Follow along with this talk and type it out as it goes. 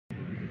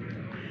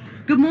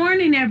Good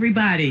morning,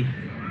 everybody.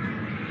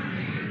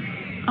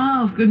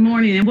 Oh, good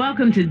morning, and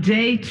welcome to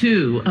day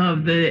two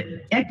of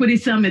the Equity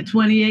Summit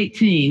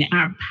 2018.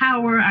 Our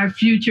power, our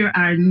future,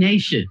 our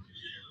nation.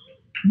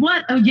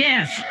 What? Oh,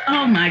 yes.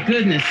 Oh, my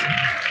goodness.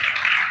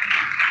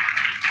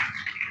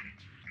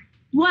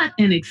 What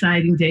an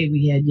exciting day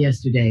we had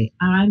yesterday.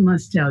 I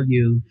must tell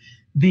you,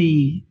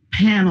 the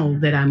panel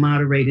that I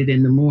moderated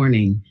in the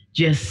morning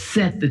just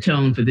set the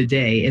tone for the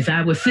day. As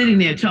I was sitting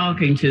there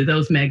talking to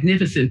those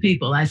magnificent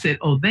people, I said,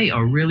 oh, they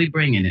are really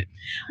bringing it.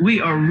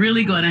 We are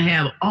really going to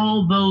have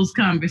all those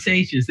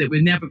conversations that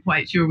we're never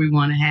quite sure we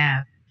want to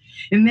have.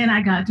 And then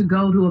I got to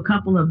go to a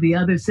couple of the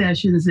other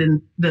sessions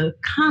and the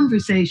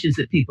conversations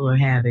that people are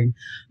having,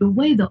 the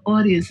way the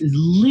audience is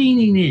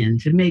leaning in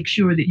to make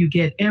sure that you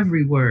get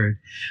every word,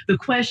 the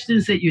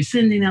questions that you're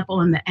sending up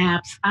on the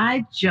apps.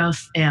 I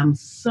just am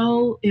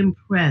so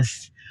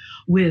impressed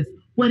with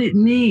what it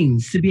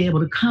means to be able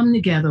to come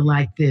together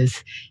like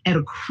this at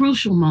a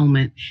crucial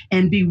moment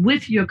and be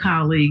with your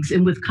colleagues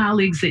and with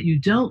colleagues that you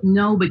don't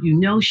know, but you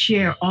know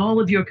share all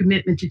of your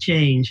commitment to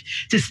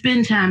change, to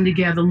spend time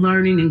together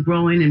learning and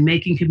growing and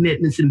making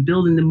commitments and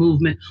building the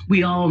movement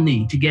we all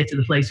need to get to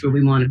the place where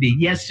we want to be.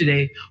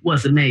 Yesterday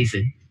was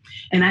amazing.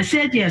 And I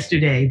said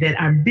yesterday that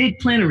our big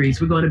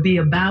plenaries were going to be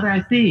about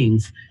our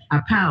themes,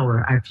 our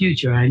power, our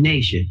future, our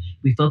nation.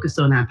 We focused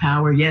on our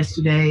power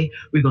yesterday.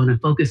 We're going to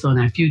focus on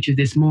our future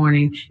this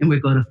morning. And we're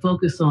going to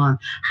focus on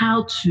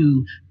how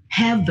to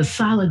have the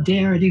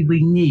solidarity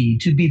we need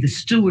to be the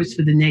stewards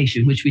for the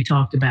nation, which we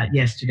talked about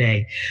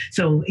yesterday.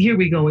 So here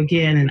we go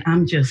again, and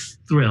I'm just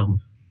thrilled.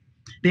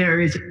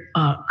 There is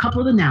a couple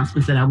of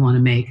announcements that I want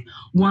to make.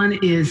 One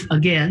is,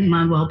 again,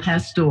 Manuel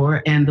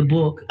Pastor and the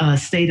book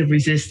State of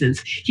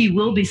Resistance. He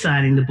will be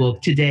signing the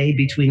book today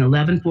between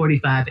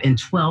 11:45 and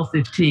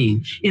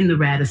 12:15 in the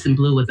Radisson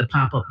Blu at the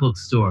pop-up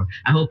bookstore.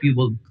 I hope you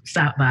will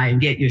stop by and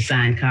get your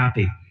signed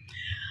copy.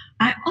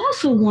 I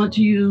also want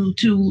you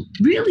to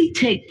really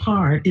take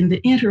part in the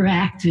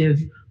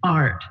interactive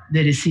art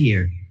that is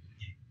here.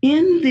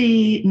 In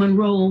the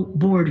Monroe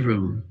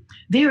boardroom,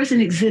 there is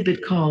an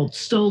exhibit called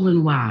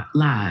Stolen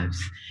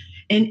Lives,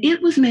 and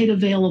it was made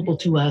available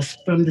to us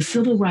from the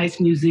Civil Rights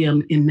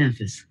Museum in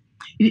Memphis.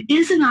 It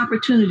is an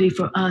opportunity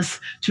for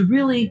us to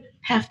really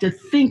have to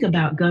think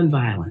about gun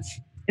violence.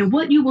 And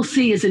what you will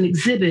see is an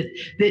exhibit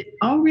that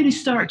already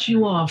starts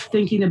you off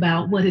thinking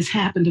about what has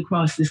happened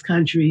across this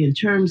country in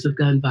terms of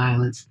gun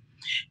violence,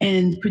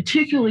 and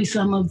particularly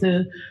some of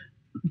the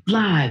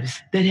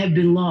lives that have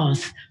been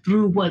lost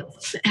through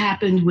what's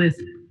happened with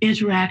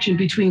interaction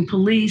between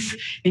police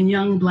and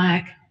young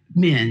Black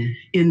men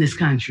in this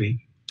country.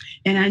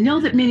 And I know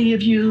that many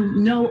of you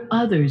know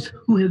others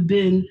who have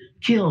been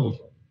killed.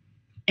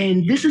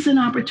 And this is an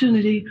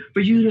opportunity for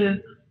you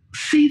to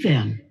see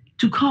them,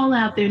 to call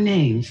out their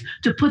names,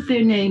 to put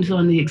their names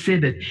on the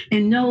exhibit,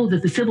 and know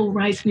that the Civil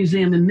Rights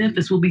Museum in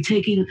Memphis will be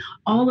taking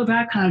all of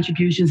our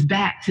contributions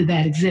back to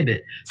that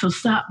exhibit. So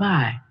stop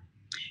by.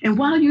 And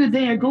while you're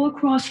there, go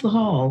across the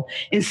hall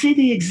and see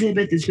the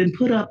exhibit that's been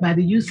put up by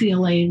the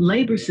UCLA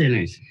Labor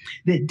Centers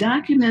that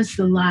documents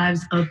the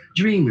lives of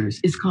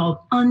dreamers. It's called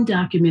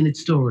Undocumented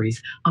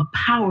Stories, a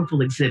powerful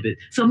exhibit.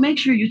 So make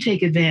sure you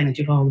take advantage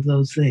of all of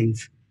those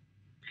things.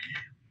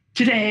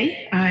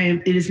 Today,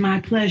 it is my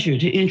pleasure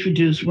to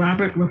introduce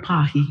Robert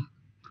Rapahi,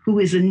 who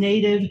is a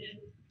native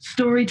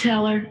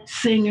storyteller,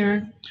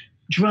 singer,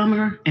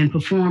 drummer, and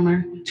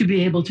performer, to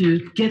be able to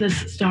get us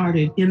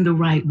started in the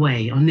right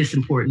way on this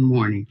important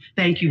morning.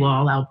 Thank you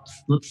all. I'll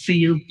see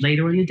you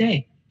later in the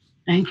day.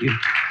 Thank you.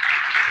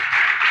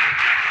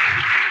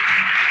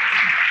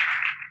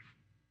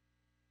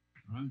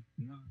 All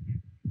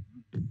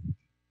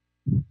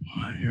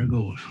right, here it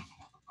goes.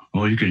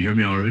 Oh, you can hear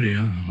me already,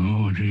 huh?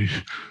 Oh, geez.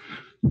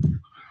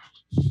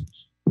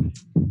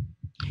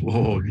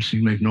 Whoa, this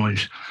thing make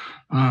noise.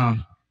 How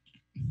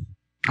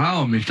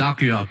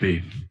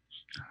mitakiapi.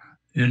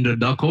 In the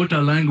Dakota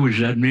language,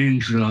 that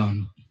means,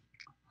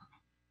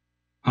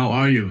 how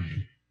are you?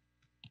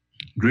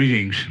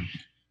 Greetings,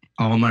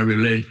 all my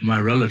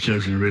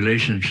relatives and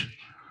relations.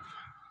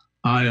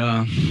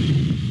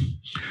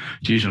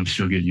 Geez, I'm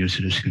still getting used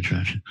to this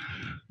contraption.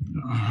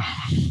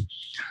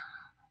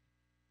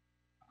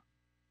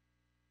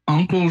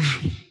 Uncles,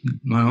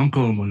 my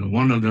uncle,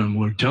 one of them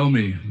would tell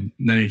me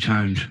many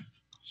times,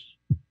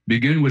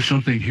 begin with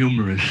something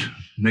humorous,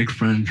 make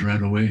friends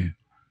right away.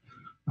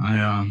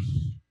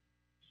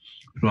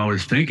 So I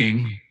was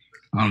thinking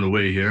on the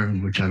way here,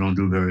 which I don't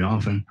do very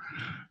often,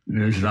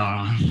 is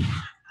I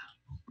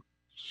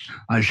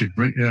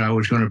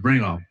was going to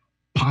bring a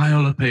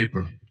pile of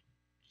paper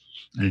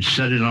and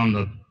set it on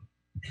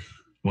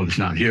well, it's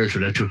not here, so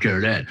that took care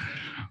of that.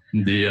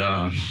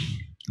 The,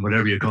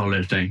 whatever you call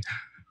that thing.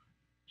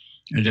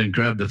 And then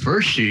grab the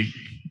first sheet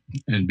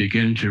and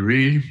begin to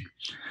read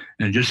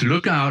and just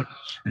look out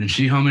and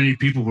see how many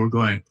people were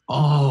going,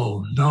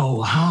 oh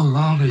no, how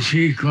long is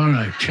he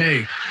gonna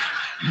take?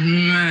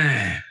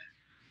 Man.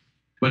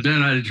 But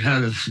then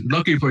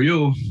lucky for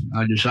you,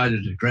 I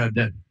decided to grab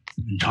that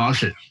and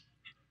toss it.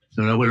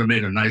 So that would have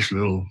made a nice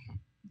little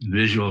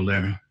visual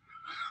there.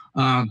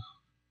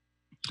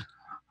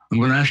 I'm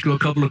going to ask you a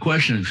couple of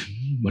questions,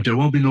 but there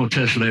won't be no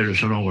test later,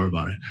 so don't worry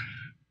about it.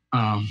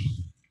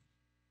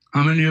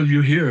 How many of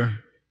you here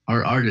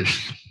are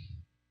artists?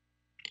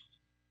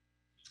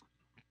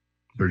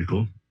 Pretty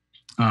cool.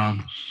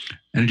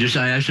 And just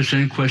I asked the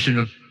same question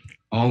of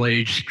all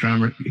age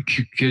grammar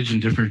kids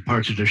in different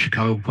parts of the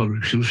Chicago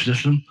public school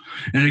system,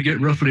 and they get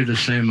roughly the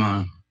same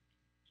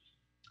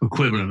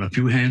equivalent. A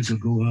few hands will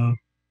go up,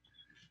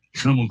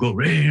 some will go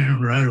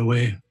right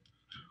away.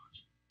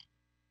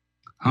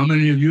 How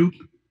many of you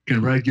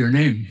can write your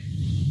name?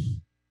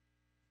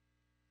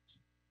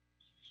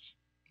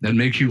 That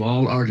makes you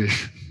all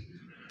artists.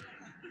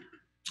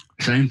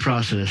 Same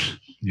process.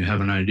 You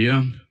have an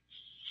idea,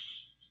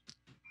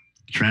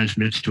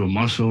 transmits to a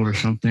muscle or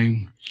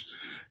something,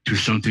 to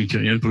something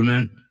to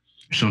implement,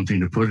 something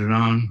to put it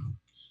on,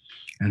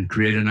 and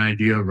create an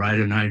idea, write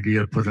an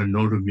idea, put a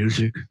note of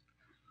music.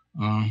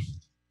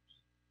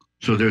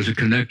 So there's a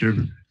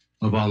connector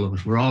of all of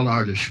us. We're all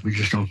artists. We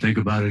just don't think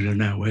about it in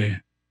that way.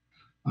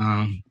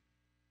 How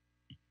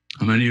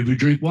many of you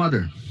drink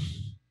water?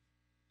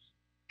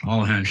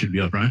 All hands should be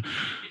up, right?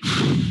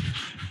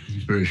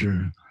 Pretty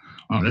sure.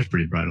 Oh, that's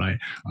pretty bright light.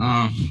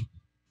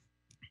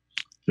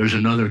 There's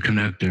another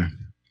connector.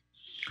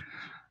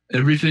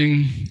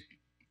 Everything,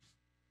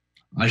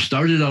 I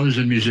started out as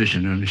a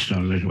musician. Let me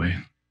start that way.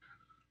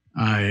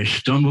 I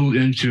stumbled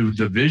into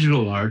the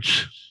visual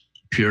arts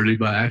purely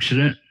by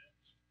accident,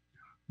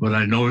 but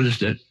I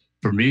noticed that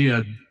for me,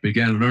 I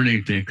began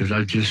learning things because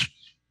I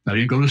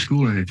didn't go to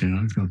school or anything.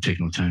 I was going to take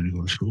no time to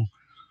go to school.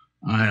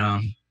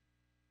 I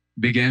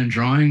began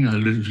drawing. I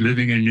was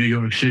living in New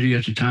York City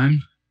at the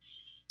time,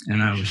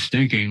 and I was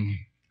thinking,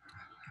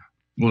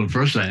 well,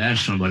 first I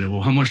asked somebody,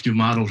 well, how much do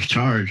models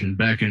charge? And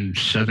back in the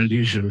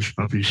 70s, it was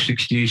probably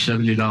 $60,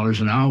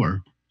 $70 an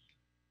hour.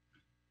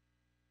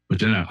 But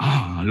then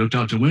I looked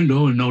out the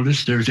window and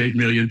noticed there's 8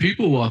 million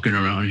people walking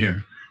around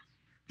here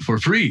for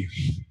free.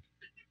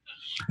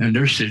 And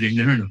they're sitting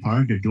there in the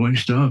park, they're doing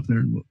stuff.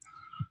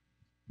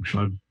 So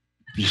I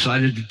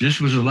decided that this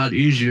was a lot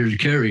easier to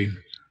carry,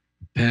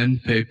 pen,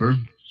 paper,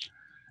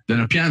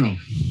 than a piano.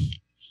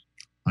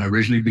 I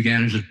originally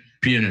began as a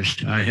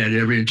pianist. I had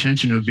every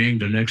intention of being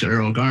the next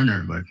Earl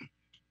Garner, but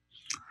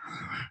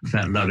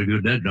had a lot of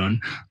good that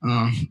done.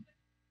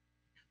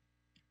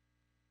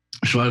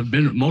 So I've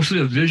been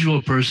mostly a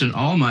visual person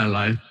all my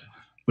life,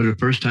 but the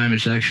first time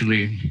it's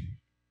actually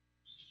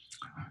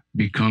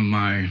become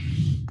my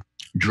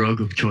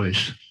drug of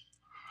choice.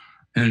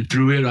 And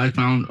through it, I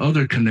found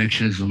other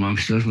connections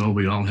amongst us. Well,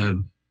 we all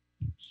have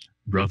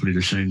roughly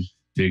the same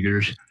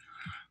figures,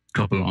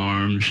 couple of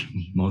arms,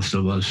 most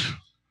of us.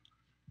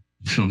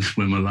 Some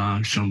swim a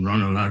lot, some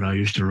run a lot. I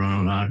used to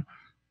run a lot.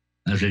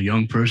 As a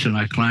young person,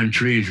 I climbed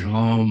trees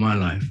all my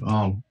life.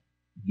 I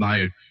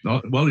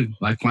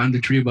climbed a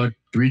tree about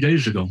 3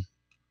 days ago.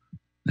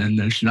 And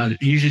it's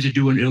not easy to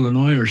do in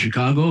Illinois or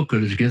Chicago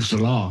because it's against the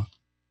law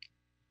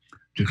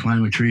to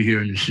climb a tree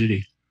here in the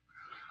city.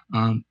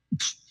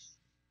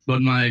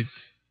 But my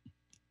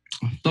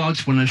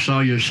thoughts when I saw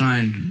your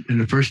sign,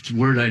 and the first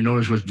word I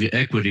noticed was the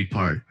equity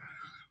part.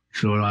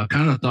 So I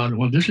kind of thought,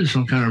 well, this is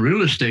some kind of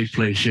real estate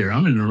place here.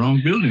 I'm in the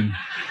wrong building.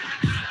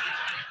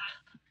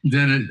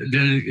 Then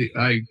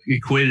I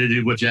equated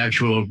it with the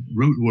actual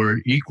root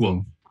word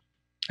equal.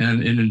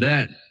 And in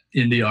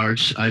the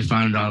arts, I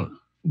found out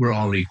we're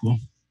all equal.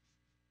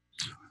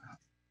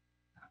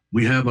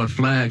 We have a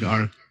flag.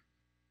 Many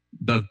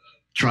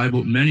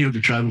of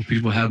the tribal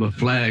people have a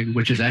flag,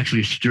 which is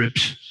actually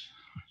strips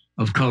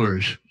of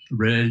colors: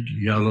 red,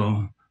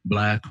 yellow,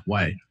 black,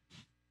 white.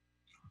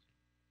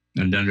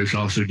 And then there's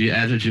also the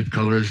additive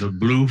colors of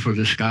blue for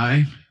the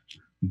sky,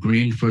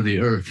 green for the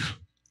earth.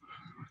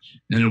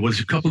 And it was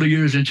a couple of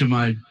years into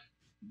my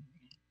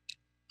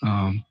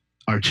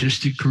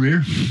artistic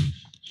career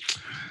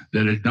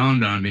that it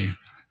dawned on me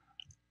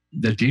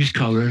that these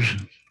colors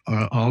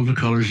are all the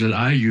colors that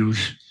I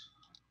use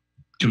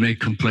to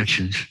make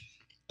complexions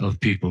of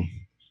people,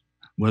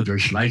 whether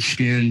it's light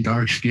skin,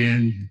 dark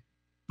skin,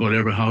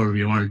 however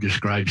you want to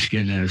describe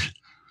skin as.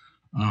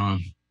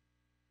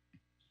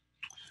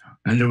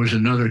 And there was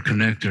another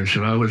connector,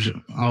 so I was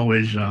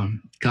always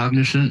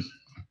cognizant.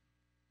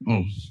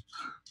 Oh,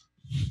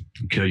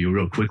 I'll tell you a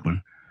real quick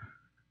one.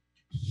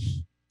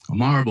 A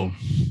marble.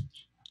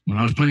 When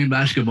I was playing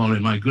basketball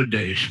in my good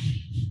days,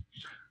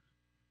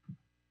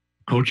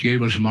 coach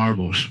gave us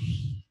marbles.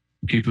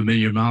 Keep them in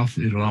your mouth.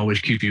 It'll always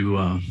keep you,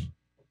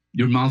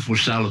 your mouth will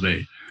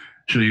salivate,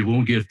 so you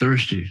won't get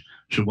thirsty.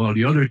 So while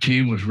the other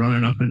team was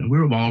running up, and we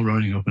were all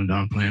running up and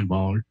down, playing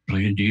ball,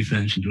 playing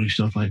defense, and doing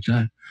stuff like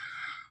that,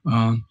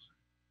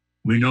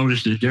 we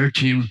noticed that their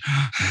team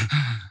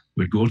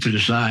would go to the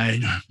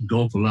side,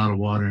 gulp a lot of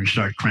water, and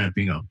start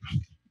cramping up.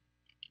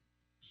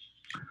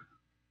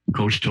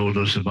 Coach told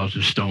us about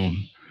the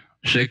stone.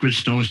 Sacred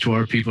stones to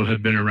our people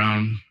have been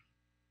around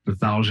for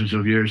thousands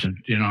of years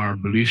in our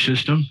belief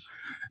system,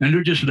 and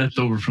they're just left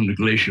over from the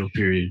glacial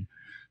period.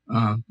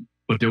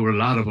 But there were a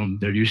lot of them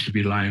that used to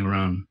be lying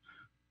around.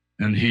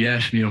 And he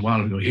asked me a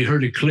while ago, he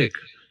heard it click.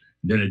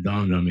 Then it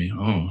dawned on me,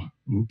 oh,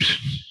 oops,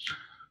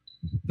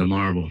 the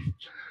marble.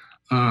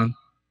 Uh,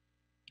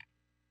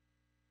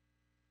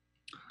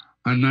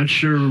 I'm not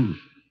sure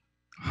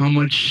how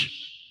much,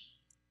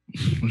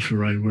 what's the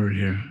right word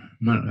here?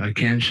 I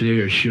can't say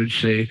or should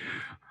say.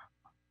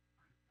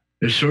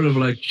 It's sort of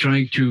like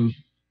trying to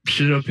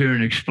sit up here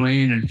and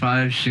explain in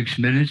 5, 6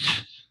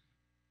 minutes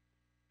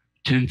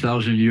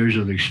 10,000 years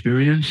of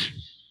experience.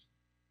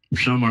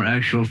 Some are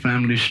actual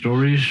family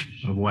stories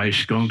of why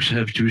skunks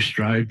have two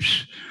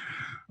stripes,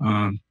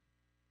 um,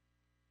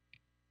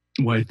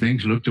 why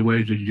things look the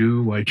way they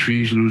do, why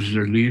trees lose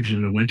their leaves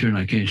in the winter, and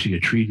I can't see a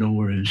tree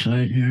nowhere in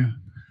sight here.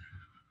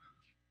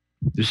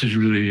 This is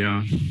really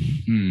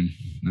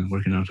not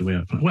working out the way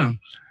I planned. Well,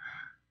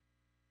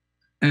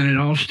 and it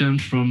all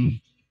stems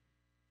from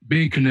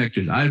being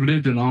connected. I've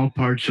lived in all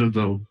parts of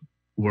the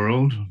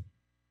world,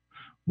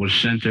 was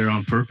sent there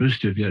on purpose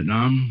to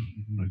Vietnam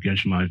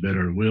against my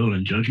better will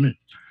and judgment.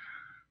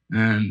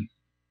 And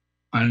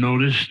I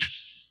noticed,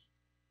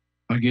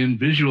 again,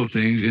 visual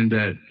things in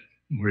that,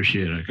 where's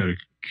she at? I got to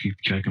keep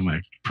checking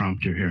my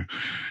prompter here.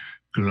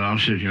 Because I'll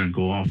sit here and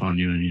go off on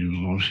you,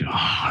 and I'll say,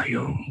 oh,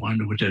 you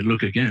wonder what that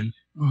look again.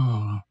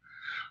 Oh.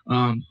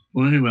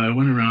 Well, anyway, I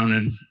went around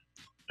and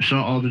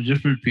saw all the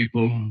different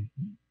people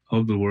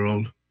of the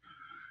world.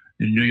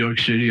 In New York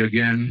City,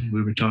 again,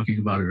 we were talking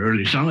about it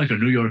earlier. It sounded like a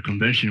New York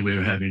convention we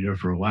were having there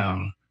for a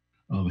while,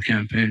 a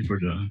campaign for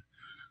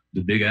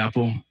the Big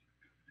Apple.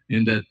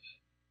 In that,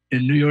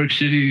 in New York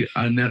City,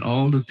 I met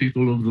all the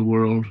people of the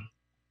world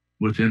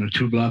within a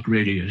 2-block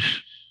radius.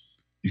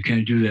 You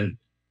can't do that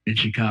in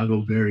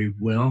Chicago very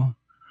well,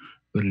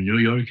 but in New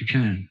York you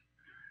can.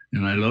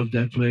 And I loved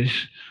that place.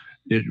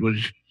 It was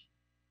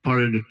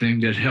part of the thing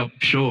that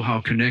helped show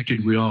how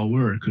connected we all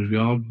were, because we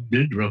all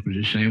did roughly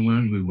the same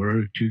when we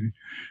were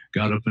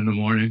got up in the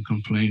morning,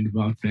 complained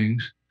about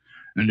things,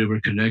 and they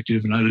were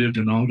connected. And I lived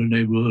in all the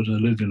neighborhoods. I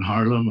lived in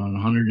Harlem on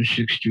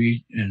 106th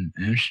Street in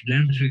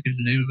Amsterdam, I think the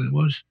name of it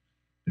was,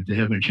 if they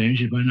haven't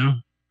changed it by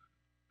now.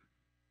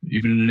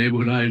 Even in the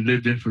neighborhood I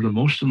lived in for the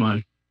most of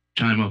my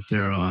time up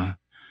there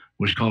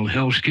was called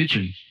Hell's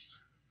Kitchen.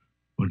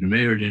 But the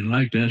mayor didn't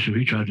like that, so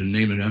he tried to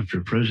name it after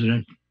a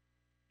president.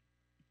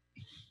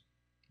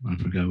 I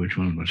forgot which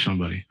one, but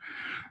somebody.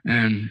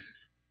 And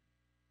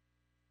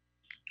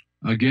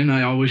again,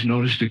 I always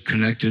noticed the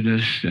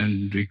connectedness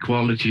and the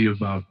quality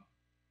about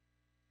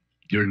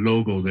your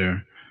logo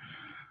there.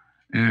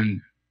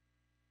 And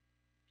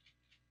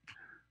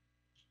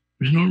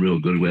there's no real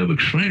good way of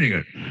explaining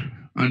it.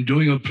 I'm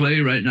doing a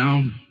play right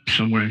now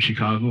somewhere in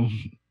Chicago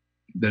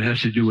that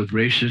has to do with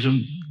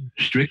racism,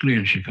 strictly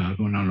in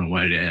Chicago. And I don't know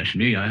why they asked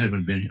me. I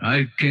haven't been.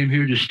 I came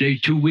here to stay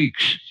 2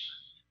 weeks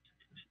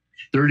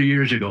 30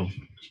 years ago.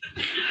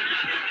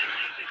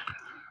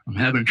 I'm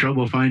having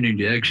trouble finding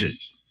the exit.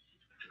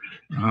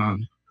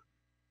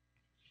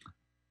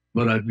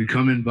 But I've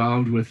become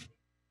involved with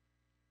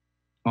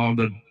all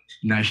the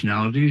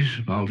nationalities,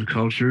 all the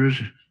cultures,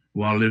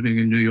 while living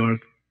in New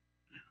York,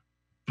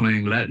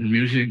 playing Latin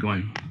music,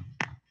 going.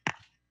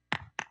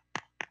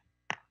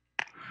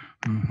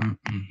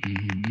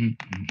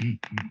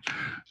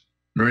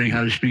 Learning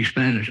how to speak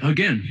Spanish.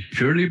 Again,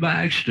 purely by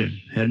accident.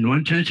 Had no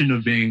intention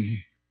of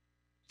being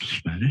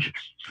Spanish.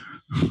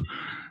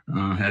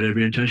 Had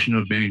every intention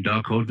of being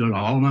Dakota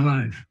all my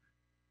life.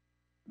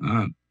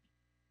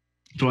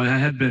 So I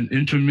had been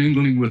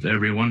intermingling with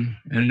everyone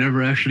and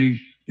never actually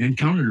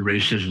encountered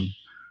racism.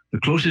 The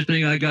closest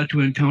thing I got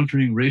to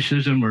encountering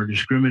racism or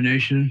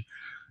discrimination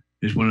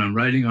is when I'm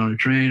riding on a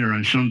train or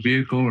on some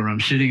vehicle or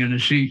I'm sitting in a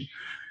seat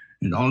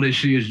and all they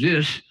see is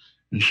this,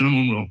 and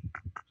someone will,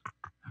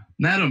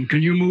 Madam,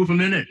 can you move a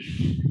minute?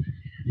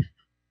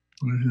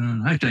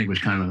 I think it was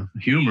kind of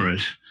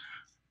humorous.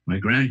 My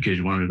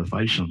grandkids wanted to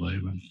fight somebody,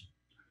 but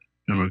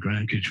no more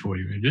grandkids for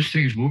you. This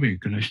thing's moving.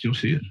 Can I still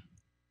see it?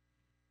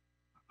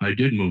 I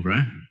did move,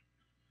 right?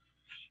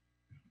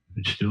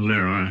 It's still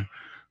there, all right?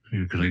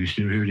 Because I can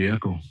still hear the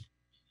echo.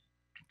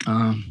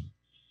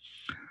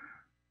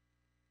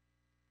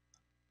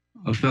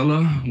 A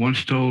fella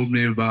once told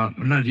me about,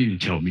 not even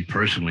told me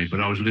personally,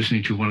 but I was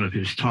listening to one of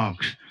his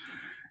talks,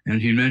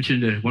 and he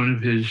mentioned that one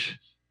of his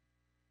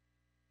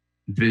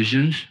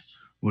visions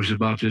was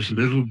about this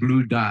little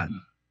blue dot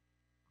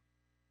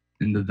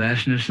in the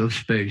vastness of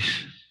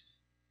space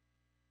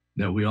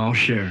that we all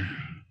share.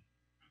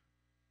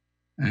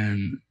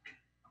 And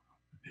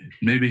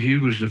maybe he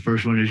was the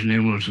first one. His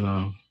name was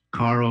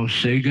Carl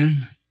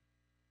Sagan.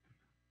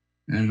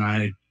 And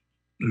I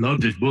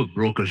loved his book,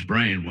 Broke His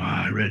Brain.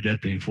 Wow, I read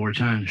that thing 4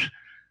 times.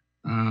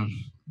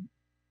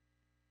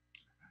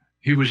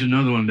 He was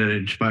another one that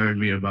inspired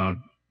me about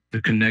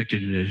the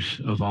connectedness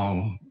of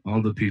all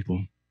the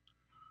people.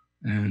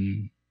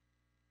 And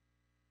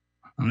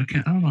I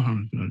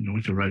don't know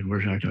what the right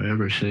words are to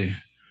ever say.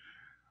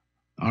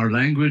 Our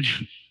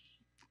language,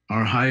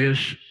 our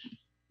highest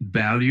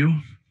value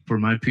for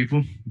my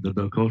people, the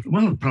Dakota,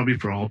 well, probably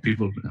for all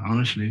people,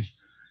 honestly,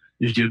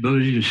 is the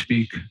ability to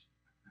speak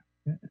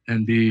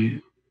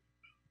and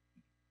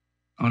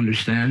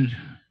understand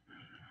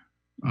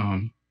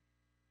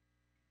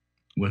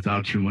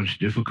without too much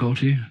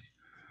difficulty.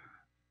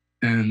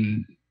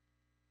 And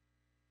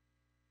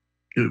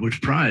it was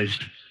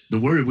prized. The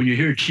word, when you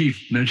hear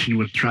chief mentioned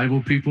with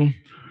tribal people,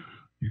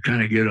 you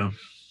kind of get a,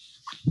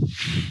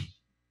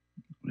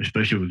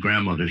 especially with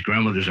grandmothers.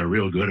 Grandmothers are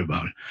real good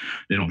about it.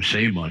 They don't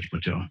say much,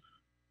 but they'll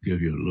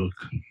give you a look.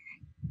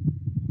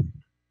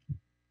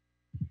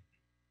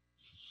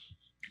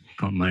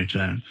 Something like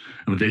that. And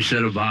if they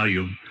set a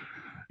volume,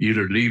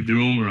 either leave the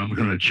room or I'm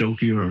going to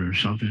choke you or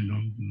something.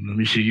 Let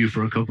me see you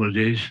for a couple of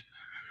days.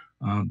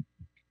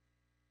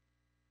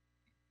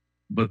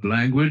 But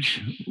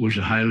language was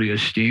highly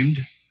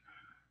esteemed.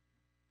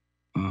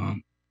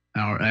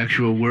 Our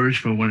actual words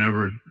for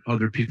whenever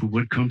other people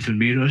would come to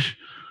meet us,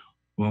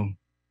 well,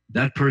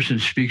 that person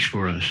speaks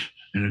for us.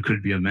 And it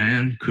could be a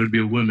man, could be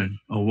a woman.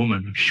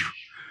 Women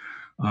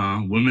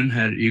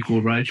had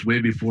equal rights way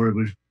before it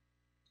was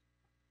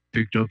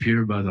picked up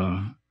here by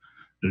the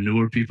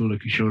newer people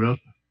that showed up.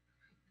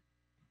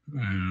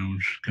 And it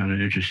was kind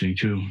of interesting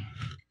too,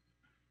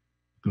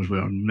 because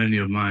many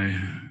of my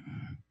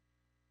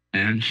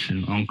aunts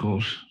and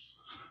uncles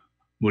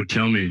would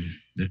tell me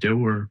that there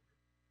were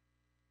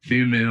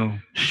female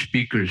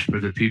speakers for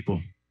the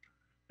people.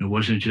 It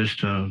wasn't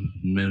just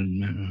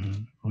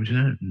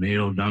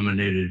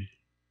male-dominated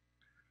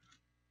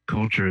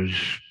culture as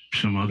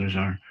some others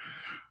are.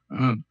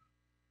 I'm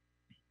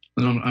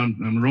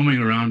roaming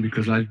around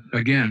because I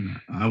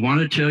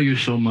want to tell you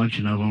so much,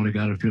 and I've only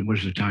got a few.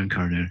 Where's the time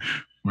card at?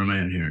 Where am I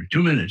at here?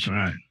 2 minutes. All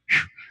right.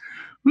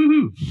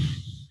 Woohoo!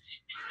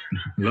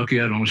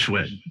 Lucky I don't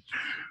sweat.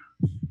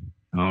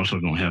 I also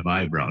don't have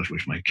eyebrows,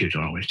 which my kids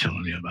are always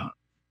telling me about.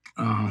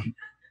 I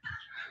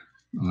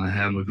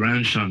have a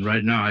grandson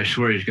right now. I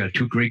swear he's got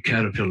 2 great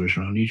caterpillars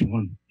around each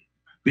one.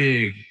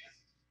 Big.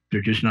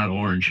 They're just not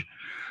orange.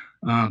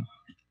 But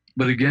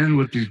again,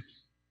 with the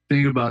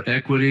thing about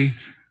equity,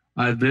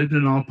 I've lived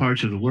in all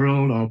parts of the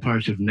world, all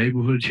parts of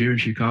neighborhoods here in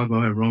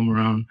Chicago. I roam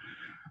around.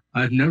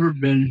 I've never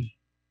been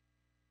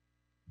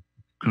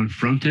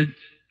confronted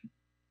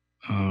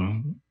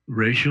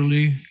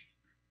racially,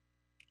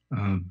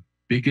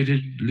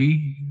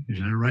 bigotedly. Is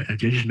that right? I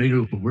just made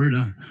up a word.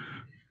 I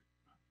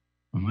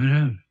might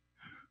have.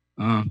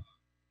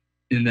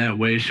 In that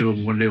way, so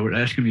when they were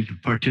asking me to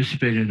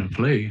participate in a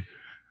play,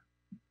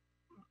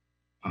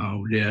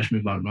 they asked me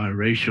about my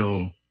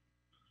racial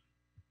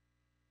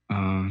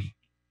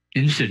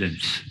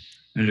incidents.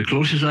 And the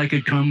closest I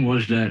could come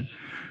was that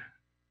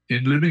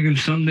in living in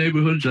some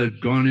neighborhoods, I've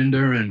gone in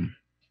there and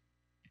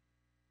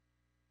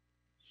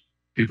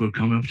people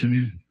come up to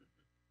me,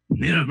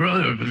 yeah,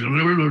 brother. I don't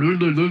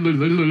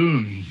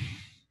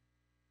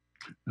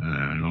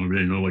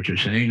really know what you're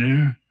saying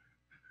there.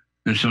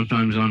 And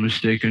sometimes I'm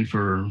mistaken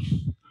for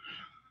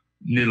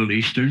Middle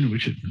Eastern,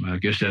 which is, I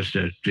guess that's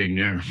that thing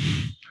there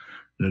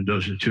that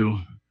does it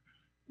too.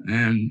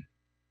 And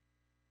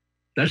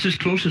that's as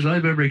close as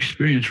I've ever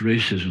experienced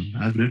racism.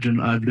 I've lived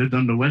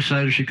on the west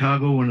side of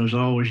Chicago when it was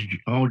always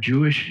all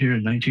Jewish here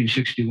in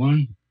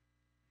 1961.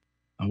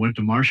 I went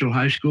to Marshall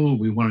High School.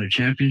 We won a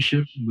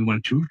championship. We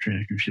won 2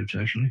 championships,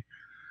 actually.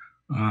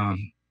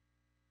 And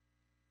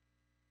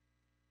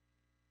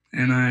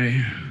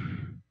I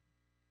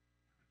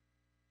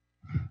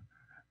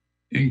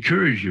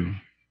encourage you,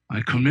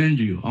 I commend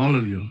you, all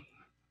of you,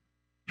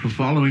 for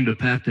following the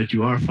path that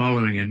you are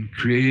following and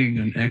creating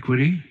an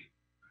equity,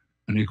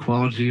 an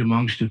equality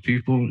amongst the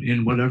people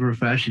in whatever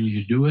fashion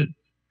you do it,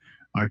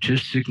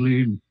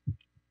 artistically,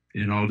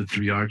 in all the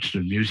 3 arts, the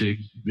music,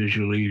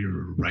 visually,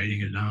 or writing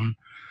it down.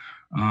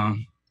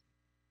 And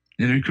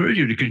encourage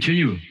you to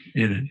continue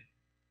in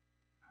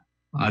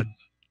it.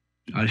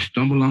 I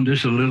stumbled on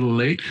this a little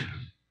late,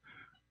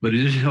 but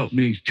it has helped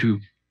me to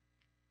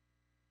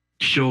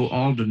show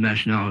all the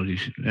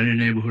nationalities, any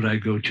neighborhood I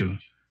go to.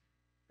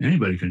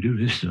 Anybody can do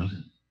this stuff.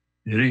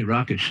 It ain't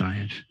rocket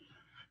science.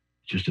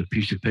 Just a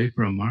piece of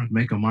paper, a mark,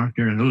 make a mark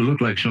there, and it'll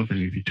look like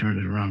something if you turn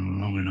it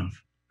around long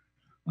enough.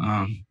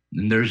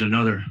 And there's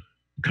another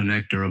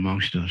connector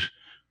amongst us,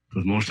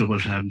 because most of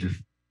us have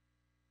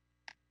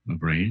a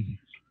brain.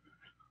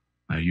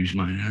 I use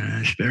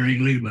mine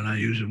sparingly, but I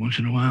use it once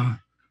in a while.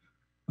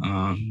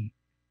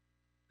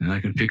 And I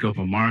can pick up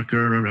a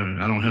marker.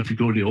 I don't have to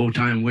go the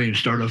old-time way and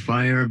start a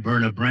fire,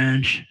 burn a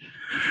branch,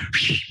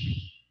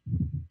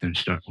 then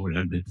start. Oh,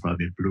 that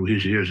probably blew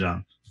his ears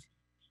out.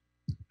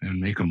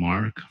 And make a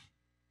mark.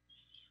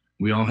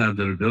 We all have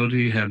that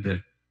ability, have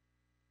that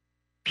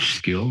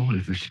skill,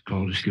 if it's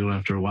called a skill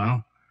after a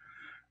while.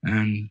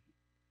 And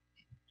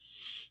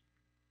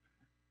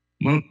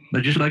well,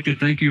 I'd just like to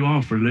thank you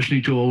all for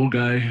listening to an old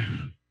guy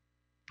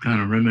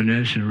kind of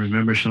reminisce and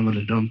remember some of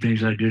the dumb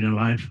things I did in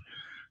life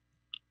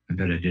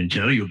that I didn't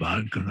tell you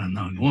about because I'm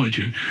not going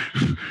to.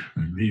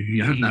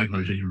 I'm not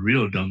going to tell you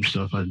real dumb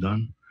stuff I've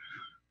done.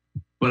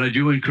 But I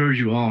do encourage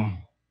you all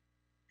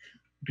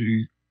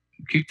to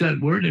keep that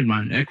word in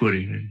mind,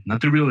 equity, not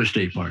the real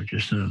estate part,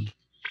 just a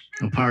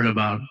part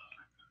about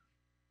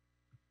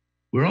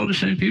we're all the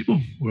same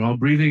people. We're all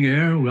breathing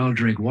air. We all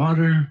drink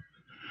water.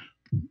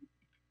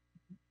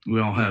 We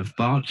all have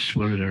thoughts,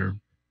 whatever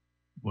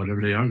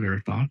they are,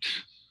 they're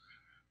thoughts.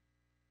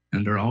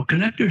 And they're all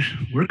connectors.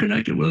 We're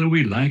connected whether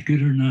we like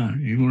it or not.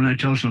 Even when I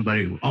tell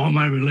somebody, all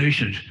my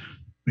relations,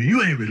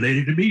 you ain't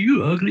related to me,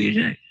 you ugly as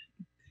heck,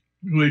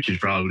 which is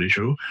probably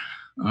true.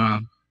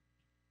 Um,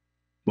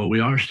 but we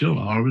are still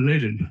all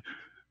related.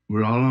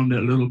 We're all on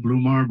that little blue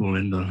marble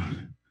in the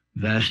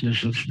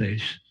vastness of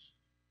space.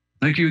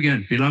 Thank you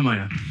again.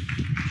 Pilamaya.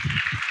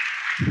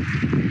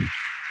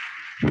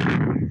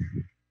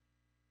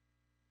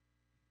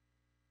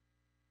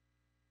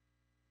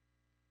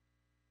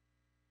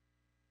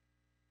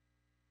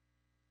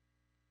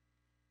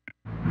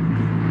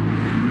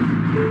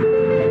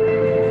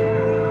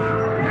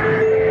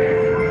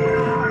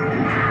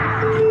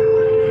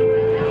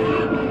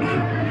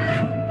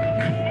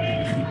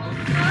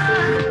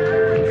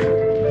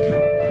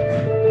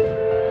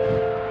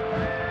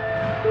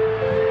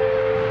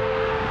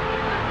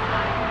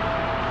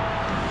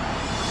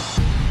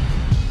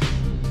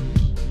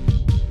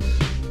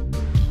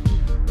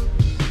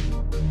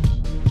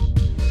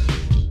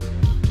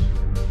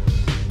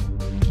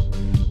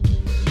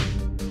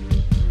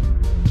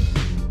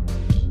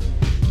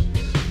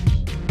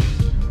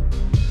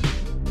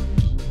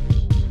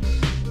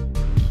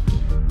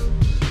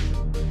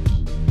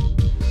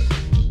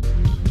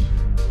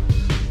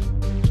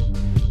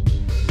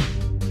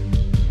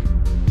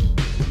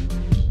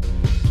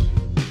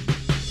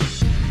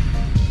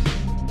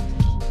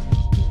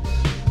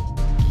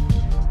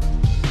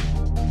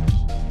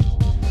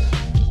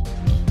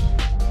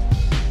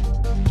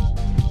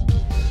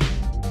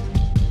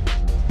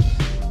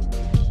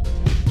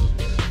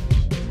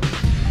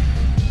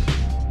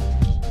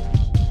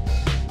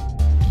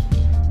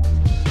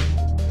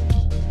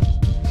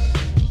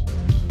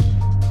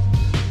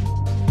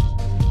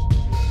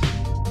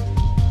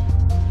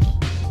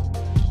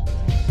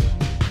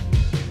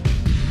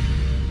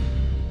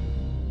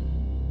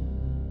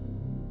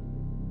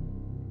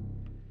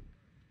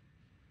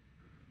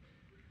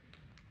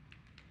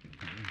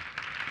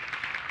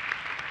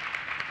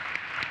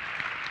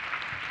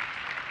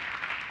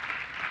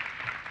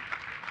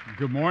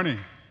 Good morning.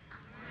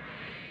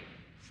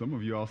 Some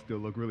of you all still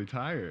look really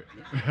tired.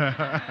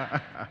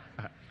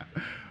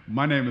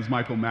 My name is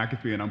Michael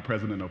McAfee, and I'm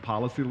president of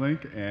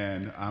PolicyLink,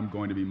 and I'm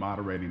going to be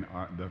moderating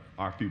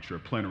our future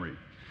plenary.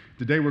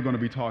 Today, we're going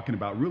to be talking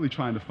about really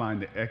trying to find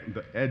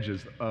the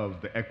edges of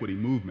the equity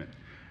movement.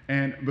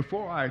 And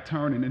before I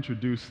turn and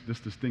introduce this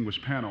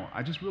distinguished panel,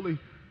 I just really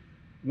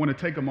want to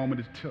take a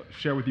moment to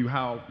share with you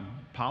how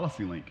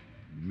PolicyLink,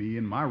 me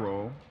in my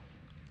role,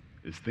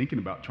 is thinking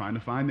about trying to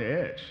find the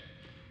edge.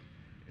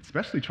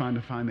 Especially trying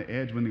to find the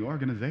edge when the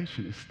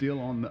organization is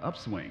still on the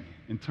upswing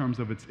in terms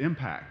of its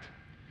impact.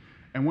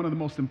 And one of the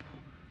most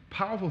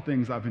powerful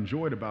things I've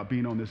enjoyed about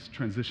being on this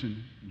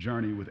transition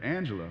journey with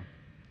Angela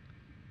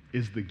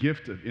is the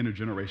gift of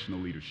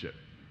intergenerational leadership.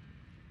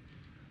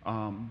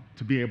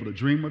 To be able to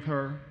dream with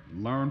her,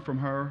 learn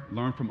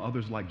from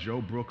others like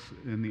Joe Brooks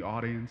in the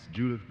audience,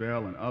 Judith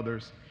Bell and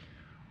others,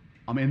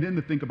 and then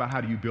to think about how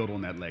do you build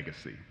on that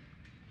legacy.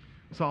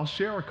 So I'll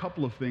share a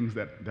couple of things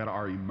that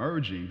are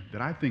emerging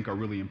that I think are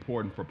really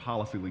important for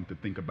PolicyLink to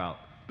think about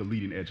the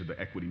leading edge of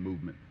the equity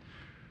movement.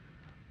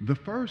 The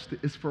first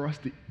is for us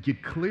to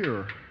get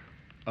clear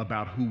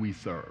about who we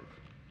serve.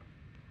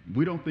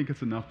 We don't think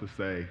it's enough to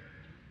say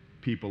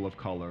people of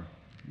color,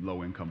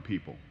 low-income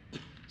people.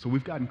 So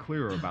we've gotten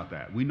clearer about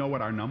that. We know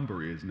what our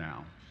number is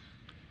now.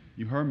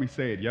 You heard me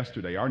say it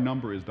yesterday. Our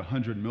number is the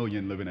 100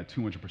 million living at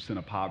 200%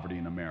 of poverty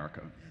in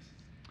America.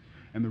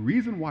 And the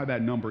reason why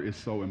that number is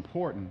so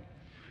important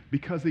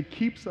because it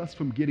keeps us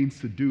from getting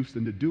seduced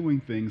into doing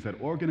things that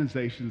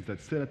organizations that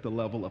sit at the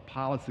level of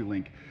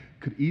PolicyLink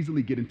could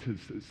easily get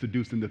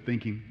seduced into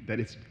thinking that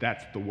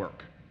that's the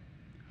work.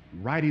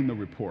 Writing the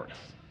reports,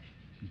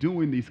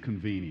 doing these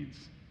convenings,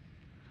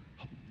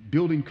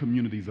 building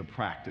communities of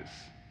practice.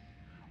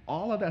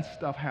 All of that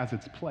stuff has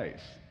its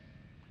place.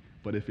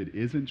 But if it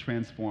isn't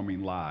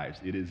transforming lives,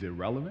 it is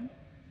irrelevant,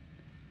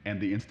 and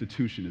the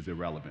institution is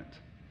irrelevant.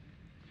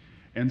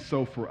 And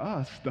so for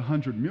us, the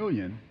 100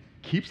 million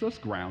keeps us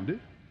grounded,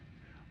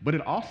 but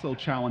it also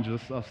challenges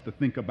us to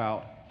think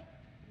about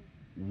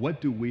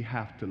what do we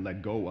have to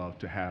let go of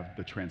to have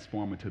the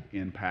transformative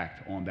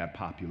impact on that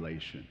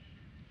population.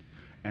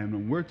 And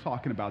when we're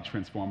talking about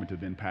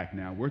transformative impact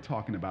now, we're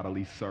talking about at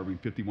least serving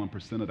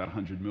 51% of that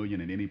 100 million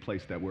in any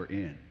place that we're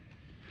in.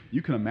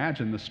 You can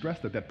imagine the stress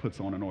that puts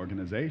on an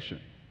organization.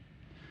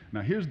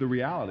 Now here's the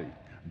reality.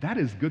 That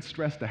is good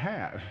stress to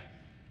have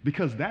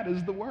because that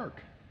is the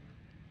work.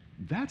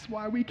 That's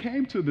why we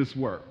came to this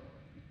work.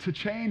 To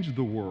change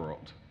the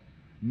world,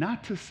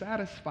 not to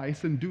satisfy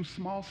us and do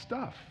small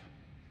stuff.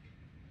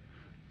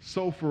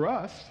 So for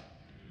us,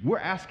 we're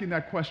asking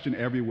that question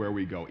everywhere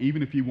we go.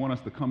 Even if you want us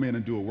to come in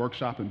and do a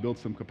workshop and build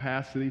some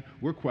capacity,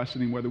 we're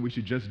questioning whether we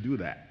should just do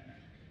that.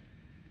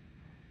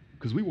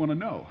 Because we want to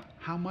know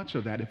how much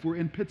of that, if we're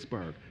in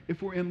Pittsburgh,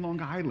 if we're in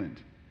Long Island,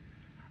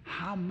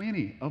 how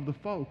many of the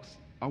folks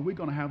are we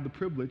going to have the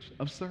privilege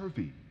of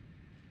serving?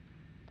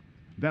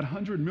 That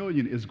 100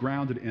 million is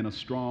grounded in a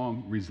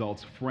strong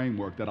results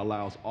framework that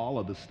allows all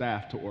of the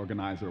staff to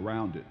organize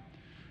around it.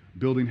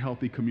 building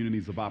healthy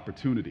communities of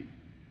opportunity,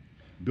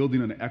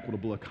 building an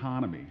equitable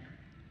economy,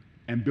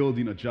 and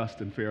building a just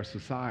and fair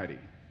society.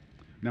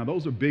 Now,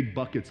 those are big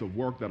buckets of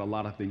work that a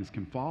lot of things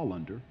can fall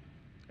under,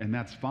 and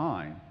that's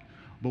fine.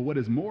 But what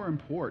is more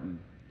important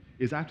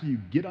is after you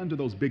get under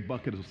those big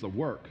buckets of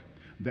work,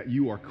 that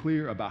you are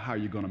clear about how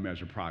you're going to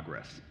measure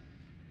progress.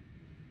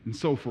 And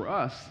so for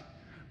us,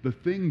 the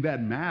thing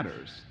that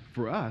matters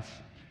for us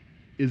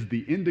is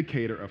the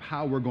indicator of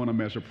how we're going to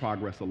measure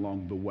progress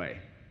along the way.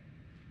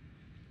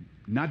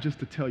 Not just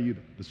to tell you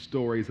the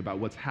stories about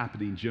what's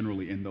happening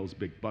generally in those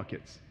big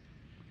buckets.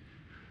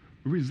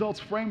 The results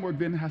framework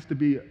then has to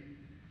be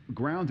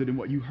grounded in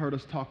what you heard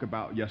us talk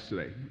about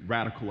yesterday,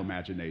 radical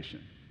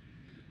imagination.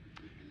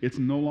 It's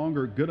no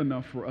longer good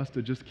enough for us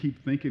to just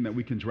keep thinking that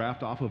we can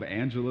draft off of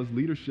Angela's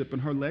leadership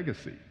and her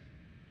legacy.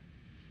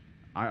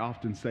 I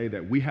often say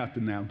that we have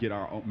to now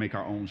make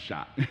our own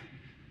shot.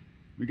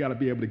 We got to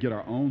be able to get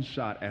our own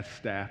shot as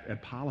staff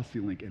at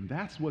PolicyLink, and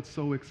that's what's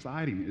so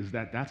exciting, is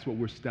that that's what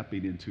we're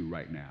stepping into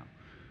right now.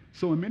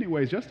 So in many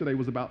ways, yesterday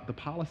was about the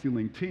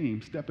PolicyLink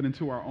team stepping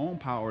into our own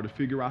power to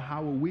figure out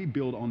how will we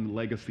build on the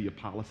legacy of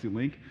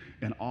PolicyLink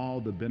and all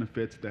the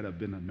benefits that have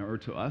been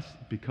inured to us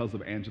because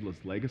of Angela's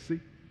legacy,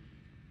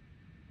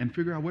 and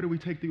figure out where do we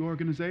take the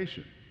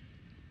organization.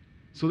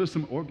 So there's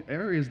some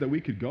areas that we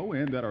could go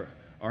in that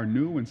are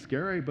new and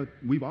scary, but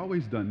we've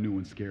always done new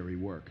and scary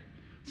work.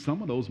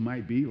 Some of those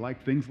might be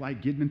like things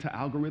like getting into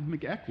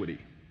algorithmic equity.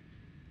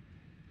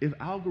 If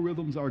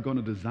algorithms are going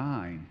to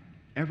design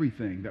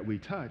everything that we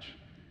touch,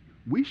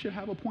 we should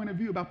have a point of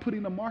view about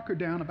putting a marker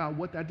down about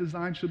what that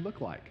design should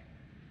look like.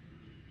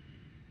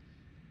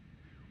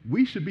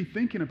 We should be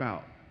thinking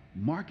about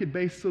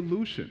market-based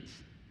solutions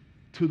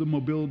to the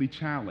mobility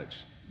challenge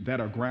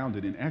that are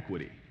grounded in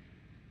equity.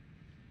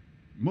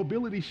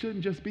 Mobility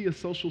shouldn't just be a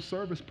social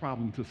service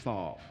problem to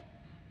solve.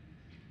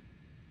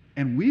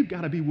 And we've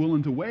got to be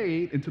willing to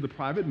wade into the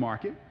private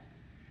market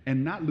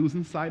and not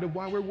losing sight of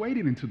why we're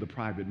wading into the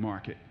private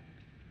market.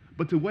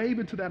 But to wade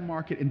into that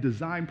market and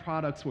design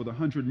products for the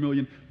 100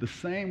 million the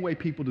same way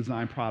people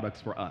design products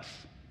for us.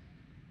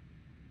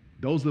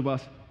 Those of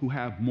us who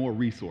have more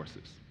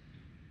resources.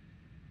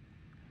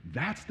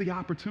 That's the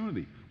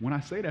opportunity. When I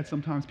say that,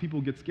 sometimes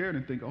people get scared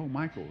and think, oh,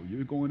 Michael,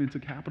 you're going into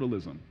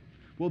capitalism.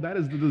 Well, that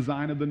is the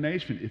design of the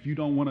nation. If you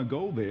don't want to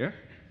go there,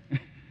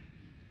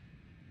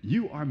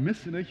 you are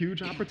missing a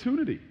huge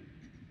opportunity.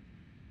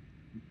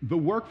 The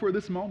work for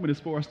this moment is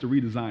for us to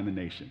redesign the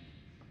nation,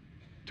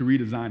 to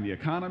redesign the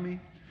economy,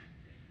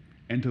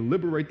 and to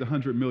liberate the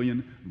 100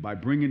 million by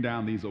bringing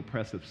down these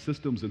oppressive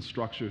systems and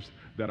structures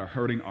that are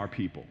hurting our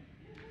people.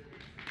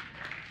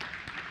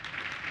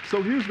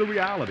 So here's the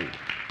reality.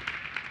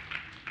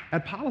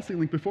 At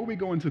PolicyLink, before we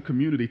go into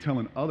community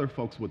telling other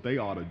folks what they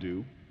ought to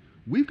do,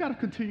 we've got to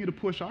continue to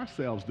push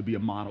ourselves to be a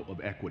model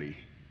of equity.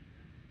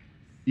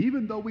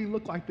 Even though we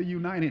look like the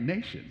United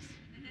Nations,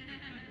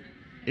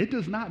 it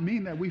does not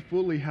mean that we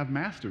fully have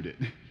mastered it.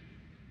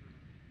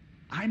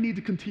 I need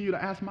to continue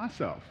to ask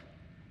myself,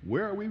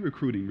 where are we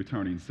recruiting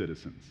returning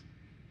citizens?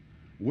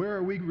 Where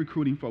are we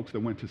recruiting folks that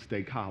went to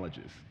state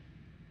colleges?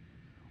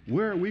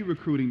 Where are we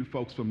recruiting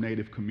folks from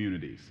Native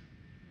communities?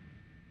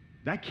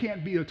 That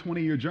can't be a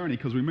 20-year journey,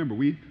 because remember,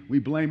 we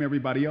blame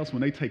everybody else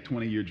when they take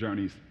 20-year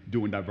journeys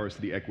doing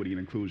diversity, equity, and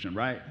inclusion,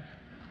 right?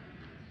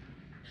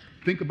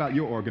 Think about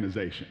your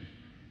organization.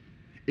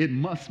 It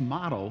must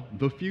model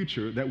the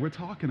future that we're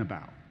talking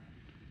about.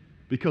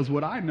 Because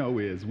what I know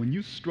is when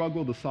you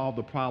struggle to solve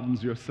the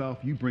problems yourself,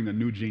 you bring a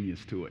new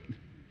genius to it.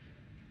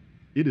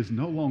 It is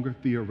no longer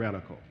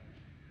theoretical.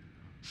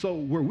 So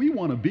where we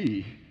want to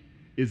be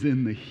is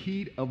in the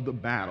heat of the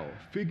battle,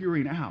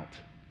 figuring out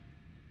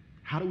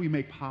how do we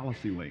make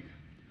PolicyLink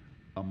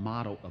a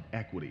model of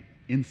equity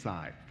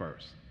inside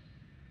first,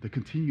 to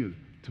continue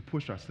to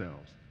push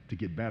ourselves to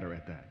get better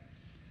at that.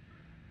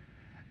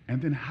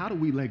 And then how do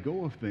we let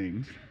go of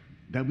things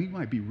that we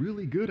might be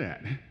really good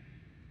at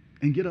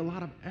and get a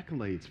lot of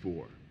accolades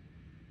for,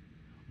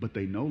 but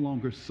they no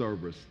longer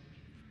serve us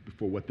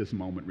for what this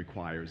moment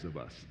requires of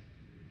us.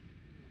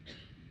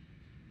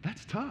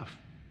 That's tough.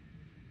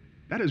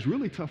 That is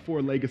really tough for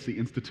a legacy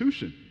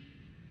institution.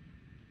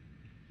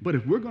 But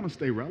if we're going to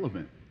stay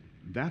relevant,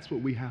 that's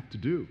what we have to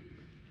do.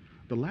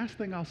 The last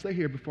thing I'll say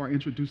here before I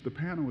introduce the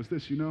panel is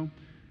this,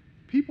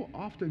 people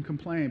often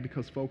complain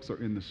because folks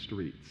are in the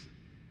streets.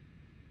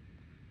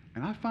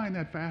 And I find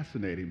that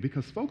fascinating,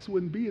 because folks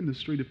wouldn't be in the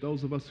street if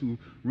those of us who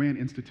ran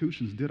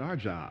institutions did our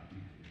job.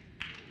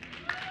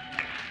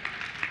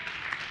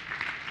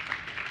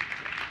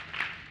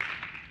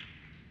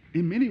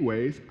 In many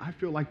ways, I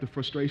feel like the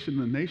frustration in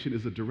the nation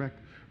is a direct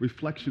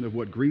reflection of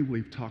what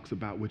Greenleaf talks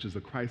about, which is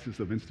a crisis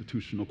of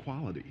institutional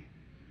quality.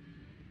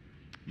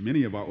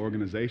 Many of our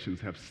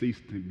organizations have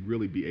ceased to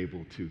really be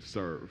able to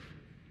serve.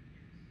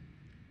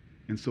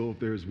 And so if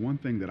there's one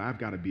thing that I've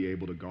got to be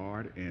able to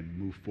guard and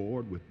move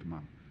forward with my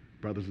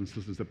brothers and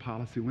sisters at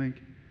PolicyLink,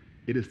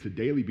 it is to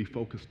daily be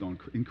focused on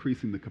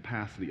increasing the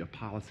capacity of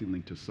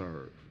PolicyLink to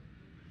serve.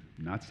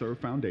 Not serve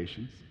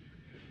foundations,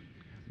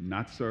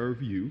 not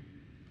serve you,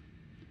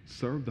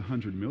 serve the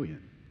 100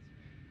 million.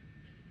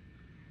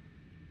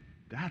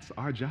 That's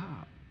our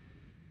job,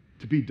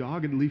 to be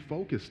doggedly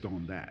focused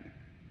on that.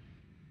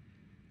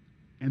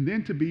 And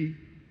then to be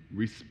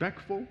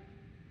respectful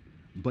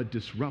but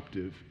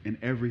disruptive in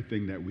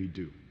everything that we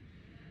do.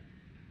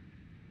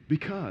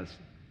 Because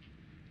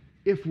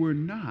if we're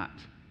not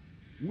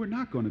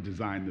going to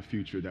design the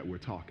future that we're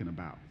talking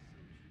about.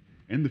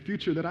 And the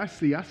future that I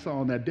saw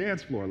on that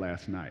dance floor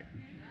last night.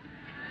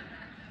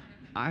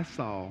 I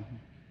saw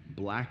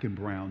black and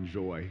brown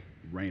joy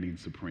reigning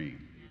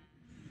supreme.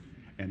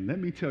 And let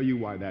me tell you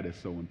why that is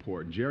so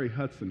important. Jerry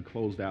Hudson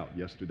closed out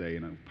yesterday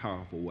in a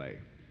powerful way.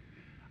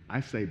 I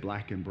say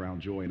black and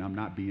brown joy, and I'm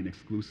not being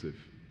exclusive.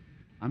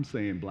 I'm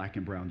saying black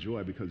and brown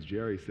joy because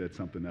Jerry said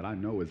something that I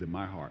know is in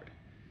my heart,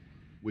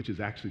 which is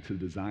actually to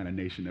design a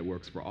nation that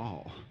works for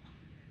all.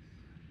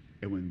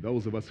 And when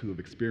those of us who have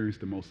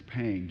experienced the most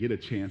pain get a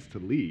chance to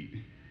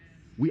lead,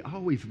 we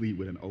always lead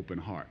with an open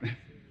heart.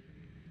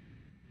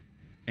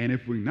 And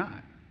if we're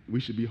not, we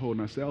should be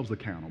holding ourselves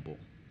accountable.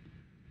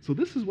 So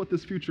this is what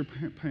this future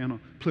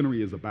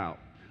plenary is about.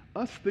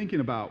 Us thinking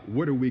about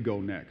where do we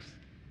go next.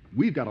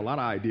 We've got a lot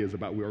of ideas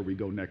about where we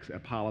go next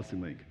at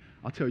PolicyLink.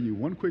 I'll tell you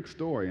one quick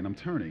story, and I'm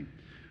turning.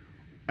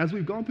 As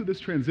we've gone through this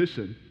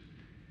transition,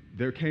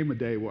 there came a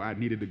day where I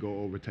needed to go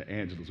over to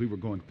Angela's. We were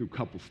going through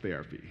couples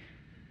therapy.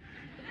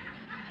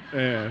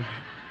 And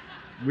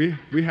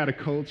we had a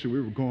coach, and we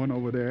were going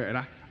over there, and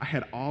I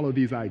had all of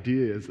these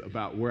ideas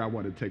about where I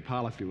wanted to take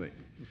PolicyLink.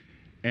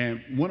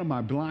 And one of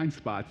my blind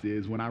spots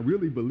is when I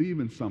really believe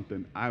in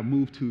something, I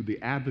move to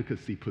the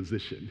advocacy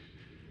position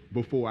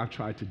before I've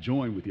tried to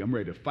join with you. I'm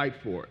ready to fight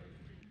for it.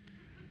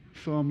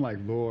 So I'm like,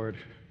 Lord,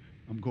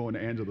 I'm going to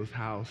Angela's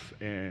house,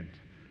 and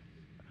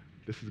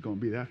this is going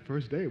to be that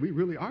first day we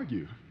really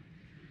argue.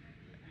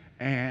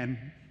 And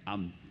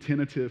I'm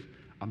tentative.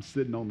 I'm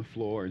sitting on the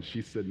floor, and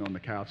she's sitting on the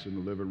couch in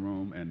the living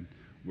room, and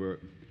we're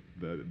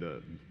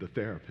the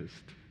therapist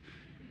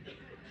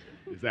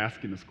is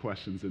asking us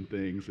questions and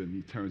things, and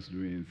he turns to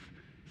me and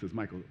says,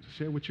 Michael,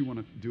 share what you want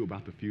to do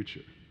about the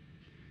future.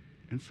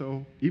 And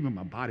so even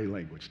my body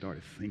language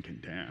started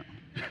sinking down.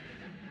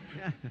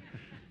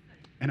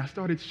 And I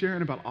started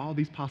sharing about all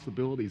these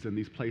possibilities and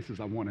these places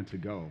I wanted to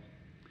go.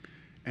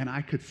 And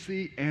I could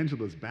see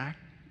Angela's back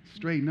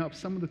straighten up.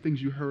 Some of the things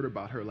you heard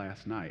about her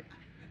last night,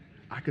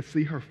 I could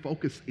see her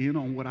focus in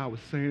on what I was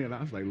saying, and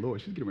I was like,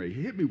 Lord, she's getting ready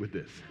to hit me with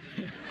this.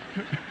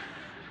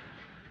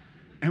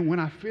 And when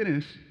I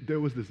finished, there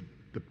was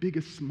the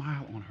biggest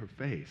smile on her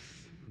face.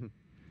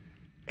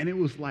 And it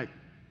was like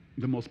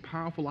the most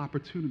powerful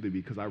opportunity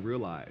because I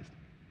realized,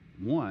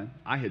 one,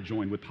 I had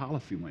joined with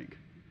PolicyLink.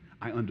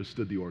 I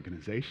understood the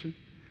organization.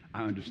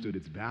 I understood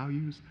its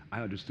values.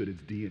 I understood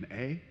its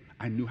DNA.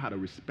 I knew how to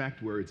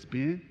respect where it's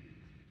been.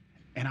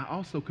 And I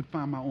also could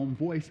find my own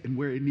voice and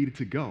where it needed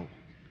to go.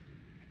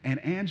 And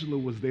Angela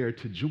was there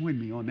to join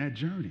me on that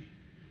journey.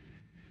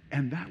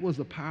 And that was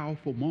a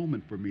powerful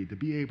moment for me to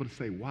be able to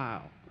say,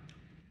 wow,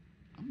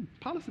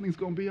 PolicyLink's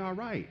going to be all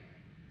right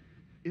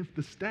if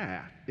the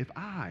staff, if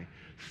I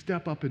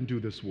step up and do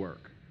this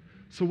work.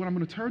 So what I'm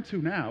going to turn to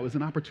now is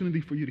an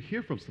opportunity for you to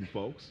hear from some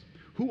folks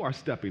who are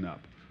stepping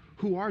up,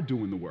 who are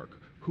doing the work,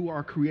 who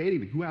are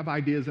creating, who have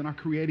ideas and are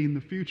creating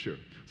the future.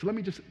 So let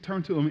me just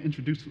turn to them and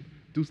introduce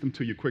them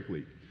to you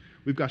quickly.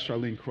 We've got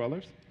Charlene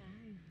Carruthers.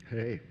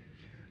 Hey.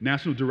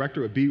 National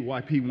Director of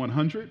BYP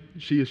 100.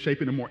 She is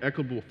shaping a more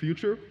equitable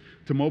future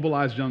to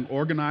mobilize young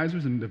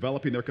organizers and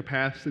developing their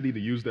capacity to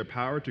use their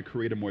power to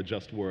create a more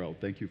just world.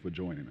 Thank you for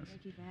joining us.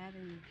 Thank you for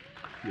having me.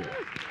 Yeah.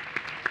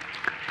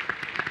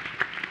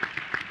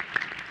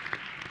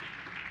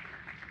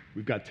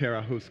 We've got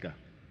Tara Houska,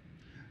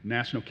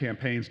 National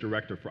Campaigns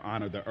Director for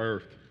Honor the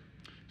Earth.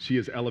 She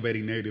is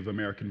elevating Native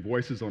American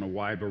voices on a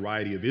wide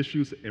variety of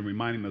issues and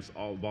reminding us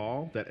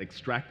all that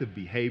extractive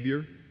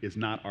behavior is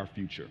not our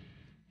future.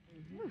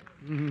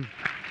 Mm-hmm.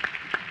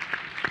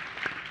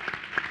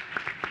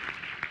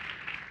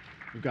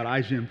 We've got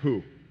Ai-jen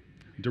Poo,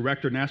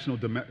 Director, National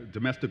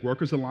Domestic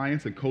Workers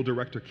Alliance and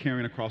Co-Director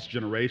Caring Across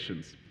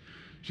Generations.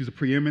 She's a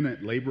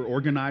preeminent labor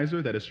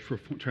organizer that is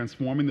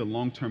transforming the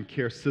long-term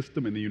care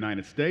system in the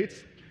United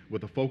States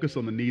with a focus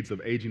on the needs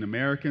of aging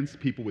Americans,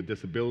 people with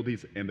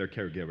disabilities, and their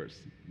caregivers.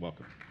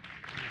 Welcome.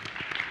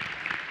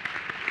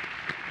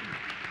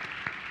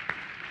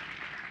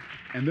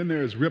 And then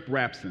there's Rip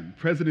Rapson,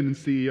 President and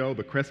CEO of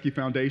the Kresge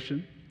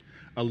Foundation,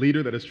 a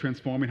leader that is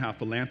transforming how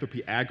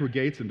philanthropy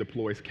aggregates and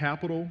deploys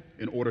capital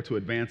in order to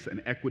advance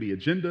an equity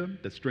agenda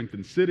that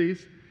strengthens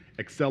cities,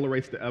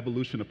 accelerates the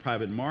evolution of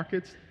private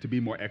markets to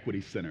be more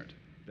equity-centered.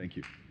 Thank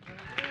you.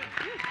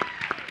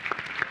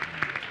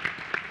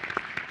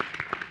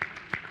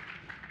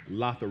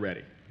 Latha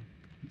Reddy,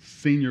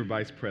 Senior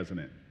Vice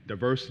President,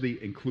 Diversity,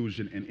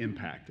 Inclusion, and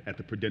Impact at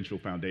the Prudential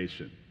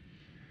Foundation.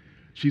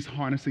 She's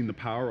harnessing the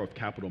power of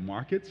capital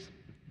markets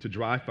to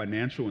drive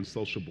financial and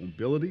social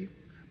mobility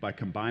by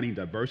combining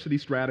diversity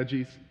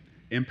strategies,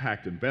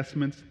 impact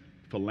investments,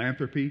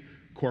 philanthropy,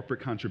 corporate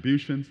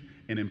contributions,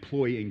 and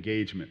employee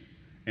engagement,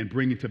 and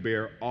bringing to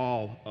bear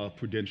all of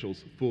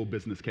Prudential's full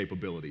business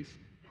capabilities.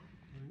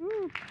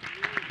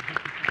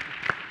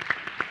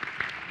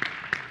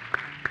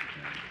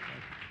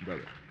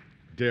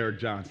 Derek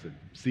Johnson,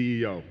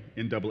 CEO,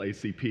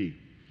 NAACP.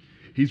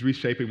 He's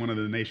reshaping one of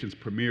the nation's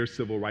premier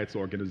civil rights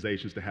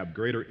organizations to have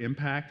greater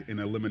impact in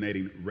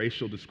eliminating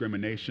racial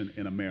discrimination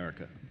in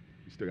America.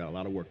 We still got a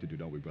lot of work to do,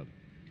 don't we, brother?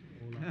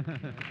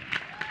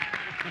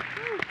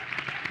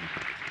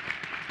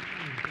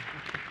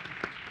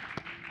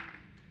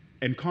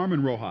 And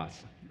Carmen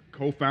Rojas,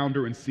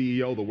 co-founder and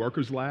CEO of the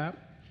Workers Lab.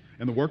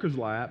 And the Workers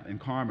Lab and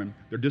Carmen,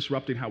 they're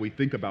disrupting how we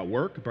think about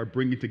work by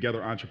bringing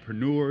together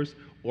entrepreneurs,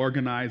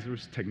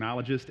 organizers,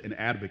 technologists, and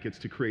advocates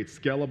to create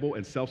scalable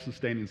and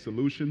self-sustaining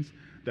solutions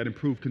that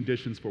improve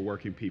conditions for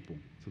working people.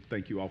 So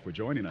thank you all for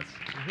joining us.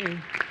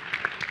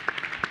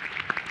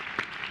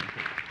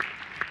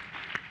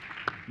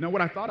 Now,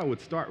 what I thought I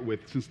would start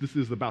with, since this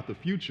is about the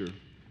future,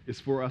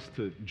 is for us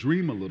to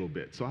dream a little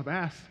bit. So I've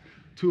asked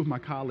two of my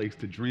colleagues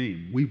to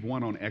dream. We've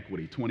won on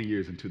equity 20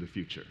 years into the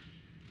future.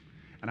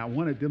 And I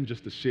wanted them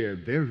just to share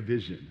their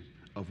vision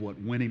of what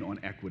winning on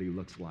equity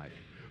looks like.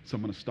 So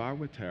I'm going to start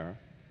with Tara,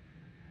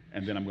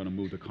 and then I'm going to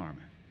move to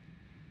Carmen.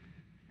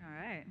 All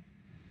right.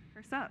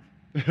 First up.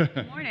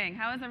 Good morning.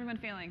 How is everyone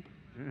feeling?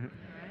 All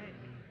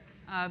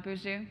right.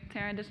 Bonjour.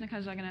 Tara Indijna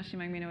Kajaganashi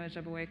Magmino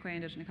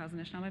Jabawekwe Indijna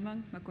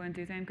Kazanishnamibang, Makwan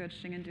Duzan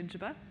Goching and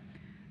Dunjaba.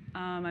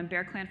 I'm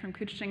Bear Clan from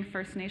Couchiching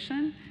First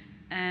Nation.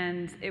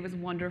 And it was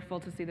wonderful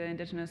to see the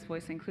Indigenous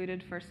voice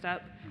included. First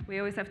up, we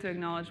always have to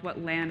acknowledge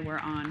what land we're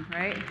on,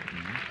 right?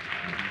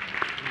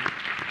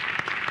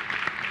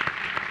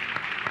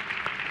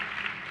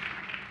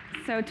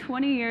 So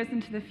 20 years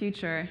into the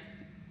future,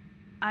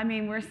 I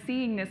mean, we're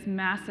seeing this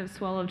massive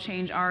swell of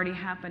change already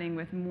happening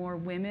with more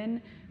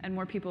women and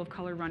more people of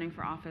color running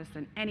for office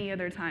than any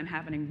other time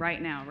happening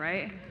right now,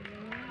 right?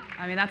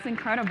 I mean, that's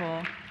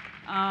incredible.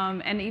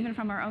 And even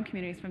from our own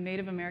communities, from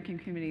Native American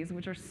communities,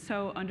 which are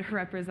so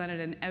underrepresented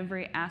in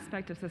every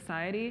aspect of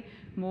society,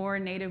 more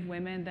Native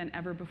women than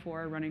ever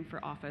before are running for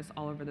office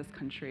all over this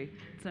country.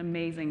 It's an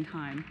amazing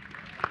time.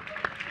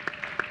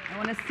 I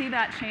want to see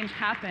that change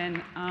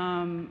happen.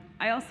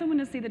 I also want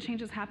to see the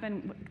changes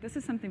happen. This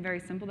is something very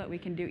simple that we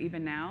can do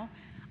even now.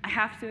 I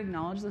have to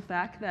acknowledge the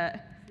fact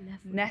that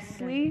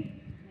Nestle,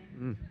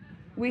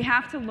 we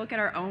have to look at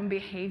our own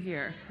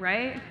behavior,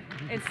 right?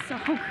 It's so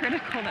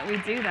critical that we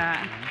do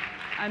that.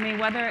 I mean,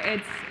 whether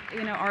it's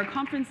our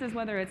conferences,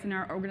 whether it's in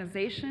our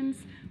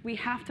organizations, we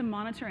have to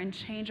monitor and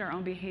change our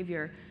own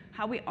behavior.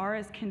 How we are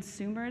as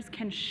consumers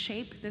can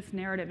shape this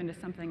narrative into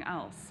something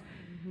else.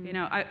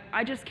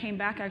 I just came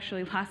back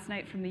actually last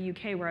night from the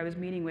UK where I was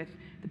meeting with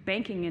the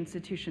banking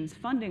institutions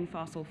funding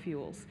fossil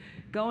fuels,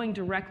 going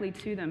directly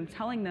to them,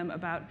 telling them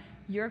about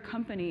your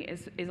company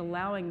is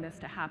allowing this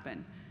to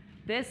happen.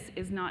 This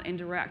is not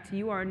indirect.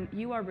 You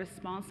are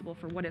responsible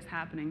for what is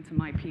happening to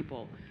my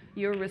people.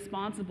 You're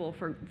responsible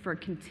for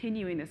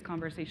continuing this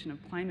conversation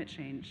of climate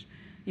change.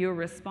 You're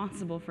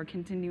responsible for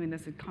continuing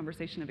this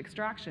conversation of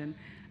extraction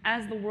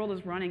as the world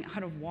is running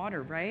out of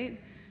water, right?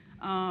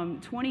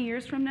 20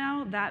 years from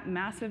now, that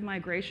massive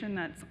migration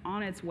that's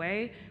on its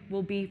way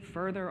will be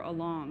further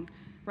along.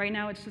 Right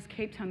now, it's just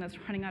Cape Town that's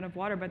running out of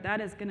water, but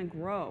that is going to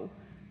grow,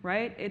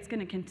 right? It's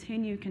going to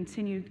continue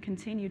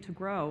to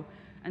grow.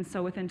 And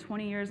so within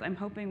 20 years, I'm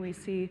hoping we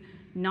see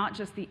not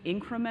just the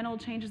incremental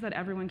changes that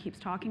everyone keeps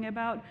talking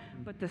about,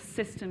 but the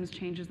systems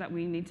changes that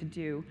we need to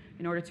do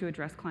in order to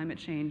address climate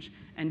change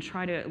and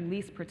try to at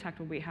least protect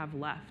what we have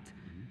left.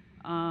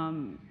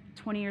 20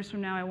 years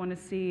from now, I want to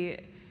see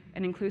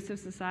an inclusive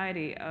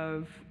society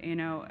of,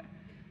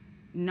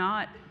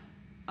 not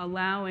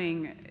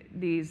allowing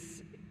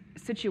these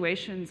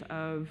situations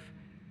of,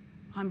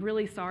 I'm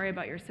really sorry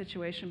about your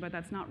situation, but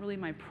that's not really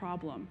my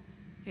problem.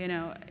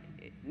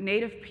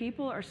 Native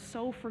people are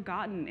so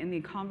forgotten in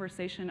the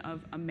conversation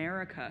of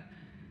America.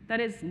 That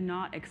is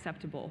not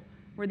acceptable.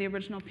 We're the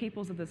original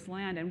peoples of this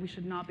land, and we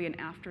should not be an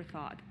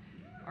afterthought.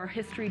 Our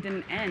history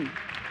didn't end.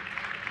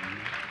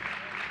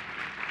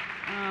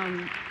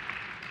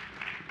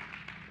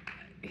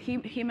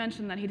 He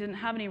mentioned that he didn't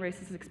have any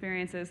racist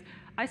experiences.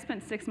 I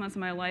spent 6 months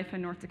of my life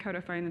in North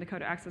Dakota fighting the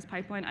Dakota Access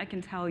Pipeline. I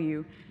can tell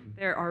you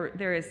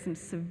there is some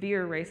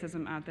severe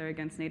racism out there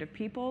against Native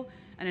people,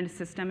 and it is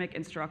systemic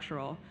and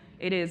structural.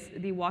 It is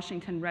the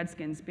Washington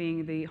Redskins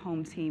being the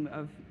home team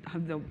of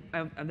the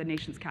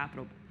nation's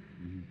capital.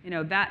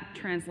 That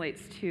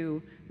translates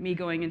to me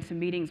going into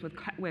meetings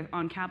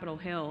on Capitol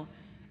Hill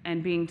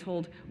and being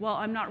told, well,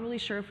 I'm not really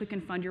sure if we can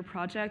fund your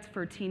project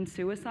for teen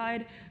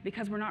suicide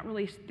because we don't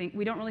really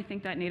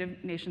think that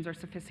Native nations are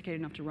sophisticated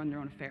enough to run their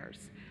own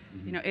affairs.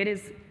 It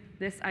is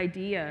this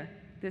idea,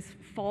 this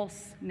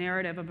false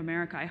narrative of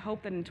America. I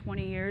hope that in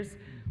 20 years,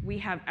 we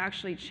have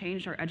actually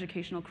changed our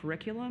educational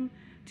curriculum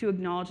to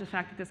acknowledge the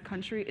fact that this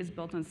country is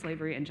built on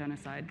slavery and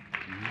genocide.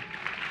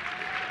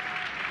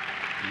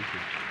 Thank you.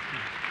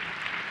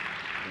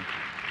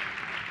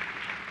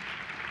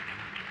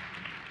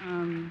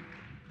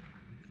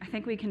 I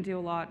think we can do a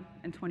lot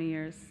in 20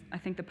 years. I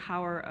think the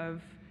power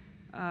of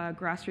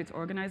grassroots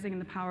organizing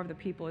and the power of the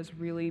people is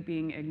really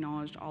being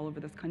acknowledged all over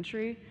this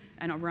country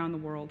and around the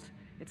world.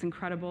 It's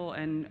incredible,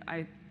 and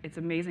it's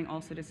amazing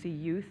also to see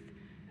youth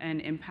and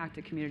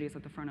impacted communities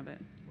at the front of it.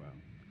 Wow.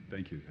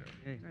 Thank you,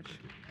 Harry. Okay.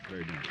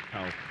 Very nice.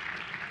 Powerful.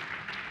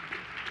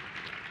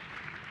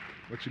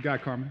 What you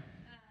got, Carmen?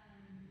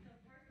 So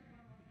first and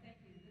foremost, thank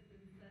you.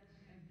 This is such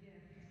a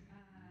gift.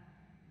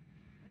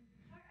 In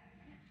part, I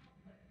can't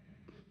help but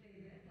to say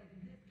this, like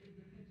this is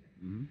the future.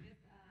 Mm-hmm.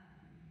 This,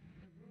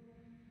 the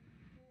room,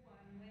 who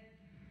I'm with,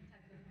 the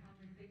types of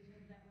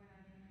conversations that we're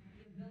having,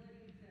 the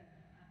ability to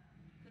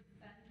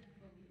suspend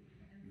disbelief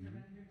and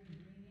surrender to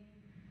dreaming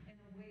in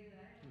a way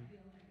that I don't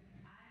feel like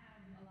I have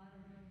a lot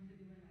of room to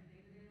do in my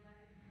day-to-day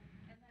life,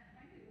 and that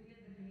frankly we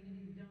as a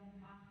community don't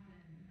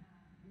often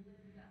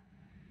lift up.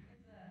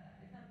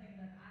 It's something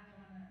that I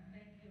want to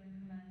thank you and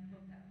commend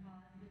folks at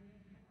Policy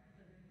Link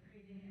for, sort of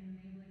creating an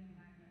enabling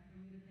environment for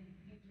me to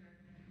think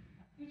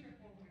future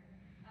forward.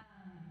 I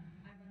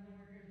run the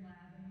Workers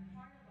Lab, and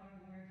part of our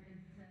work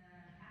is to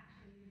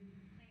actually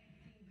plant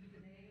seeds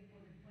today for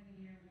the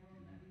 20-year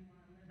world that we want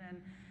to live in.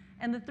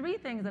 And the three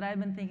things that I've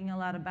been thinking a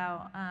lot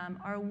about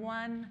are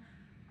one,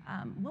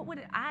 what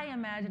would I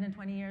imagine in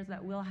 20 years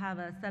that we'll have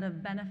a set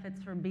of benefits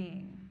for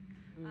being?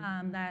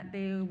 That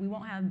we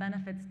won't have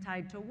benefits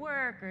tied to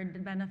work or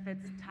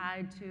benefits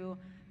tied to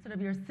sort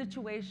of your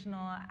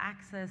situational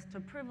access to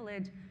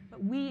privilege,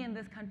 but we in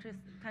this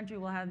country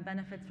will have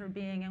benefits for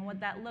being, and what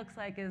that looks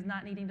like is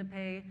not needing to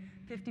pay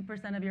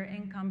 50% of your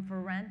income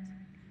for rent.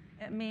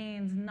 It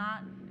means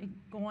not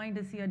going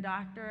to see a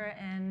doctor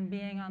and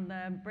being on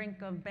the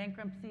brink of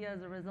bankruptcy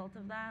as a result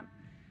of that.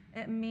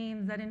 It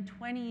means that in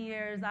 20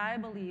 years, I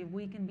believe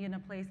we can be in a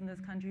place in this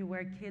country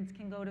where kids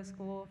can go to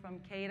school from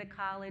K to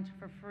college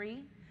for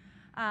free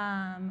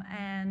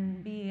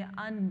and be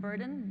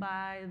unburdened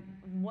by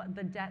what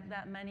the debt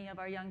that many of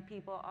our young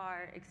people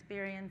are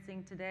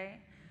experiencing today.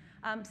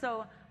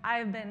 So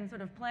I've been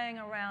sort of playing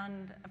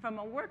around from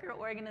a worker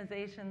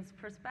organization's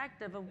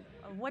perspective of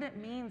what it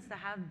means to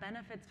have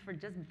benefits for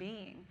just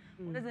being.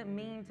 What does it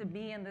mean to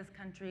be in this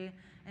country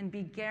and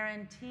be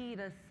guaranteed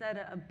a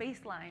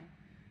baseline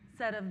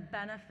set of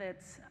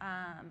benefits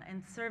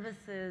and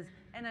services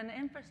and an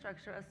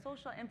infrastructure, a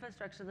social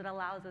infrastructure that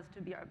allows us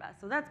to be our best.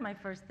 So that's my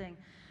first thing.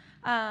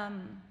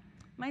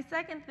 My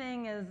second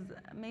thing is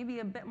maybe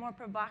a bit more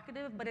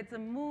provocative, but it's a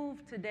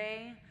move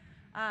today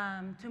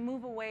to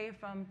move away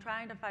from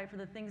trying to fight for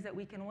the things that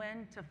we can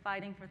win to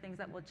fighting for things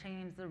that will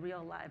change the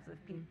real lives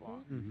of people.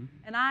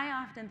 And I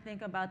often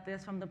think about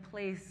this from the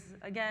place,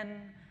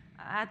 again,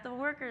 at the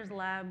Workers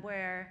Lab,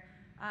 where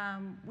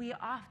we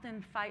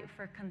often fight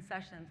for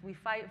concessions. We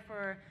fight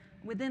for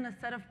within a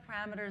set of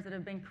parameters that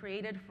have been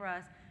created for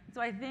us. So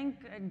I think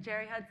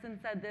Jerry Hudson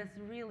said this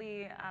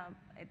really,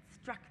 it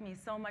struck me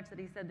so much that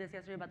he said this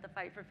yesterday about the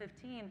fight for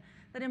 15,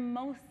 that in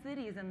most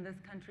cities in this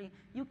country,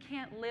 you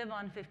can't live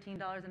on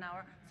 $15 an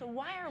hour. So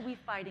why are we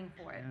fighting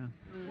for it?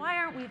 Why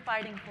aren't we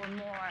fighting for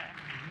more?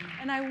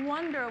 And I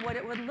wonder what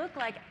it would look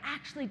like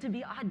actually to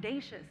be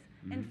audacious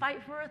and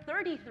fight for a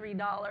 $33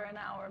 an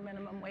hour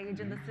minimum wage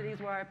in the cities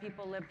where our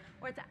people live,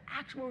 where it's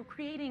actually we're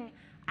creating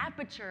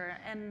aperture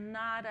and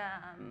not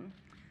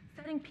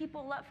setting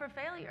people up for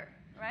failure,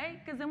 right?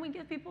 Because then we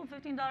give people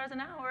 $15 an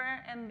hour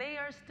and they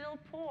are still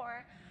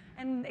poor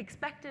and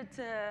expected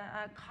to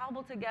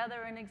cobble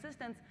together an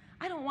existence.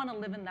 I don't want to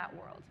live in that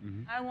world.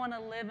 I want to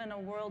live in a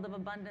world of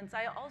abundance.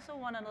 I also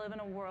want to live in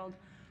a world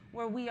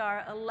where we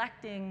are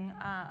electing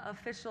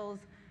officials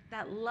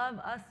that love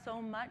us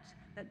so much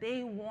that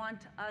they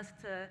want us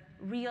to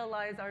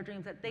realize our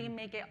dreams, that they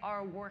make it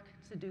our work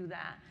to do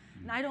that.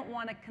 And I don't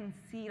want to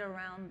concede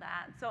around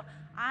that. So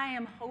I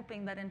am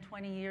hoping that in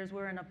 20 years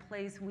we're in a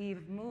place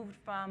we've moved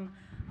from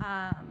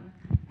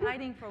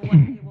fighting for what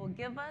they will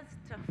give us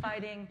to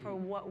fighting for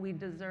what we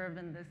deserve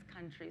in this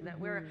country, that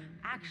we're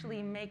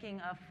actually making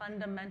a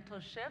fundamental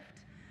shift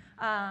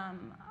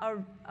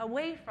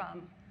away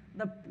from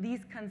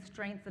these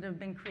constraints that have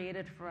been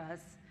created for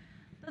us.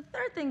 The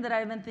third thing that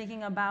I've been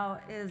thinking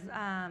about is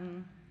I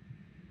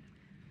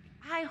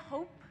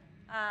hope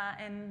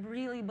and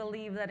really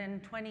believe that in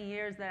 20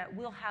 years that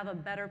we'll have a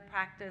better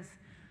practice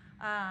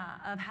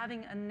of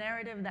having a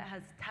narrative that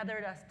has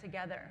tethered us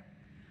together.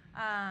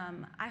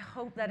 I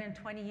hope that in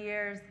 20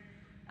 years,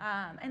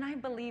 and I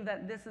believe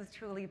that this is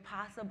truly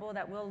possible,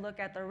 that we'll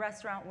look at the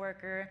restaurant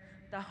worker,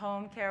 the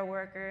home care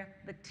worker,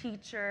 the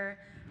teacher,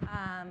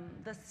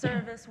 the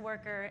service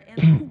worker in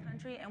this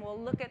country, and we'll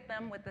look at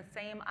them with the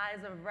same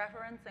eyes of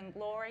reverence and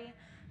glory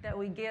that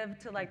we give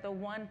to like the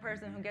one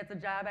person who gets a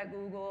job at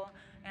Google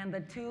and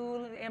the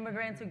two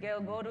immigrants who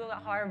go to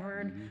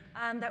Harvard,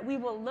 that we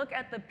will look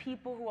at the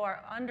people who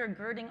are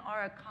undergirding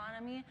our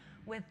economy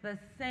with the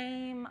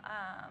same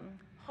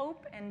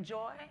hope and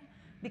joy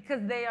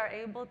because they are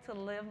able to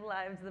live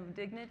lives of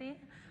dignity,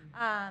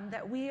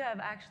 that we have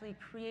actually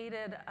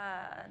created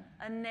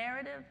a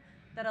narrative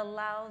that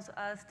allows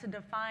us to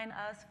define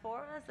us for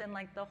us and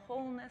like the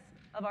wholeness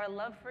of our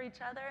love for each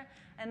other,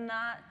 and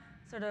not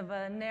sort of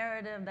a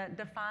narrative that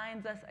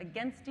defines us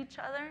against each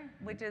other,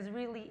 which is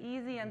really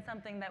easy and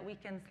something that we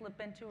can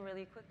slip into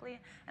really quickly.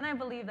 And I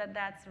believe that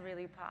that's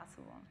really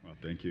possible. Well,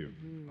 thank you.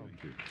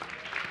 Thank you.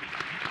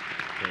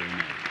 Very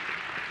nice.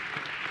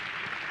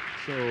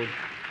 So,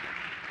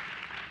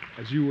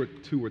 as you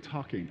two were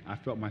talking, I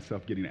felt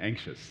myself getting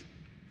anxious.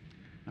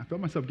 I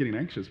felt myself getting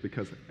anxious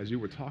because as you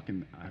were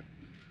talking,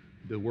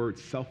 the word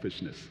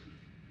selfishness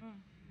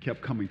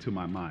kept coming to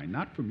my mind,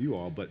 not from you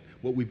all, but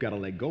what we've got to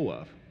let go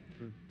of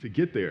to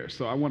get there.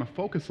 So I want to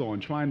focus on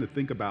trying to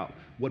think about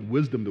what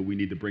wisdom do we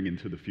need to bring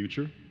into the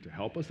future to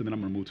help us, and then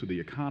I'm going to move to the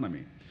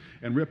economy.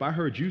 And Rip, I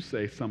heard you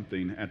say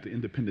something at the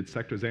Independent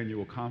Sector's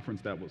annual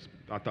conference that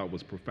I thought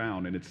was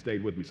profound, and it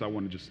stayed with me. So I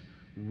want to just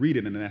read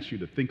it and then ask you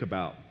to think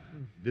about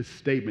this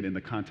statement in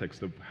the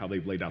context of how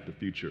they've laid out the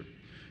future.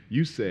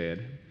 You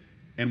said,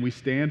 "And we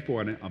stand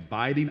for an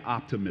abiding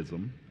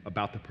optimism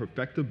about the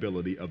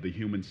perfectibility of the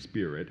human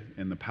spirit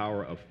and the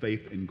power of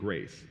faith and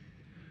grace,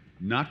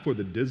 not for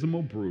the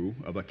dismal brew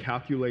of a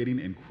calculating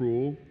and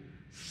cruel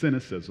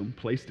cynicism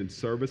placed in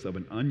service of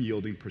an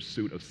unyielding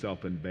pursuit of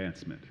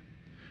self-advancement."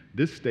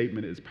 This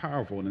statement is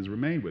powerful and has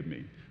remained with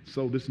me.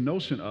 So this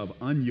notion of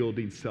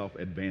unyielding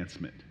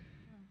self-advancement,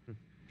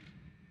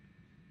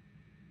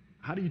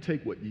 how do you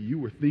take what you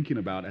were thinking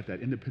about at that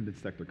Independent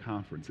Sector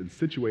Conference and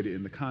situate it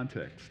in the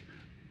context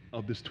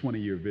of this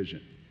 20-year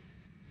vision?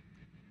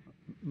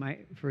 My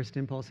first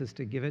impulse is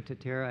to give it to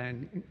Tara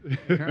and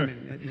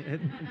Carmen. It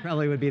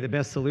probably would be the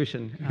best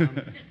solution.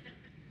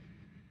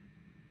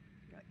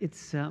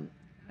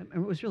 I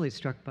was really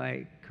struck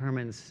by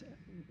Carmen's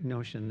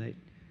notion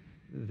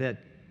that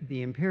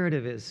the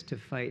imperative is to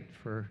fight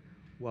for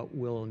what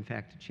will, in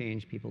fact,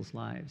 change people's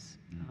lives,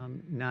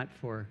 not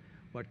for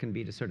what can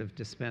be sort of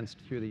dispensed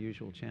through the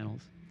usual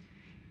channels.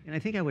 And I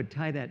think I would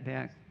tie that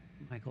back,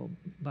 Michael,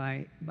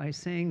 by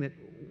saying that,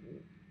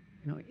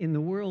 in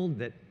the world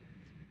that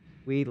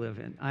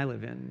I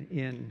live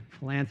in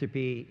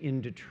philanthropy,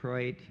 in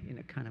Detroit, in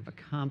a kind of a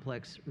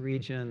complex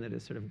region that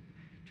is sort of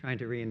trying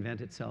to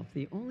reinvent itself,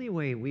 the only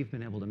way we've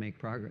been able to make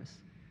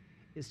progress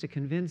is to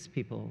convince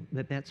people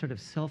that sort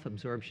of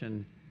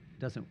self-absorption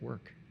doesn't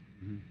work.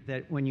 Mm-hmm.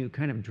 That when you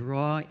kind of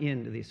draw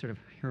into these sort of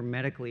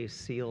hermetically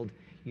sealed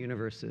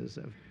universes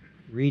of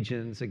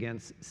regions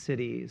against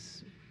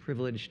cities,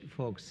 privileged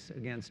folks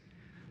against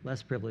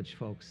less privileged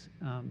folks,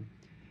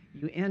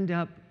 you end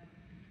up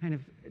kind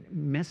of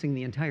messing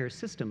the entire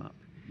system up.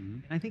 Mm-hmm.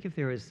 And I think if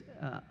there is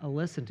a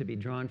lesson to be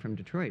drawn from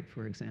Detroit,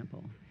 for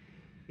example,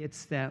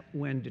 it's that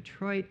when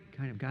Detroit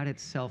kind of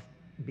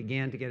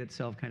began to get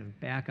itself kind of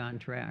back on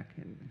track,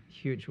 and a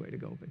huge way to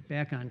go, but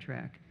back on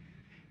track,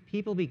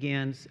 people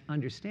began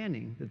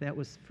understanding that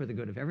was for the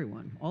good of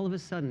everyone. All of a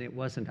sudden, it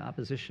wasn't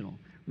oppositional,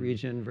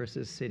 region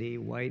versus city,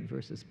 white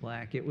versus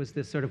black. It was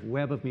this sort of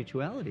web of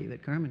mutuality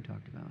that Carmen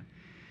talked about.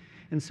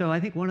 And so I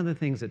think one of the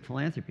things that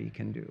philanthropy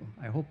can do,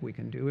 I hope we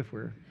can do if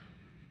we're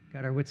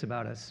got our wits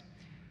about us,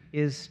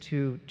 is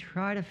to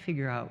try to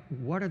figure out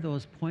what are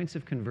those points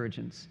of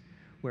convergence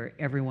where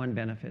everyone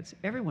benefits.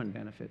 Everyone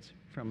benefits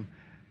from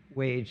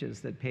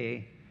wages that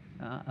pay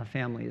a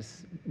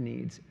family's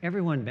needs.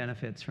 Everyone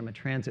benefits from a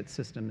transit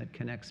system that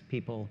connects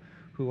people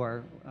who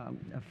are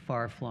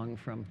far-flung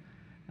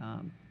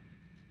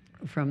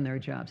from their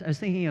jobs. I was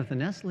thinking of the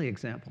Nestle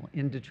example.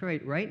 In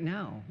Detroit, right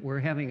now, we're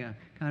having a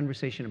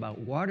conversation about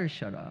water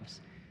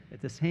shutoffs.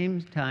 At the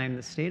same time,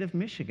 the state of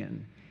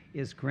Michigan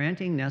is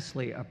granting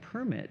Nestle a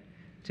permit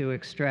to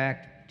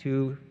extract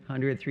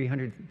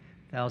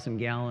 300,000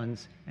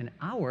 gallons an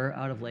hour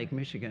out of Lake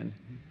Michigan.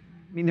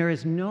 I mean, there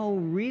is no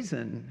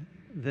reason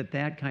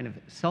that kind of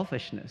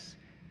selfishness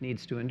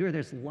needs to endure.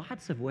 There's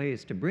lots of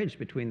ways to bridge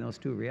between those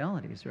two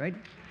realities, right?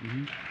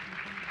 Mm-hmm.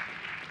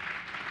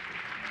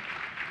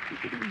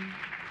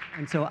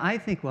 And so I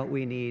think what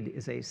we need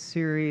is a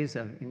series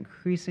of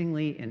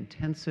increasingly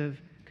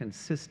intensive,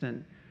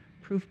 consistent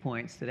proof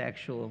points that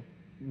actual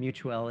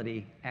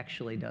mutuality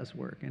actually does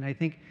work. And I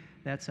think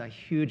that's a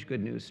huge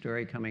good news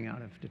story coming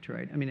out of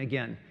Detroit. I mean,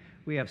 again,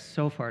 we have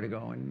so far to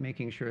go in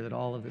making sure that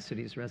all of the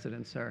city's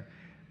residents are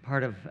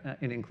part of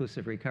an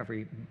inclusive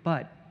recovery,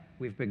 but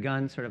we've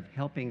begun sort of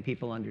helping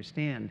people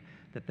understand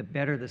that the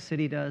better the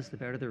city does, the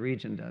better the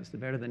region does, the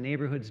better the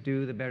neighborhoods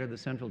do, the better the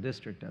central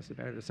district does, the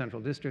better the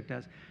central district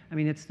does. I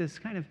mean, it's this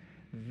kind of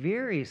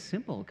very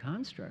simple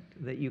construct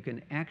that you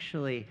can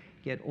actually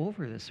get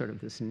over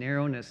this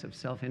narrowness of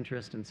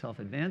self-interest and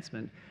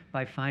self-advancement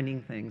by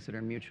finding things that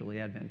are mutually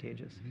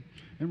advantageous.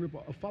 Mm-hmm.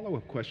 And a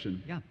follow-up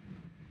question. Yeah.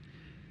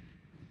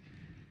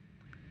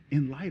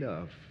 In light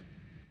of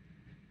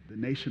the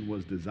nation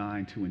was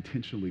designed to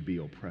intentionally be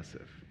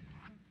oppressive,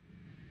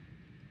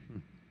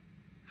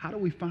 how do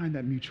we find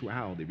that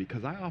mutuality?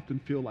 Because I often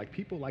feel like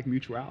people like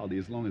mutuality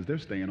as long as they're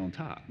staying on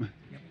top.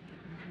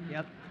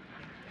 Yep.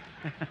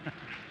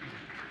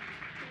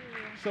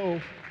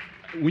 So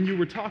when you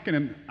were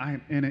talking,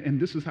 and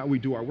this is how we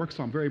do our work,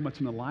 so I'm very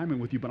much in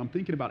alignment with you, but I'm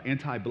thinking about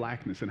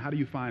anti-blackness and how do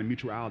you find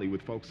mutuality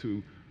with folks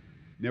who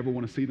never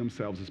want to see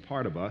themselves as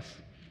part of us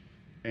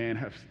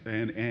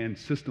and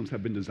systems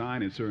have been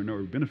designed and serve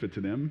no benefit to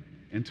them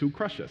and to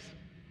crush us.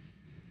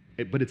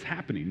 But it's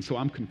happening, so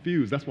I'm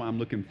confused. That's why I'm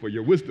looking for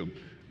your wisdom.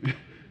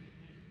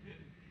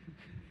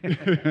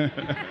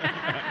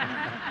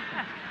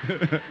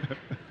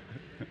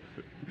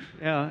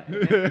 Yeah.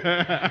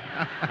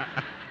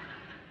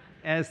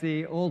 as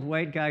the old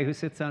white guy who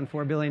sits on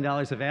 $4 billion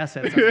of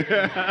assets.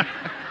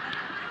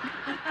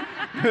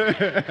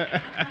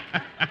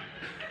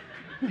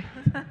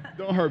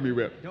 Don't hurt me,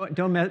 Rip.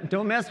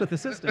 Don't mess with the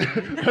system.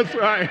 That's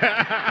right.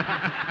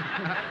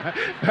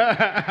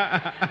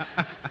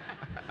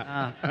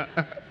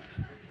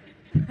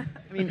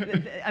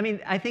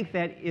 I think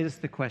that is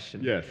the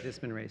question that's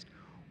been raised.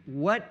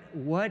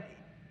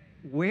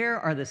 Where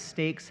are the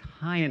stakes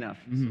high enough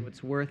so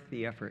it's worth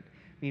the effort?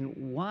 I mean,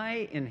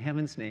 why in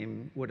heaven's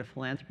name would a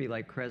philanthropy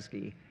like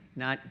Kresge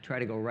not try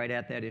to go right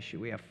at that issue?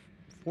 We have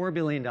 $4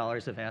 billion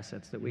of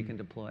assets that we can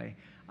deploy.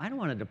 I don't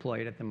want to deploy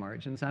it at the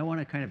margins. I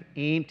want to kind of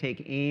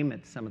take aim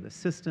at some of the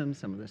systems,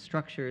 some of the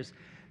structures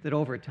that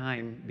over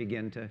time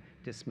begin to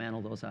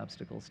dismantle those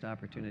obstacles to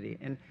opportunity.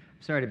 And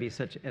I'm sorry to be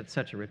at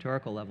such a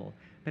rhetorical level,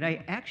 but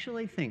I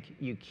actually think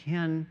you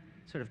can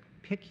sort of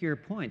pick your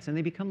points, and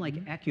they become like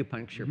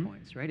acupuncture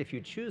points, right? If you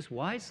choose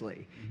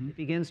wisely, it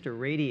begins to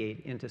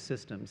radiate into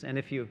systems.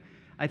 And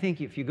I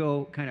think if you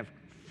go kind of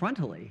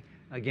frontally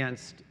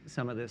against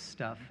some of this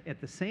stuff,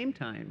 at the same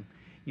time,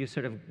 you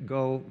sort of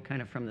go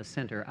kind of from the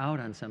center out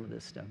on some of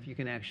this stuff, you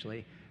can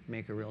actually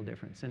make a real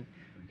difference. And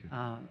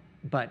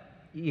but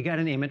you got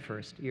to name it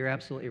first. You're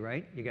absolutely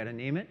right. You got to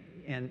name it.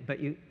 But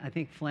I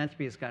think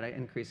philanthropy has got to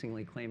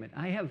increasingly claim it.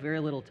 I have very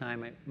little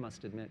time, I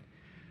must admit,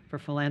 for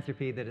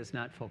philanthropy that is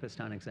not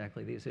focused on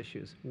exactly these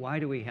issues. Why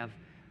do we have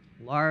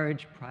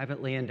large,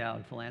 privately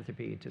endowed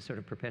philanthropy to sort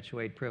of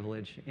perpetuate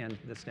privilege and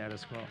the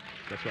status quo?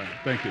 That's right.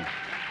 Thank you.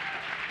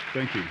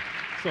 Thank you.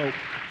 So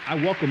I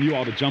welcome you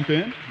all to jump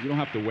in. You don't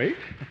have to wait.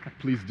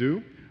 Please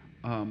do.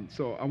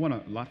 So I'm going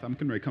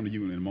to come to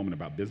you in a moment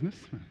about business.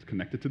 It's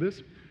connected to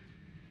this.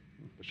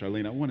 But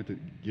Charlene, I wanted to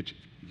get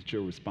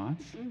your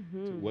response to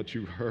what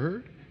you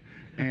heard.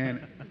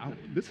 And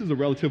this is a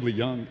relatively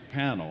young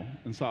panel,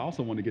 and so I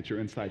also want to get your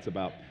insights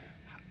about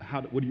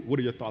what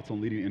are your thoughts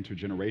on leading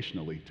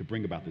intergenerationally to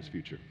bring about this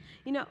future?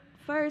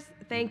 First,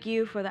 thank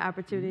you for the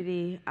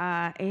opportunity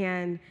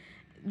and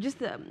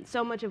just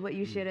so much of what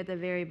you shared at the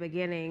very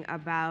beginning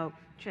about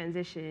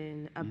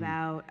transition,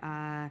 about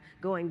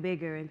going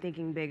bigger and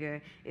thinking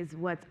bigger is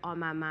what's on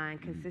my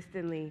mind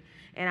consistently,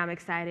 and I'm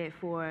excited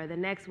for the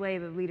next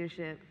wave of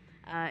leadership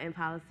in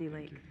Policy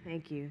Link.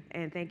 Thank you.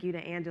 And thank you to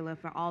Angela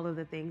for all of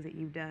the things that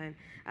you've done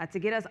to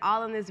get us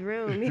all in this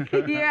room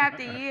year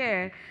after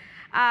year.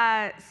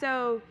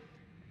 So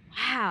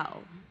how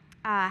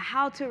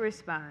to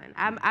respond?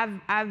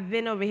 I've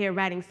been over here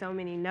writing so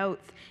many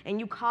notes, and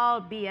you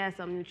called BS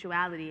on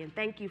mutuality, and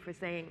thank you for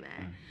saying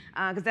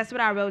that, because that's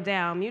what I wrote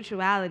down.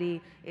 Mutuality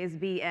is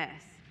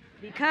BS.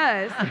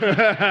 Because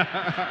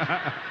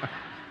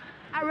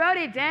I wrote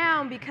it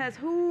down because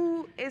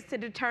who is to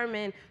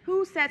determine,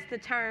 who sets the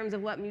terms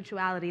of what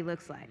mutuality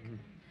looks like?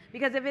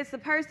 Because if it's the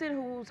person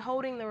who's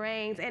holding the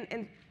reins,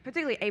 and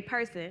particularly a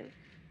person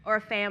or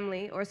a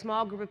family or a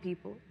small group of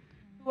people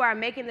who are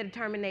making the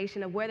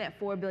determination of where that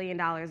 $4 billion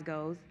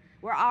goes,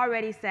 we're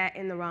already set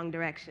in the wrong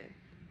direction.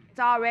 It's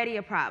already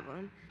a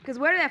problem. Because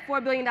where did that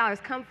 $4 billion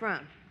come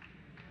from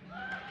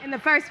in the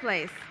first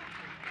place?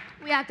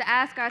 We have to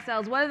ask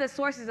ourselves, what are the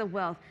sources of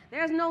wealth?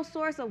 There's no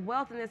source of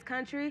wealth in this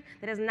country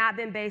that has not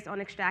been based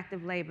on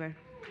extractive labor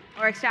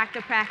or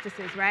extractive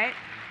practices, right?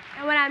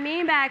 And what I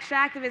mean by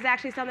extractive is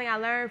actually something I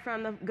learned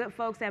from the good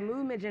folks at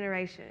Movement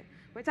Generation.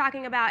 We're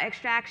talking about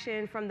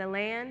extraction from the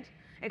land,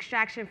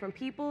 extraction from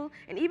people,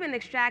 and even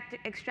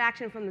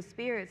extraction from the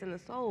spirits and the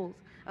souls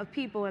of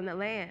people in the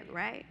land,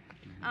 right,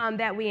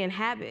 that we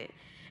inhabit.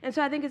 And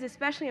so I think it's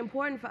especially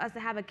important for us to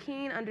have a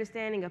keen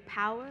understanding of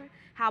power,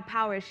 how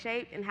power is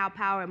shaped, and how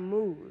power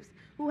moves.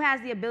 Who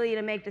has the ability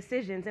to make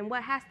decisions? And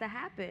what has to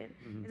happen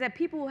is that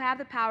people who have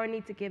the power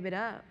need to give it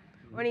up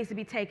or it needs to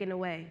be taken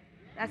away.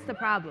 That's the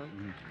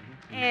problem.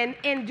 And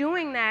in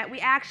doing that, we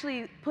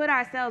actually put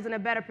ourselves in a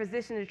better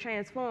position to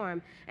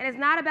transform. And it's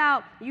not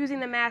about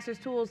using the master's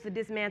tools to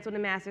dismantle the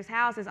master's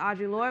house, as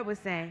Audre Lorde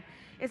would say.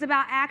 It's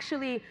about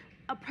actually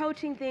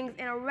approaching things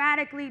in a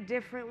radically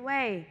different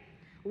way.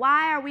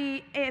 Why are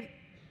we, if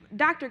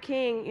Dr.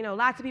 King,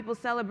 lots of people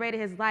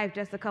celebrated his life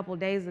just a couple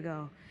days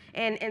ago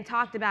and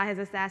talked about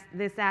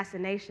the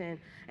assassination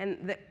and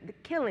the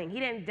killing. He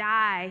didn't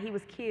die, he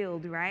was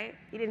killed, right?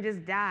 He didn't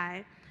just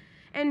die.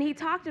 And he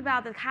talked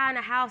about the kind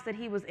of house that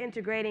he was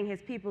integrating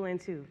his people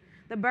into,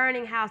 the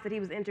burning house that he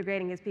was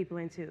integrating his people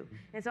into.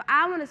 And so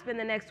I want to spend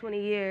the next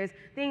 20 years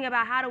thinking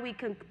about how do we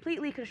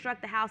completely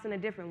construct the house in a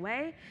different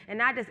way and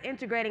not just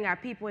integrating our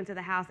people into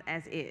the house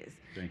as is.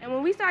 And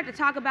when we start to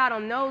talk about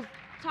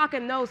talk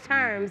in those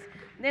terms,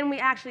 then we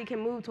actually can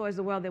move towards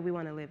the world that we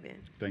want to live in.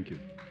 Thank you.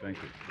 Thank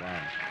you.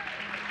 Wow.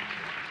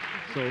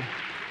 So,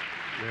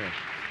 yeah.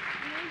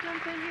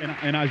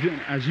 And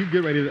as you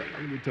get ready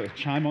to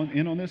chime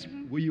in on this,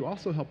 will you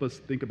also help us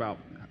think about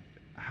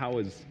how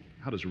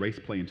does race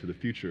play into the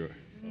future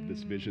of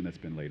this vision that's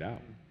been laid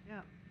out?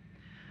 Yeah.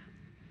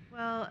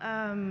 Well,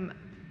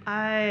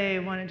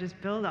 I want to just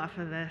build off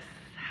of this.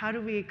 How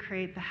do we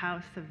create the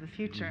house of the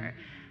future?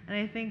 And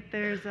I think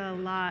there's a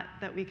lot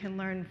that we can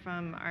learn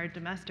from our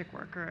domestic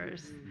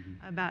workers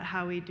about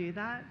how we do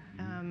that.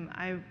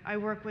 I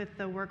work with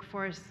the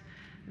workforce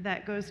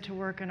that goes to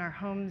work in our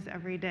homes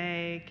every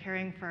day,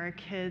 caring for our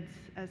kids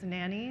as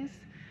nannies,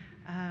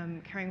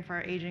 caring for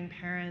our aging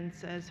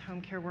parents as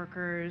home care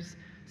workers,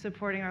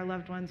 supporting our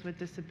loved ones with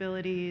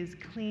disabilities,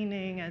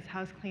 cleaning as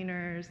house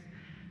cleaners.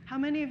 How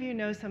many of you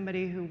know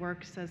somebody who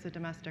works as a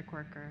domestic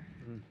worker?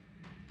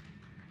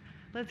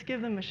 Let's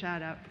give them a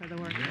shout out for the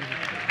work they do.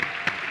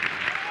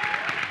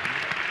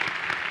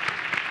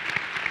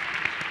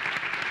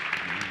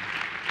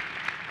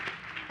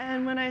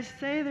 And when I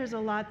say there's a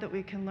lot that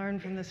we can learn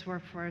from this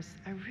workforce,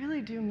 I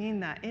really do mean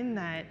that, in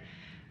that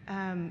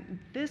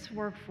this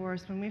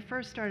workforce, when we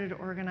first started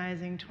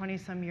organizing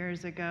 20-some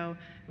years ago,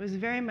 was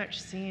very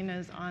much seen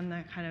as on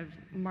the kind of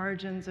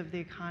margins of the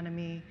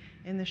economy,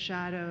 in the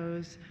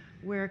shadows,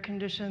 where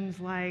conditions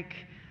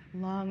like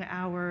long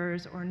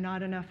hours or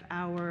not enough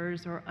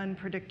hours or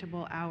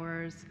unpredictable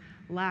hours,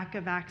 lack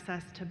of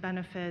access to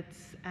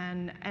benefits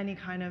and any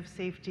kind of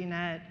safety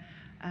net,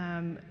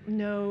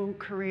 no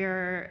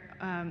career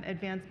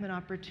advancement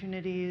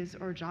opportunities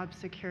or job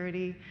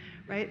security,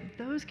 right?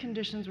 Those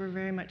conditions were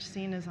very much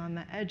seen as on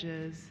the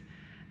edges.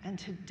 And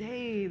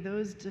today,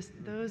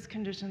 those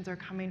conditions are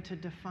coming to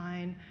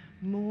define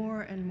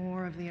more and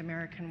more of the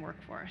American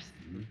workforce.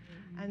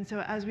 And so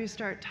as we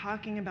start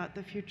talking about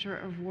the future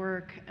of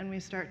work and we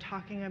start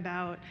talking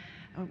about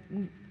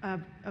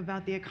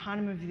the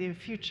economy of the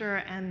future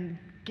and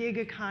gig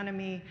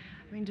economy,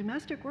 I mean,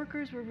 domestic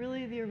workers were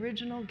really the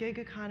original gig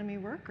economy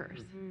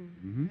workers,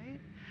 right?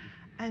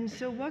 And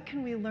so what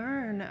can we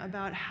learn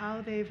about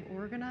how they've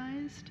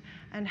organized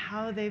and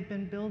how they've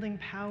been building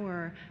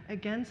power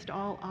against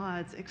all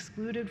odds,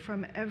 excluded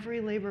from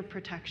every labor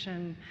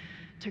protection,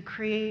 to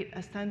create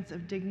a sense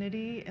of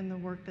dignity in the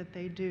work that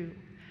they do?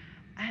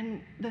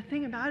 And the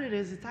thing about it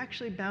is it's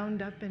actually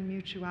bound up in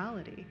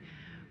mutuality,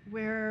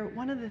 where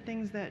one of the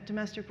things that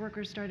domestic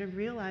workers started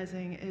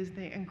realizing is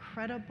the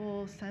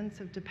incredible sense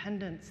of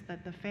dependence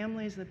that the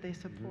families that they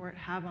support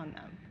have on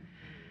them.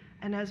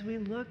 And as we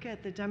look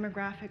at the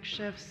demographic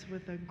shifts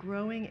with a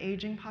growing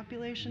aging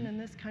population in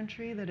this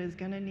country that is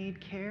going to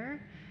need care,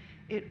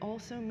 it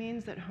also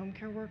means that home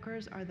care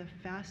workers are the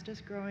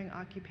fastest growing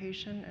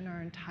occupation in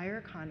our entire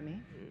economy.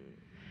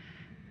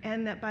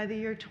 And that by the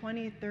year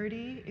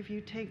 2030, if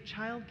you take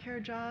child care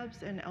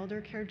jobs and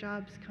elder care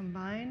jobs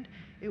combined,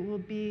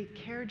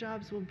 care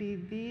jobs will be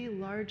the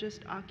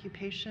largest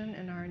occupation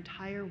in our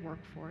entire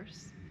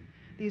workforce.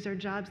 These are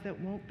jobs that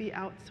won't be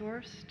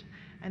outsourced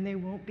and they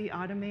won't be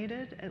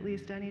automated, at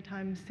least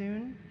anytime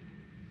soon.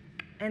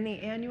 And the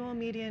annual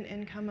median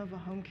income of a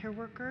home care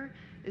worker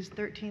is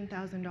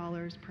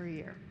 $13,000 per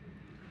year.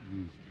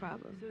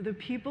 Problem. So the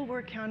people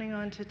we're counting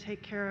on to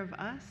take care of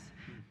us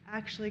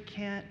actually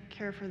can't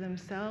care for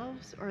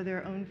themselves or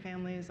their own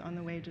families on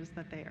the wages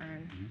that they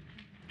earn.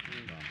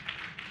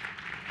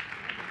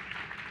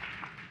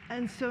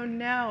 And so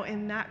now,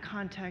 in that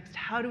context,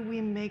 how do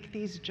we make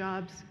these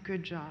jobs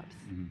good jobs?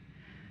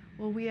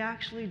 Well, we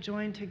actually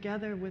join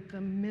together with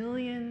the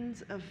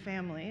millions of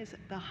families,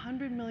 the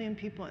 100 million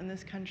people in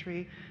this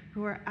country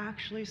who are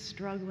actually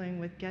struggling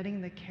with getting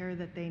the care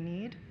that they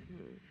need.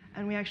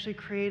 And we actually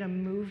create a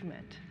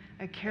movement,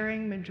 a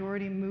caring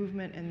majority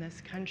movement in this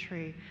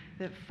country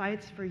that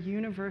fights for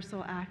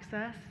universal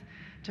access,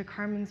 to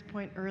Carmen's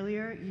point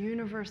earlier,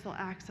 universal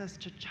access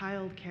to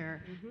child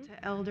care,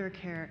 to elder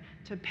care,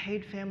 to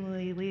paid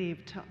family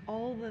leave, to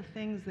all the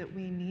things that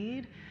we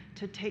need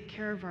to take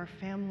care of our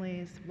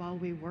families while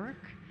we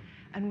work.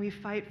 And we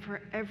fight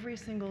for every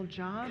single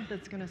job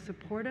that's going to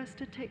support us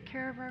to take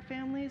care of our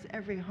families,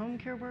 every home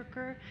care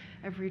worker,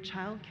 every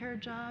child care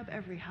job,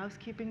 every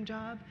housekeeping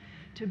job,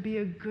 to be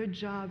a good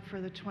job for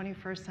the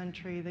 21st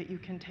century that you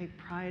can take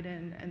pride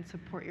in and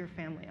support your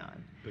family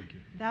on. Thank you.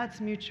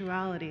 That's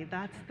mutuality.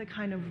 That's the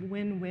kind of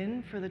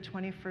win-win for the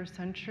 21st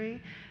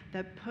century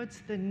that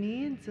puts the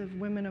needs of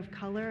women of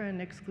color and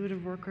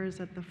excluded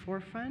workers at the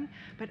forefront,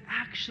 but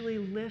actually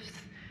lifts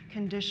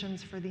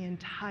conditions for the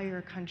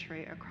entire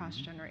country across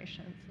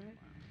generations.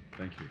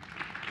 Thank you.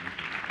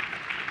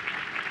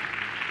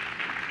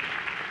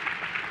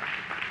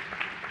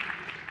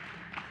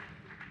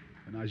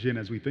 And Ajin,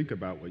 as we think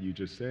about what you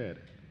just said,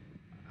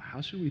 how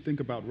should we think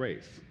about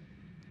race?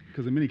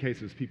 Because in many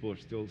cases, people are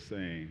still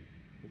saying,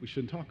 well, we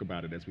shouldn't talk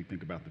about it as we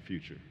think about the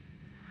future.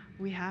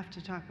 We have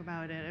to talk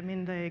about it. I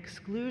mean, the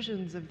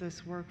exclusions of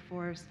this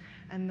workforce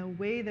and the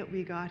way that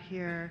we got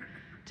here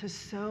to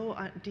so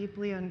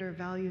deeply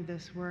undervalue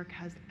this work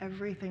has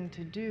everything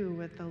to do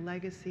with the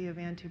legacy of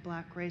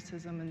anti-Black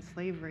racism and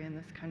slavery in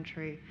this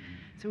country.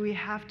 So we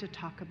have to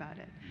talk about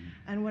it.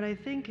 And what I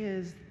think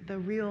is the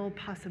real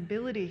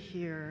possibility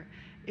here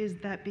is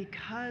that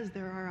because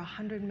there are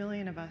 100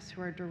 million of us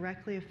who are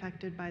directly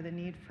affected by the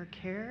need for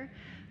care,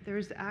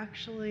 there's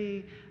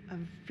actually a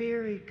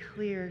very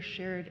clear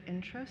shared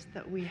interest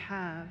that we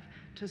have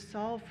to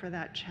solve for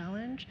that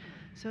challenge,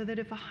 so that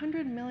if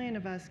 100 million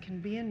of us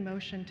can be in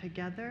motion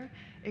together,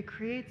 it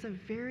creates a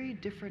very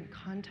different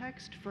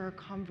context for a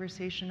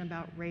conversation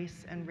about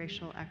race and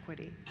racial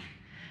equity.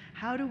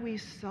 How do we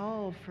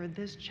solve for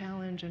this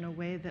challenge in a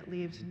way that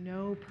leaves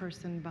no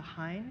person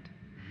behind?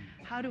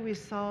 how do we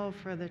solve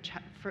for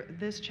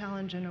this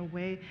challenge in a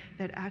way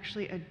that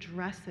actually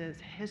addresses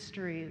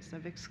histories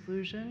of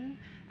exclusion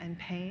and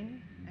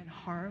pain and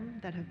harm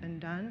that have been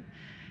done?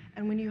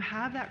 And when you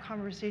have that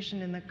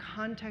conversation in the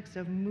context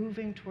of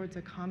moving towards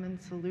a common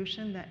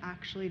solution that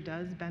actually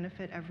does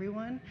benefit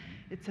everyone,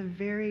 it's a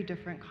very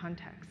different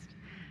context.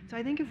 So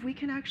I think if we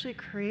can actually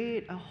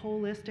create a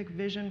holistic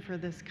vision for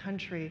this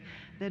country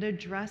that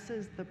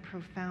addresses the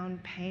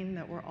profound pain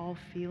that we're all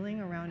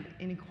feeling around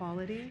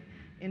inequality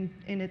in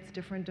its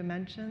different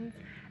dimensions,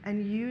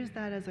 and use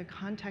that as a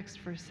context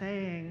for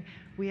saying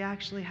we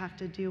actually have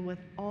to deal with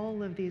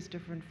all of these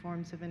different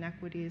forms of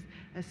inequities,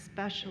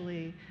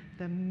 especially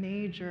the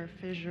major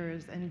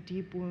fissures and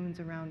deep wounds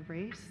around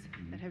race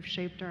that have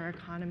shaped our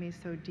economy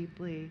so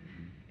deeply,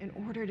 in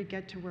order to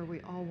get to where we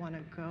all want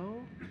to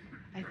go.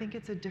 I think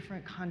it's a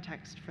different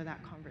context for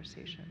that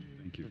conversation.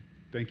 Thank you.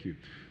 Thank you.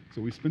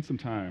 So we spent some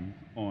time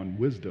on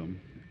wisdom,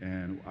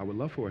 and I would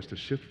love for us to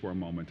shift for a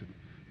moment to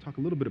talk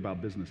a little bit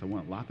about business. I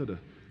want Latha to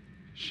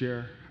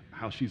share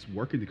how she's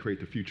working to create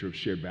the future of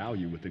shared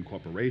value within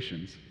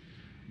corporations.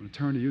 I'm going to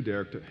turn to you,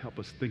 Derek, to help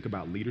us think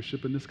about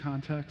leadership in this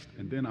context,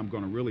 and then I'm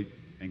going to really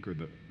anchor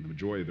the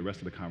majority of the rest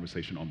of the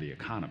conversation on the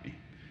economy,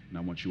 and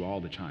I want you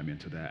all to chime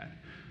into that.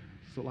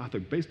 So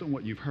Latha, based on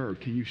what you've heard,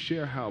 can you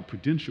share how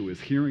Prudential is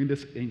hearing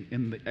this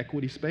in the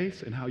equity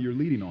space and how you're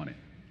leading on it?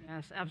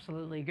 Yes,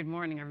 absolutely. Good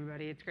morning,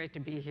 everybody. It's great to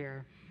be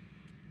here.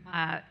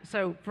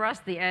 So for us,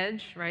 the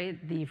edge, right,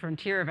 the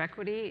frontier of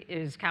equity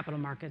is capital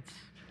markets,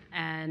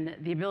 and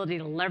the ability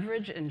to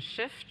leverage and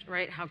shift,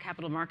 right, how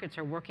capital markets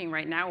are working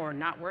right now or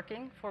not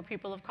working for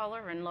people of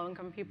color and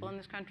low-income people in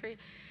this country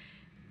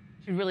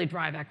to really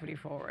drive equity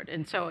forward.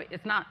 And so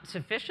it's not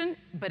sufficient,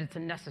 but it's a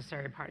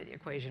necessary part of the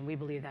equation. We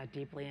believe that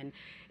deeply. And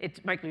it's,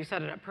 Michael, you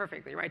set it up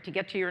perfectly, right? To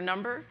get to your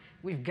number,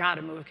 we've got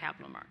to move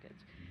capital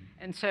markets.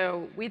 And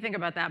so we think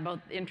about that both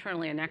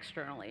internally and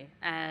externally.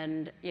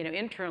 And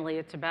internally,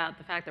 it's about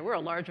the fact that we're a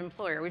large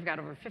employer. We've got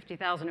over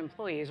 50,000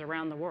 employees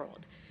around the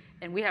world.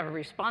 And we have a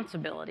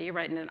responsibility,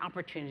 right, and an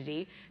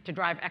opportunity to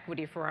drive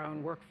equity for our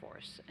own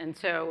workforce. And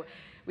so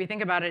we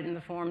think about it in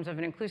the forms of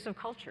an inclusive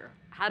culture.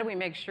 How do we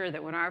make sure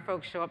that when our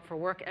folks show up for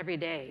work every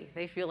day,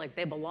 they feel like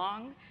they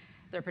belong,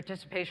 their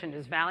participation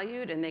is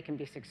valued, and they can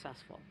be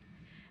successful?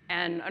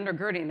 And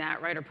undergirding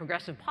that, right, are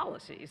progressive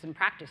policies and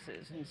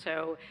practices. And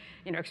so,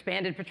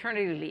 expanded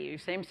paternity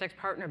leave, same-sex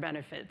partner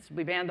benefits.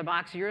 We banned the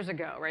box years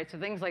ago, right? So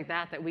things like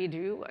that we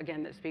do,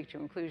 again, that speak to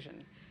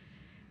inclusion.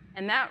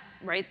 And that,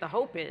 right, the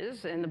hope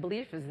is, and the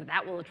belief is that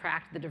that will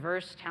attract the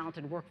diverse,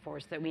 talented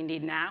workforce that we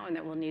need now and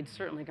that we'll need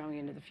certainly going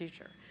into the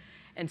future.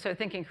 And so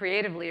thinking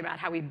creatively about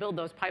how we build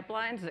those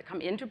pipelines that come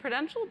into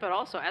Prudential, but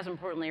also, as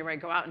importantly, right,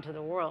 go out into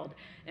the world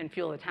and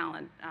fuel the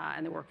talent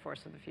and the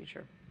workforce of the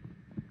future.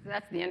 So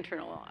that's the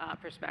internal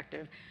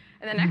perspective.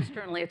 And then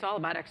externally, it's all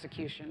about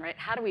execution, right?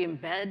 How do we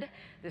embed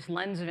this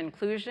lens of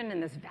inclusion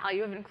and this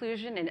value of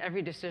inclusion in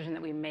every decision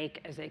that we make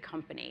as a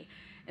company?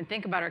 And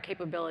think about our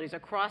capabilities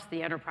across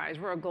the enterprise.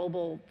 We're a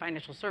global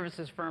financial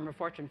services firm, a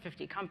Fortune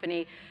 50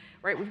 company,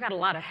 right? We've got a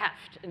lot of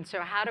heft. And so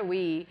how do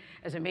we,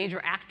 as a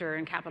major actor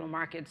in capital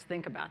markets,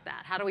 think about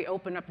that? How do we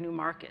open up new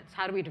markets?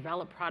 How do we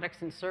develop products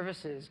and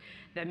services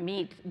that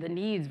meet the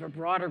needs of a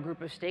broader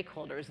group of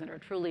stakeholders that are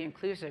truly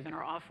inclusive in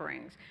our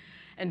offerings?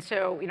 And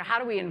so, how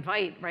do we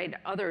invite, right,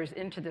 others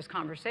into this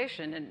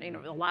conversation? And,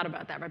 a lot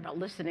about that, right, about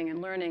listening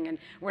and learning. And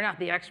we're not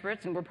the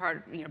experts, and we're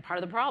part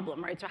of the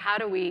problem, right? So how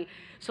do we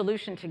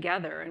solution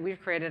together? And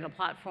we've created a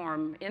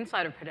platform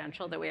inside of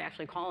Prudential that we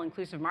actually call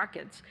Inclusive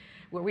Markets,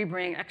 where we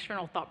bring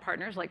external thought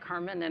partners like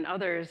Carmen and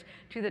others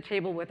to the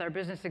table with our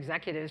business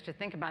executives to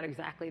think about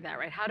exactly that,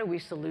 right? How do we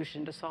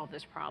solution to solve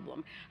this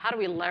problem? How do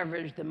we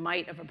leverage the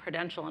might of a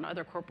Prudential and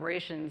other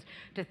corporations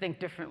to think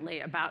differently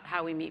about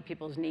how we meet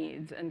people's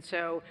needs? And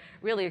so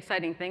really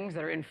exciting things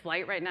that are in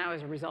flight right now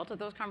as a result of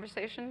those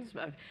conversations,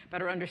 of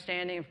better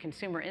understanding of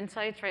consumer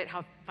insights, right?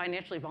 How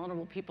financially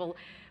vulnerable people,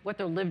 what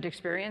their lived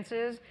experience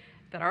is,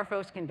 that our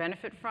folks can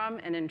benefit from,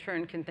 and in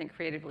turn can think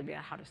creatively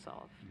about how to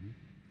solve. Mm-hmm.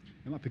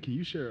 And Latha, can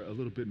you share a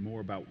little bit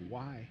more about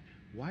why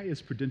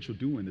is Prudential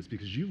doing this?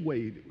 Because you've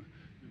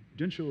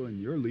Prudential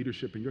and your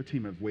leadership and your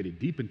team have waded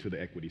deep into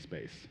the equity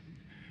space.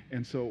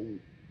 And so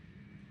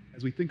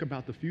as we think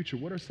about the future,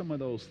 what are some of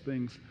those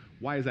things,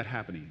 why is that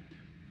happening?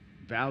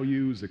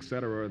 Values, et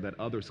cetera, that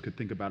others could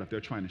think about if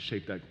they're trying to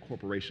shape that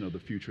corporation of the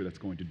future that's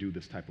going to do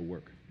this type of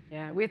work?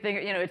 Yeah, we think,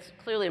 it's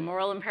clearly a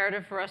moral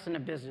imperative for us and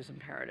a business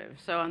imperative.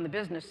 So on the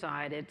business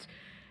side, it's,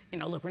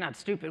 look, we're not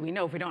stupid. We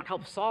know if we don't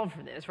help solve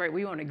for this, right,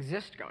 we won't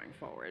exist going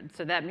forward.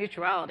 So that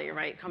mutuality,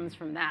 right, comes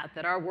from that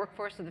our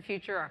workforce of the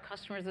future, our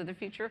customers of the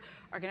future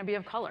are going to be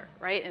of color,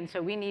 right? And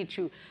so we need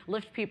to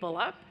lift people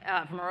up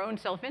from our own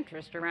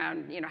self-interest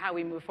around, how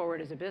we move forward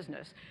as a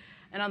business.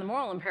 And on the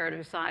moral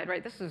imperative side,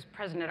 right, this was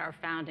present at our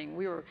founding.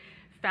 We were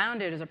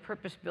founded as a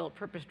purpose-built,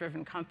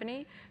 purpose-driven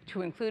company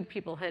to include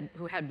people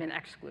who had been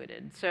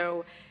excluded.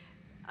 So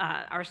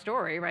our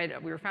story,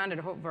 right, we were founded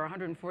over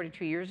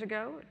 142 years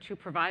ago to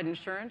provide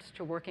insurance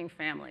to working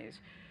families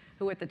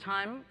who at the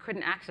time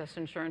couldn't access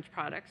insurance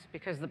products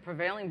because the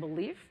prevailing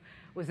belief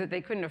was that they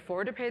couldn't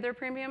afford to pay their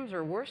premiums,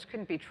 or worse,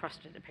 couldn't be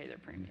trusted to pay their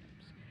premiums.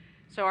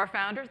 So our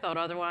founder thought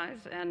otherwise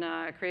and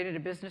created a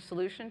business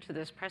solution to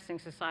this pressing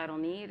societal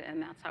need,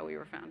 and that's how we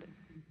were founded.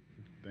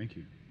 Thank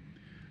you.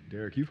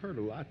 Derek, you've heard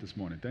a lot this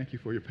morning. Thank you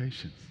for your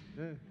patience.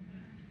 Yeah.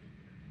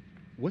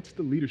 What's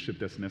the leadership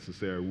that's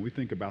necessary when we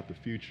think about the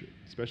future,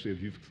 especially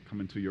as you've come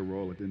into your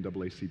role at the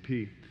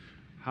NAACP?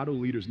 How do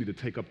leaders need to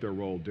take up their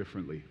role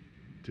differently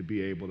to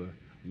be able to,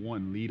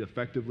 one, lead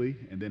effectively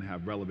and then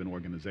have relevant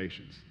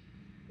organizations?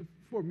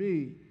 For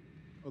me,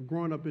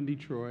 growing up in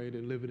Detroit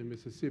and living in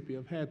Mississippi,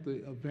 I've had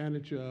the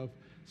advantage of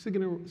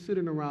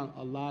sitting around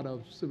a lot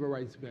of civil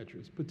rights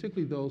veterans,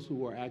 particularly those who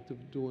were active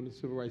during the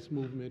civil rights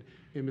movement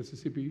in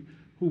Mississippi,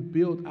 who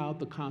built out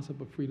the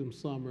concept of Freedom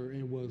Summer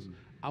and was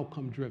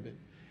outcome driven.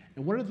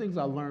 And one of the things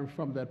I learned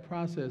from that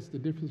process, the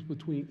difference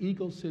between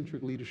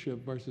egocentric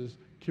leadership versus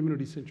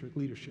community-centric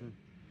leadership.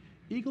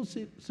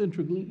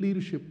 Egocentric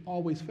leadership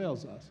always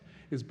fails us.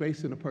 It's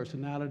based on a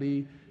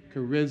personality,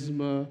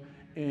 charisma,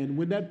 and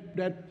when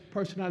that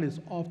personality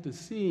is off the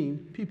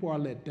scene, people are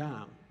let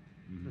down.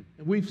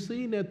 And we've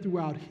seen that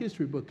throughout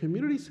history, but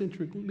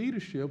community-centric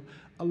leadership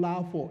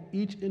allow for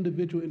each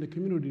individual in the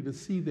community to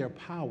see their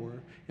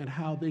power and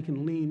how they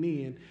can lean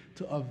in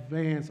to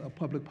advance a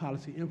public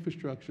policy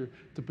infrastructure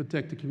to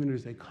protect the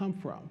communities they come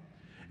from.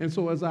 And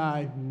so as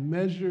I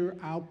measure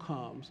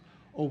outcomes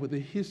over the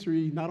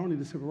history, not only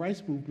the civil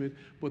rights movement,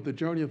 but the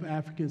journey of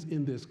Africans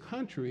in this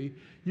country,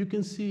 you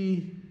can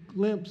see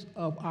glimpse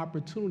of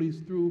opportunities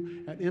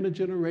through an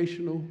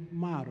intergenerational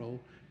model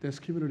that's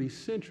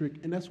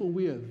community-centric, and that's when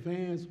we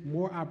advance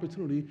more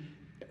opportunity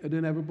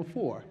than ever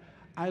before.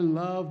 I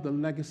love the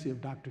legacy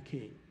of Dr.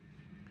 King.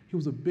 He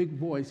was a big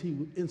voice, he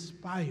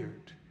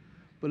inspired.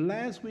 But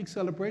last week's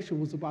celebration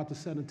was about the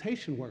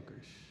sanitation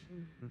workers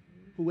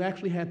who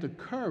actually had the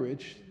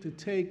courage to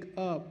take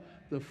up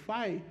the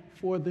fight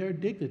for their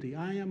dignity.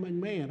 I am a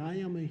man, I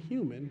am a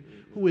human,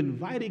 who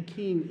invited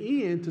King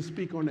in to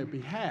speak on their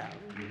behalf.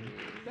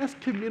 That's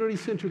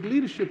community-centric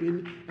leadership,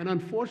 and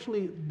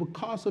unfortunately,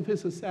 because of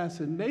his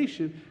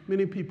assassination,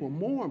 many people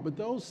mourn, but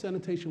those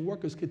sanitation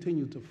workers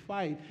continue to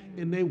fight,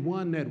 and they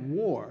won that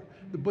war.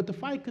 But the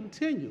fight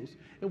continues,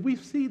 and we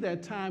see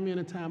that time in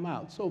and time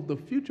out. So the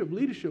future of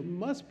leadership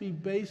must be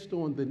based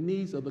on the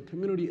needs of the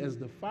community as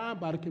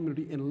defined by the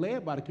community and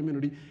led by the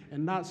community,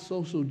 and not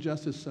social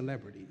justice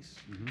celebrities.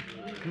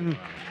 Can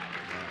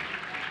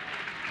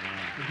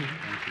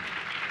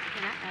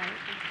I add?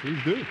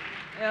 Please do.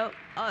 Well,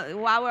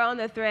 while we're on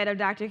the thread of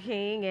Dr.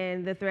 King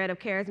and the thread of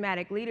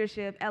charismatic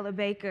leadership, Ella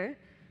Baker,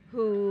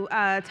 who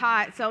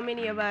taught so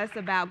many of us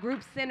about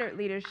group-centered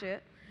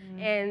leadership,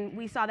 and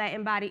we saw that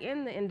embodied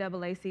in the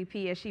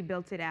NAACP as she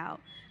built it out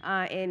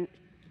in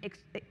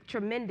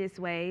tremendous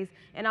ways,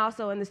 and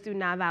also in the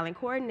Student Nonviolent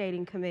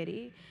Coordinating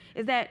Committee,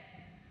 is that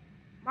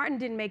Martin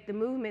didn't make the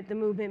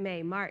movement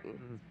made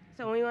Martin.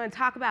 So when we want to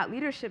talk about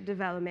leadership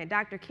development,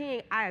 Dr.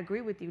 King, I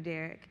agree with you,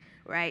 Derek,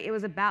 right? It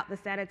was about the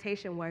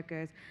sanitation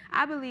workers.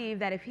 I believe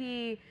that if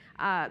he,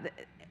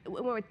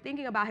 when we're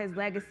thinking about his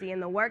legacy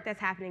and the work that's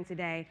happening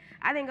today,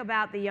 I think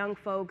about the young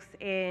folks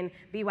in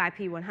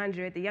BYP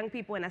 100, the young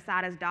people in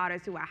Asada's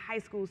Daughters who are high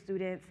school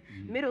students,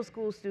 middle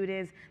school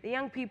students, the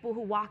young people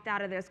who walked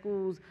out of their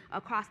schools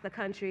across the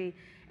country.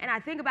 And I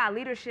think about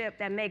leadership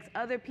that makes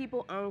other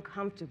people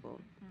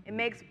uncomfortable. It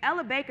makes,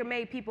 Ella Baker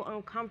made people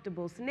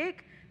uncomfortable. SNCC,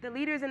 the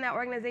leaders in that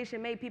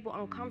organization made people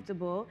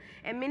uncomfortable.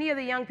 And many of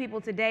the young people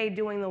today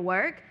doing the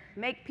work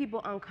make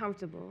people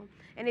uncomfortable.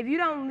 And if you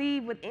don't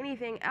leave with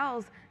anything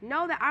else,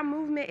 know that our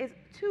movement is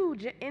too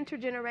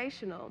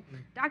intergenerational.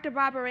 Dr.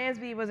 Barbara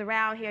Ransby was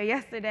around here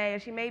yesterday,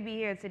 and she may be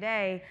here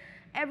today.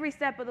 Every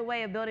step of the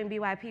way of building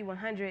BYP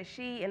 100,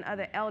 she and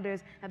other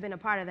elders have been a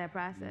part of that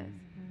process.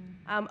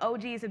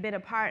 OGs have been a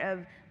part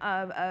of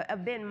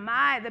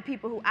the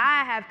people who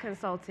I have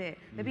consulted,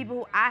 the people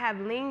who I have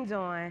leaned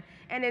on,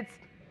 and it's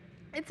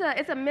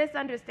a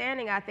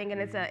misunderstanding, I think,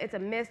 and it's a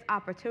missed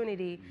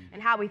opportunity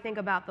in how we think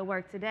about the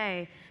work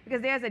today,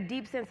 because there's a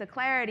deep sense of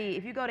clarity.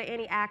 If you go to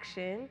any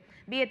action,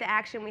 be it the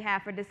action we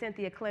have for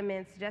DeCynthia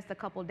Clements just a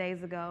couple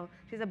days ago.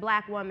 She's a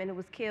black woman who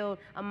was killed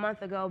a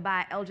month ago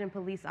by Elgin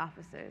police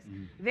officers.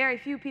 Very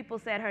few people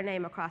said her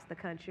name across the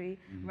country,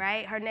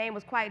 right? Her name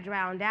was quite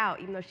drowned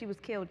out, even though she was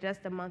killed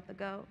just a month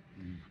ago.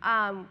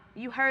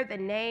 You heard the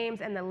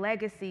names and the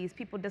legacies.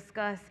 People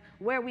discuss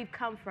where we've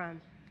come from,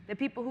 the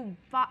people who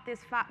fought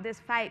this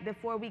fight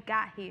before we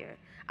got here,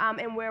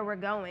 and where we're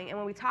going. And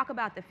when we talk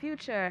about the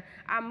future,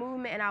 our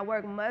movement and our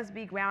work must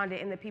be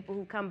grounded in the people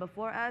who come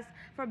before us,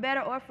 for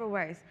better or for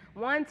worse.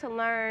 One, to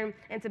learn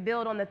and to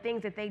build on the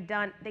things that they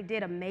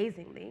did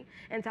amazingly,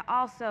 and to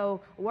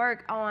also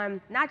work on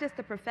not just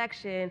the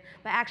perfection,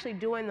 but actually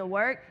doing the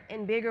work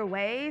in bigger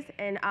ways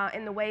and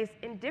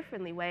in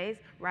different ways,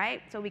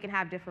 right? So we can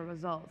have different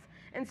results.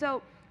 And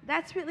so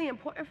that's really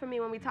important for me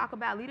when we talk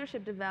about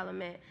leadership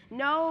development.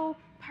 No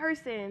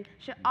person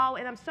should always,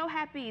 and I'm so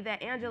happy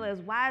that Angela is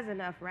wise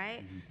enough,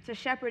 right, to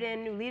shepherd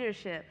in new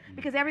leadership,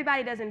 because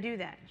everybody doesn't do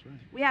that. That's right.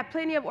 We have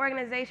plenty of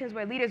organizations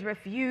where leaders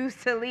refuse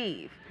to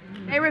leave.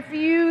 They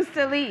refuse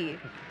to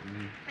leave.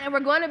 And we're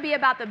going to be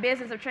about the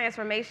business of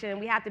transformation.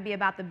 We have to be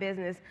about the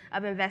business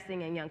of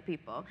investing in young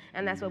people.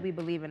 And that's what we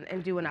believe in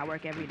and do in our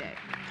work every day.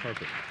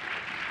 Perfect.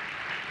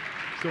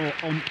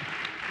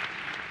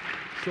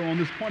 So on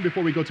this point,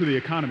 before we go to the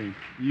economy,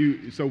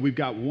 so we've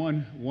got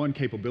one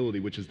capability,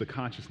 which is the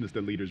consciousness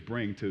that leaders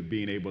bring to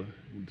being able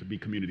to be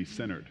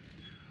community-centered.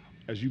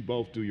 As you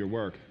both do your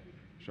work,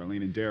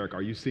 Charlene and Derek,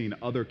 are you seeing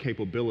other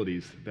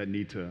capabilities that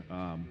need to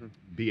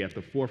be at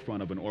the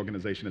forefront of an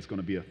organization that's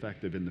going to be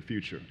effective in the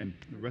future? And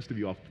the rest of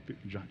you all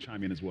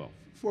chime in as well.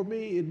 For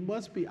me, it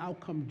must be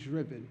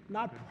outcome-driven,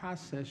 not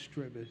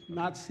process-driven,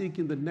 not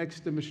seeking the next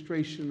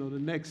demonstration or the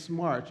next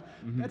march.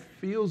 That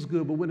feels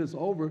good, but when it's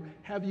over,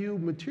 have you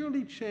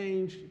materially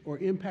changed or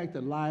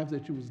impacted lives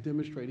that you was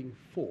demonstrating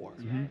for?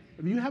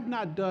 If you have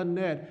not done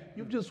that,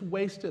 you've just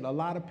wasted a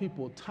lot of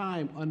people's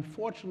time,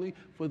 unfortunately,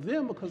 for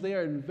them, because they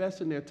are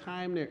investing their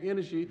time, their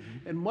energy,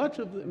 and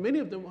many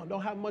of them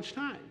don't have much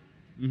time.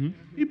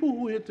 People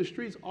who hit the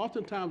streets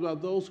oftentimes are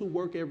those who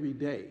work every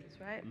day. That's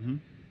right.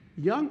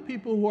 Young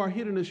people who are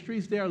hitting the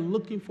streets, they are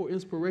looking for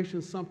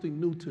inspiration,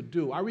 something new to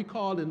do. I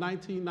recall in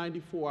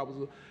 1994, I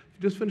was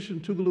just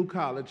finishing Tougaloo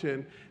College,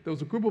 and there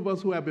was a group of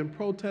us who had been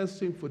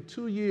protesting for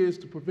 2 years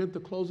to prevent the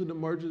closing and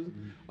mergers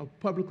of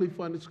publicly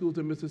funded schools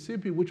in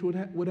Mississippi, which would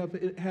have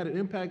had an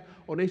impact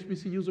on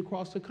HBCUs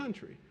across the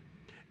country.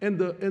 And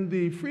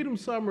the Freedom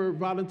Summer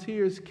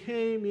volunteers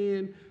came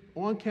in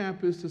on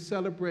campus to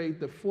celebrate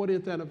the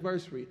 40th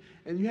anniversary.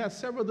 And you had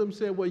several of them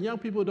say, well, young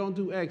people don't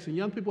do X, and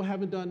young people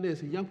haven't done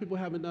this, and young people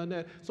haven't done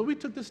that. So we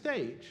took the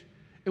stage,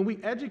 and we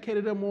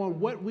educated them on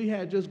what we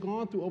had just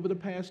gone through over the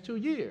past 2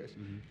 years.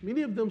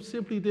 Many of them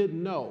simply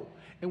didn't know.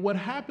 And what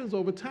happens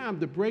over time,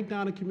 the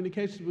breakdown in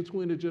communications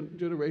between the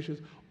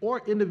generations,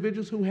 or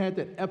individuals who had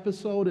that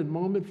episode and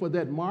moment for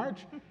that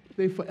march,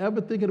 they forever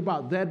thinking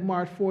about that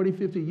march 40,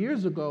 50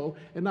 years ago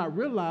and not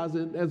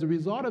realizing as a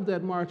result of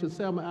that march in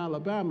Selma,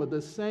 Alabama, the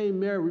same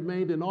mayor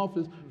remained in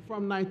office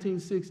from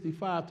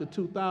 1965 to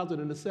 2000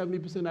 in the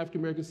 70%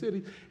 African-American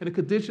cities, and the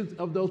conditions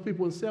of those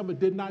people in Selma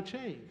did not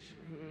change.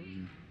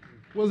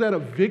 Was that a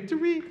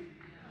victory?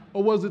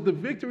 Or was it the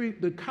victory,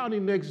 the county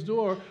next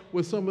door,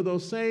 where some of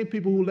those same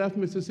people who left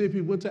Mississippi,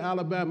 went to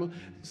Alabama,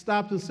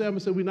 stopped in Selma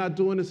and said, we're not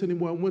doing this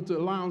anymore, and went to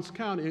Lowndes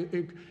County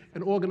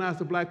and organized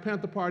the Black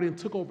Panther Party and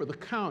took over the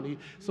county.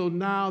 So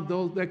now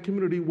that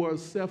community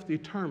was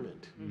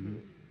self-determined.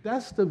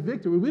 That's the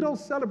victory. We don't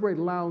celebrate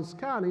Lowndes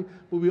County,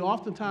 but we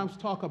oftentimes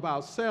talk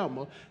about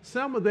Selma.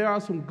 Selma, there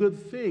are some good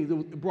things.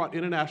 It brought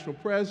international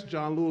press.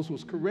 John Lewis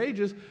was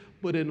courageous.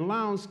 But in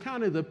Lowndes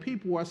County, the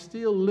people are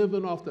still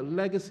living off the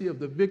legacy of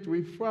the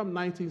victory from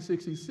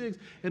 1966,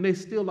 and they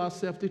still are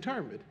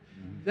self-determined.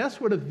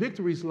 That's where the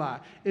victories lie.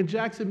 In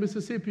Jackson,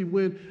 Mississippi,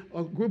 when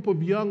a group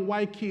of young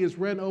white kids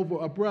ran over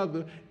a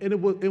brother, and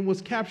it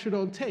was captured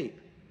on tape.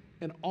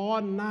 And all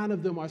 9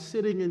 of them are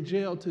sitting in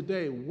jail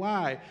today.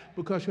 Why?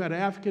 Because you had an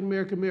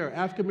African-American mayor,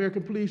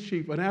 African-American police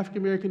chief, an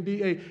African-American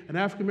DA, an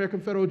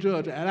African-American federal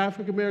judge, an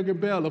African-American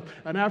bailiff,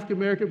 an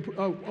African-American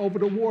over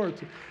the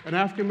wards, an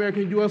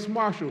African-American U.S.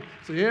 Marshal.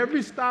 So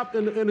every stop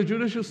in the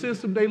judicial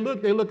system, they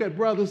look at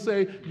brothers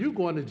and say, you're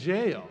going to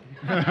jail.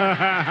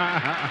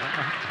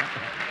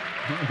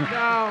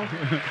 Now,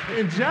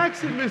 in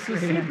Jackson,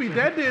 Mississippi,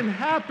 that didn't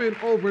happen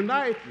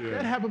overnight.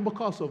 That happened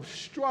because of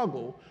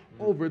struggle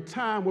over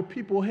time, where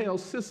people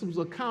held systems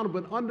accountable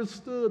and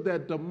understood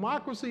that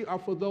democracy are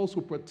for those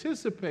who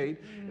participate,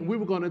 and we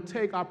were going to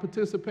take our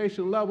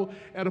participation level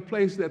at a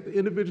place that the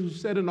individuals who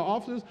sat in the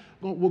offices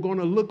were going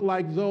to look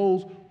like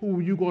those who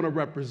you're going to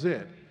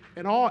represent.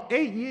 In all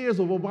 8 years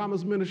of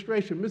Obama's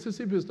administration,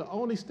 Mississippi is the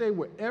only state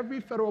where every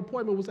federal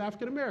appointment was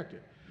African American,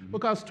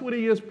 because 20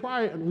 years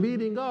prior and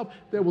leading up,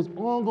 there was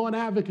ongoing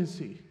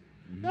advocacy.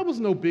 There was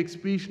no big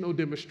speech, no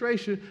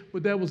demonstration,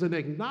 but there was an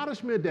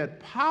acknowledgement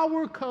that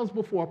power comes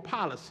before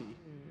policy.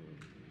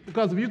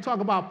 Because if you talk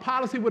about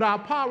policy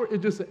without power,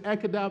 it's just an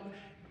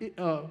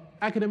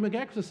academic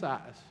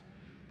exercise.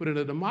 But in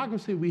a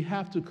democracy, we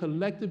have to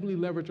collectively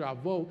leverage our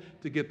vote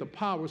to get the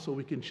power so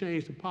we can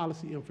change the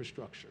policy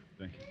infrastructure.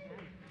 Thank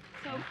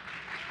you.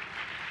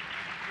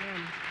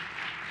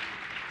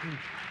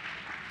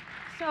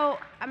 So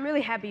I'm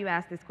really happy you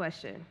asked this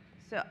question.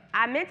 So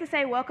I meant to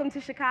say welcome to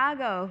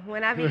Chicago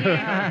when I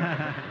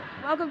began.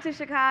 Welcome to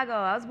Chicago.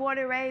 I was born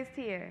and raised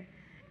here.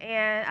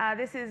 And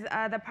this is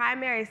the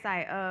primary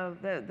site of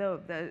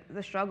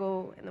the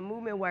struggle and the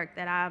movement work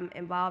that I'm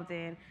involved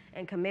in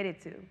and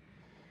committed to.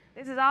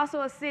 This is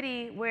also a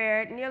city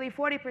where nearly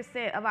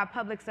 40% of our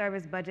public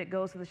service budget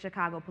goes to the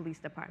Chicago Police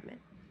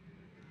Department,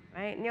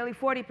 right? Nearly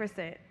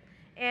 40%.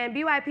 And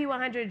BYP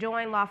 100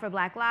 joined Law for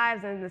Black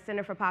Lives and the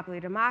Center for Popular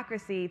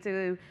Democracy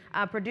to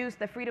produce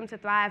the Freedom to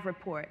Thrive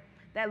report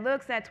that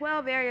looks at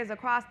 12 areas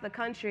across the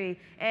country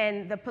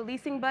and the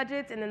policing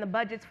budgets and then the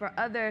budgets for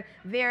other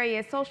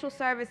various social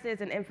services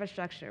and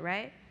infrastructure,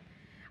 right?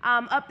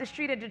 Up the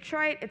street of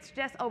Detroit, it's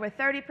just over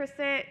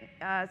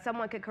 30%.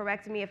 Someone could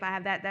correct me if I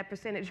have that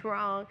percentage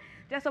wrong.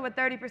 Just over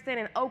 30%.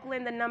 In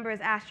Oakland, the number is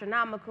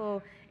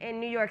astronomical. In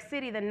New York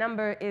City, the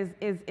number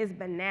is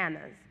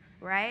bananas,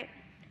 right?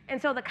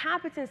 And so the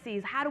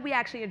competencies, how do we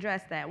actually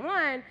address that?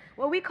 One,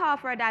 well, we call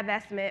for a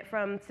divestment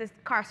from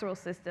carceral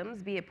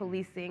systems, be it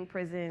policing,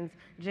 prisons,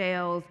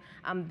 jails,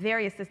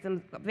 various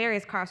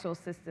carceral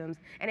systems,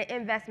 and an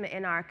investment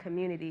in our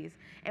communities.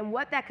 And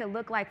what that could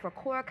look like for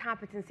core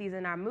competencies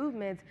in our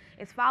movements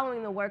is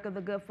following the work of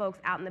the good folks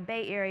out in the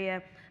Bay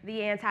Area,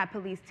 the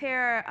anti-police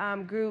terror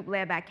group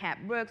led by Cat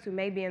Brooks, who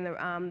may be in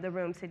the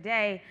room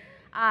today,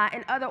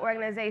 and other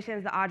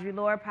organizations, the Audre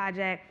Lorde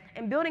Project,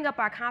 and building up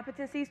our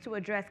competencies to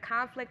address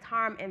conflict,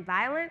 harm, and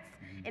violence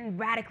in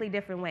radically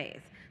different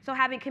ways. So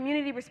having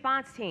community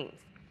response teams.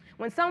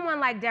 When someone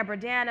like Deborah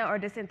Dana or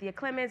DeCynthia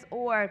Clemens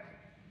or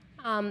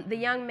the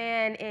young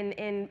man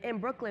in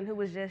Brooklyn who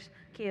was just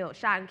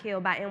shot and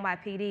killed by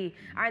NYPD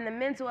are in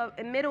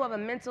the middle of a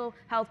mental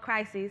health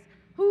crisis,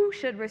 who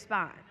should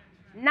respond?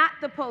 Not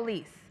the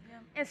police.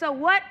 And so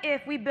what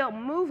if we built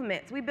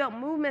movements? We built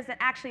movements that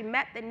actually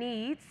met the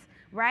needs,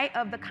 right,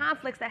 of the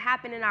conflicts that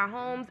happen in our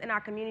homes, in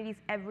our communities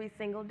every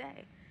single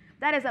day.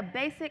 That is a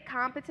basic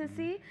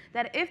competency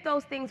that if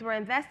those things were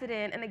invested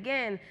in, and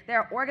again, there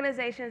are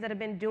organizations that have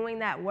been doing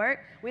that work.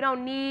 We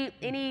don't need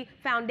any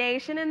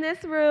foundation in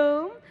this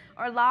room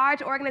or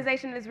large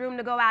organization in this room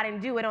to go out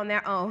and do it on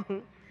their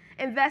own.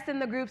 Invest in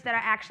the groups that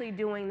are actually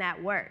doing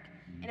that work.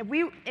 And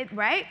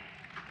right?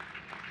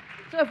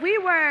 So if we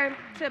were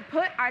to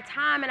put our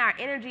time and our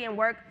energy and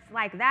work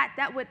like that,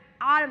 that would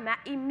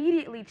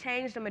immediately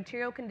change the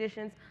material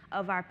conditions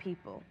of our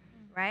people,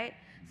 right?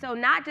 So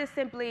not just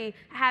simply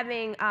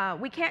having,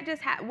 we can't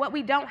just have, what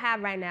we don't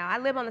have right now. I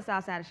live on the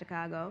south side of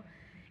Chicago.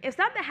 If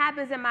something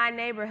happens in my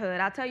neighborhood,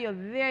 I'll tell you a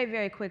very,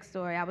 very quick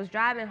story. I was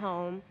driving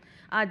home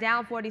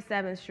down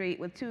 47th Street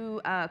with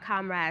two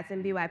comrades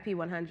in BYP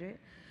 100.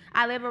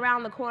 I live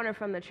around the corner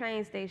from the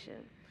train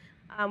station.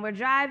 We're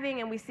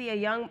driving and we see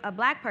a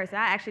black person,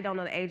 I actually don't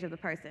know the age of the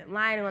person,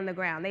 lying on the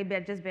ground.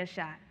 They've just been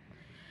shot.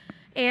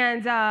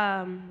 And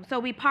so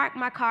we park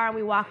my car and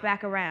we walk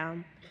back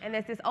around. And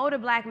there's this older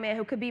black man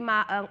who could be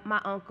my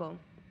uncle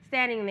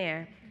standing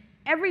there.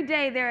 Every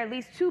day there are at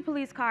least 2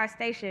 police cars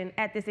stationed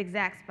at this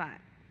exact spot.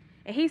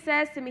 And he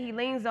says to me, he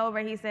leans over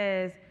and he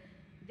says,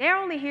 they're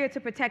only here to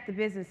protect the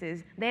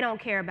businesses. They don't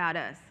care about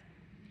us.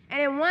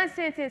 And in one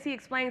sentence, he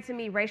explained to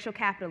me racial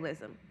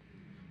capitalism.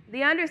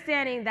 The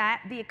understanding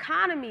that the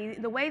economy,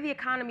 the way the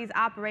economies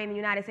operate in the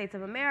United States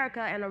of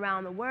America and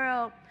around the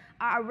world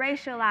are a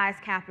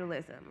racialized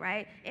capitalism,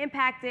 right?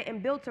 Impacted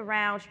and built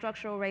around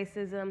structural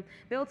racism,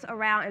 built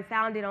around and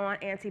founded on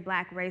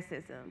anti-black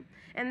racism.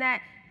 And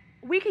that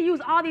we can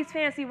use all these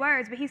fancy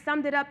words, but he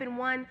summed it up in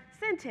one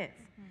sentence.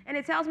 And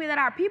it tells me that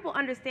our people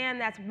understand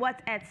that's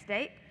what's at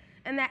stake,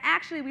 and that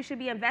actually we should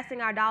be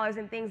investing our dollars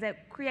in things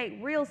that create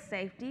real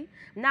safety,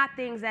 not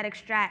things that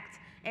extract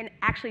and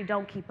actually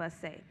don't keep us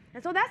safe.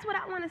 And so that's what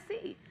I want to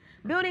see.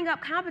 Building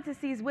up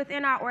competencies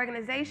within our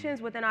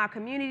organizations, within our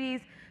communities,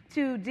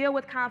 to deal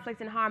with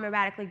conflict and harm in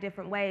radically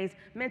different ways.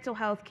 Mental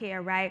health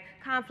care, right?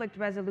 Conflict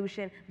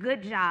resolution,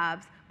 good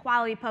jobs,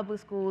 quality public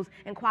schools,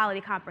 and quality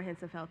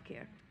comprehensive health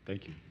care.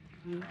 Thank you.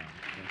 Mm-hmm.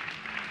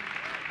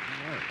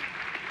 All right.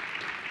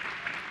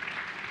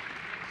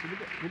 So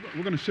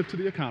we're going to shift to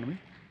the economy.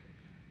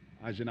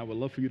 Ajin, I would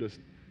love for you to,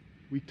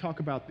 we talk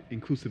about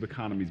inclusive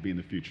economies being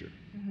the future.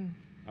 Mm-hmm.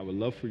 I would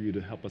love for you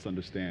to help us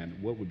understand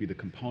what would be the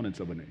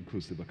components of an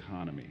inclusive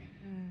economy.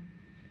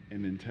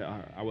 And then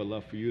I would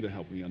love for you to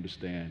help me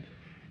understand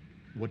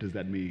what does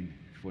that mean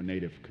for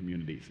Native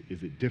communities?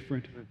 Is it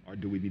different, or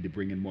do we need to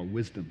bring in more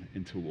wisdom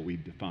into what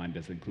we've defined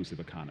as inclusive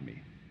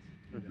economy?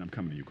 And I'm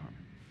coming to you, Carmen.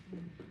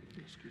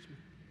 Excuse me.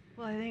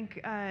 Well, I think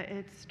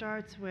it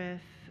starts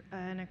with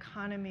an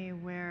economy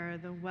where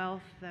the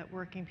wealth that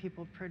working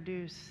people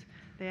produce,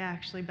 they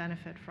actually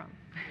benefit from.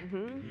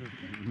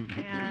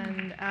 Mm-hmm.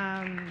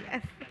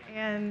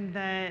 And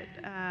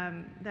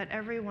that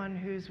everyone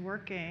who's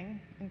working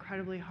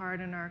incredibly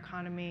hard in our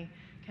economy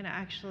can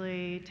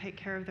actually take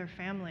care of their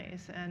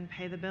families and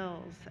pay the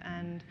bills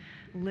and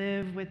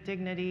live with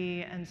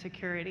dignity and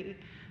security.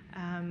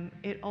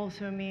 It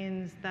also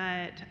means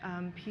that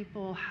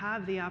people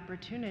have the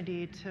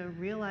opportunity to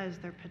realize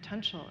their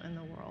potential in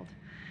the world.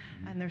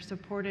 And they're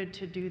supported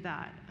to do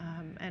that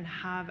and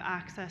have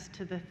access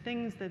to the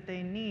things that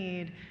they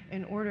need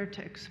in order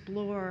to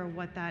explore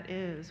what that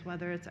is,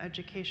 whether it's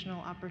educational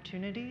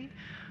opportunity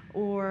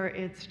or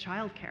it's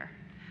childcare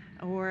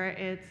or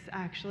it's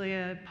actually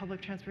a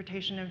public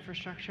transportation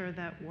infrastructure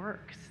that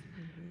works,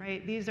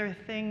 right? These are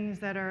things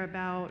that are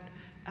about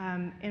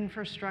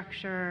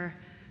infrastructure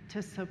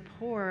to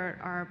support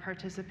our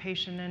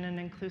participation in an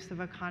inclusive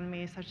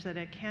economy such that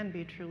it can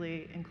be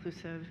truly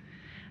inclusive.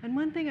 And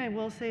one thing I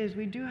will say is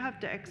we do have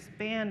to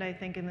expand, I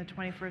think, in the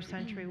 21st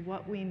century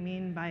what we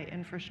mean by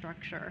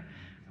infrastructure.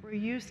 we're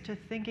used to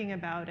thinking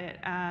about it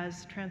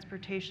as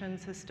transportation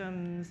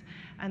systems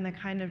and the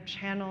kind of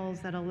channels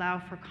that allow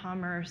for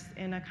commerce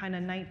in a kind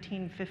of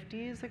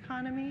 1950s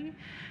economy.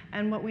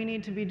 And what we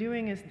need to be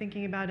doing is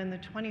thinking about in the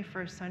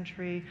 21st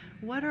century,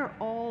 what are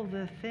all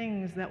the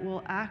things that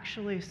will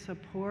actually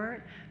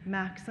support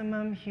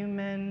maximum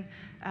human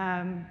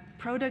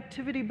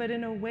productivity, but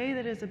in a way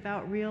that is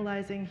about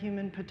realizing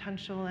human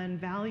potential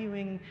and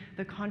valuing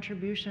the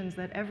contributions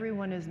that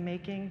everyone is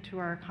making to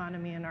our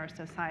economy and our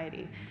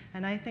society.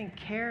 And I think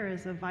care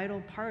is a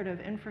vital part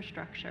of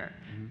infrastructure,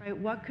 right?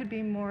 What could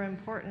be more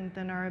important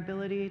than our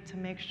ability to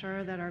make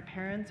sure that our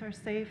parents are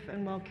safe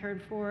and well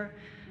cared for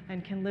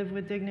and can live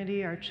with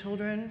dignity, our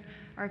children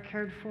are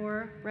cared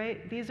for,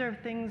 right? These are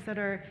things that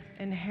are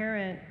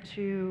inherent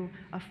to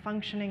a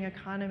functioning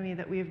economy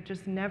that we have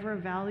just never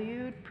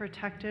valued,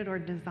 protected, or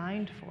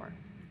designed for.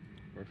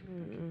 Perfect.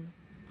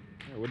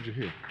 What did you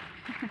hear?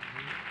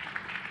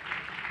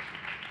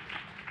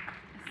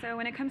 So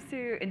when it comes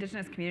to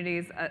indigenous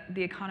communities,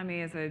 the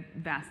economy is a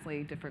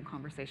vastly different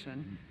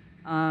conversation.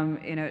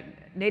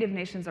 Native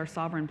nations are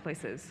sovereign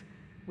places.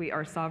 We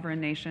are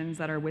sovereign nations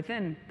that are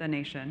within the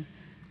nation.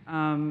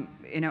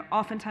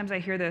 Oftentimes I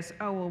hear this,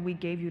 oh, well, we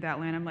gave you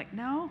that land. I'm like,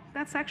 no,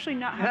 that's actually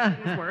not how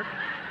treaties work.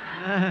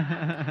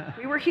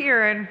 We were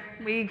here and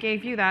we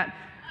gave you that.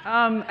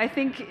 I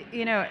think,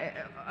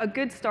 a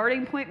good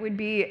starting point would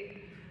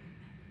be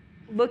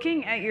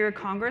looking at your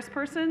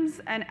congresspersons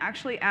and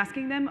actually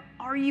asking them,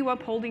 are you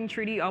upholding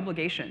treaty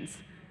obligations?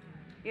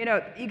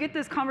 You get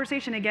this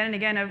conversation again and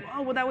again of,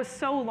 oh, well, that was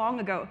so long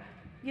ago.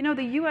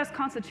 The US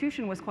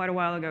Constitution was quite a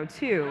while ago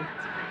too,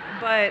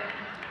 but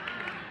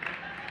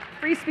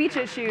free speech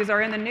issues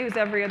are in the news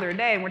every other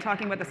day, and we're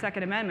talking about the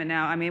Second Amendment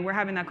now. I mean, we're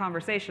having that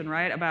conversation,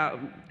 right, about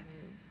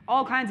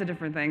all kinds of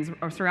different things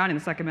surrounding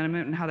the Second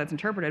Amendment and how that's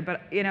interpreted.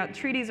 But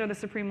treaties are the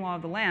supreme law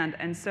of the land,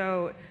 and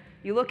so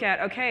you look at,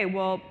 okay,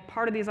 well,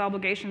 part of these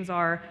obligations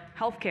are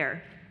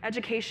healthcare,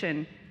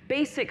 education,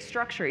 basic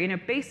structure,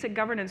 basic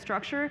governance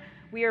structure.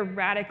 We are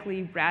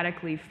radically,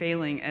 radically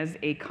failing as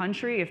a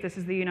country. If this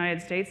is the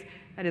United States,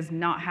 that is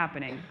not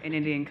happening in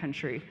Indian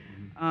country.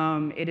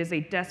 It is a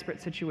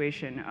desperate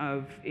situation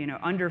of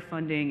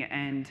underfunding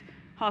and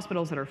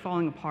hospitals that are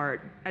falling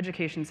apart,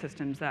 education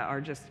systems that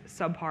are just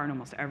subpar in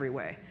almost every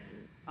way.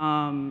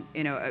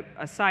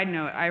 A side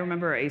note, I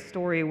remember a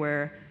story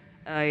where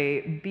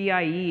a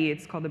BIE,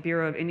 it's called the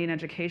Bureau of Indian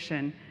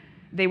Education,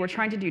 they were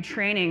trying to do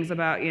trainings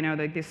about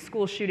the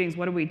school shootings,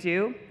 what do we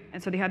do?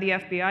 And so they had the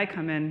FBI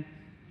come in,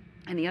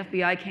 and the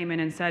FBI came in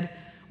and said,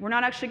 we're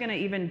not actually going to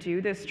even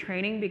do this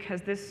training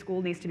because this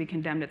school needs to be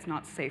condemned. It's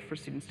not safe for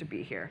students to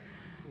be here.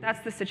 That's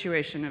the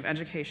situation of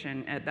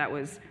education that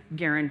was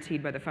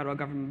guaranteed by the federal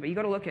government. But you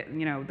go to look at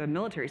the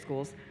military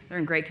schools, they're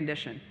in great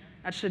condition.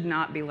 That should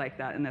not be like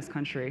that in this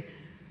country.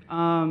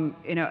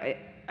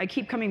 I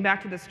keep coming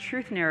back to this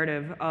truth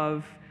narrative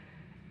of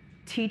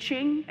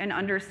teaching and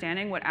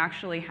understanding what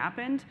actually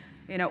happened.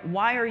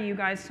 Why are you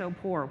guys so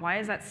poor? Why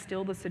is that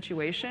still the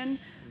situation?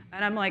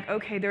 And I'm like,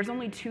 okay, there's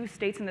only 2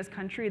 states in this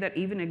country that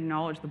even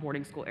acknowledge the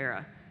boarding school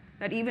era,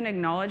 that even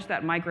acknowledge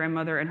that my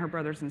grandmother and her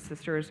brothers and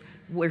sisters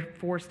were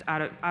forced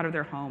out of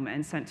their home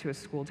and sent to a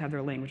school to have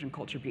their language and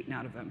culture beaten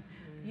out of them.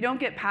 You don't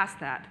get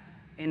past that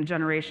in a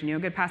generation. You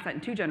don't get past that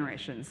in 2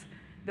 generations.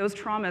 Those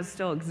traumas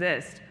still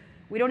exist.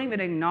 We don't even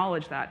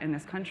acknowledge that in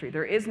this country.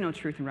 There is no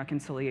truth and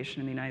reconciliation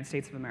in the United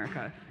States of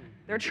America.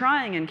 They're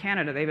trying in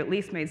Canada. They've at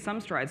least made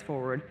some strides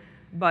forward,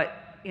 but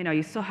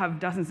you still have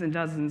dozens and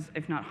dozens,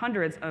 if not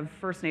hundreds, of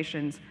First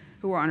Nations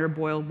who are under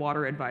boiled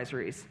water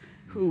advisories,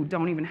 who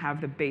don't even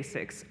have the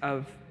basics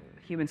of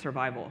human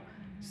survival.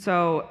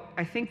 So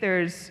I think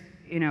there's,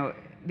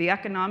 the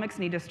economics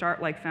need to start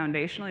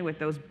foundationally with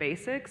those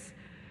basics.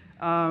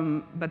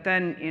 But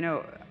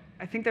then,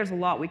 I think there's a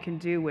lot we can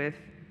do with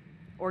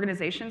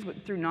organizations,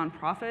 through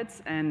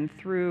nonprofits and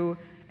through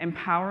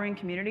empowering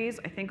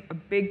communities. I think a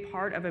big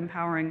part of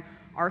empowering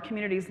our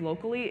communities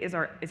locally is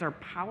our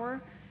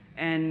power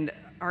and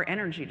our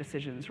energy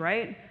decisions,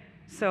 right?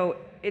 So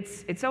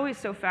it's always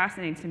so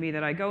fascinating to me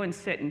that I go and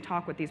sit and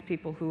talk with these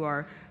people who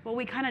are, well,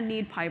 we kind of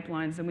need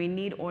pipelines and we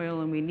need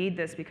oil and we need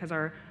this because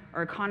our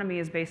economy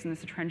is based in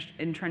this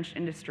entrenched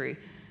industry.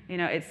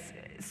 It's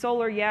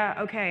solar, yeah,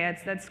 okay,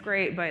 that's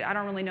great, but I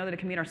don't really know that it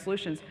can meet our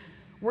solutions.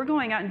 We're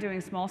going out and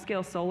doing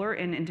small-scale solar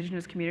in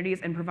indigenous communities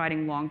and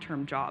providing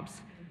long-term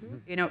jobs.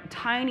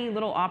 Tiny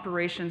little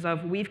operations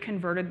of, we've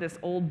converted this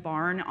old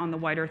barn on the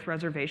White Earth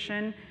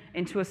Reservation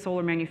into a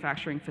solar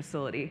manufacturing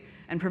facility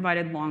and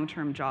provided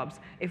long-term jobs.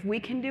 If we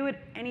can do it,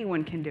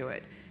 anyone can do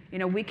it.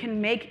 We can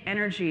make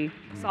energy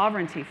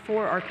sovereignty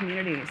for our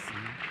communities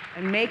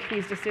and make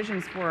these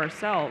decisions for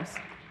ourselves.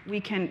 We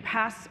can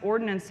pass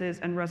ordinances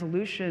and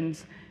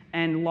resolutions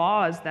and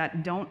laws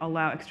that don't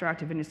allow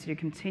extractive industry to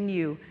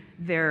continue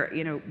their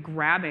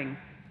grabbing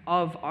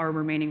of our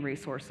remaining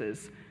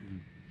resources.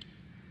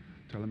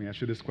 So let me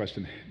ask you this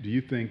question. Do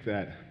you think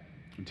that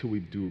until we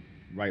do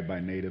right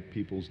by Native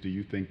peoples, do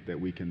you think that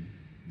we can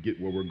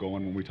get where we're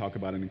going when we talk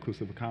about an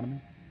inclusive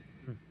economy?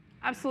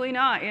 Absolutely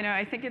not.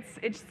 I think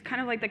it's kind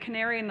of like the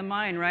canary in the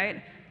mine,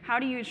 right? How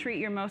do you treat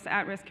your most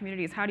at-risk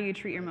communities? How do you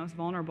treat your most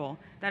vulnerable?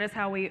 That is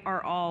how we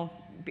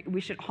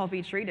should all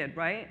be treated,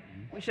 right?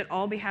 We should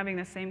all be having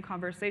the same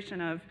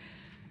conversation of,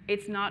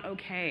 it's not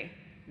okay.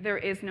 There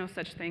is no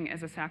such thing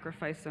as a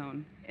sacrifice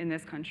zone in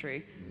this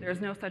country. There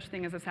is no such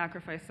thing as a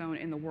sacrifice zone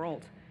in the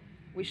world.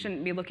 We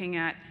shouldn't be looking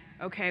at,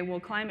 okay, well,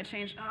 climate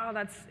change, oh,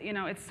 that's,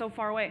 it's so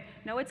far away.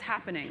 No, it's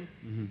happening.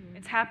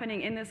 It's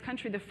happening in this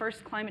country. The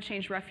first climate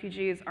change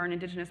refugees are an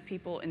indigenous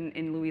people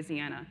in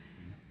Louisiana.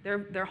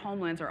 Their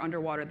homelands are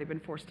underwater. They've been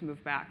forced to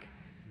move back.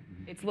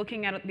 It's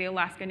looking at the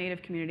Alaska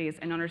Native communities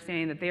and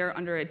understanding that they are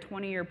under a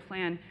 20-year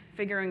plan,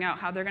 figuring out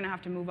how they're going to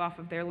have to move off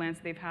of their lands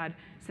they've had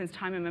since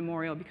time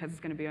immemorial because it's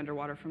going to be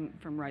underwater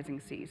from rising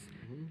seas.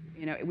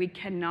 We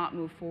cannot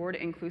move forward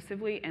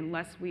inclusively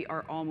unless we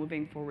are all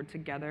moving forward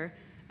together,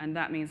 and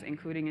that means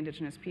including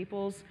indigenous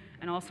peoples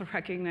and also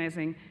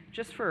recognizing,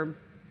 just for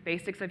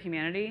basics of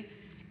humanity,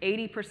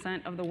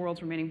 80% of the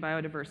world's remaining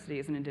biodiversity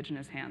is in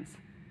indigenous hands.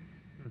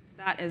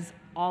 That is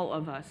all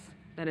of us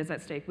that is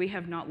at stake. We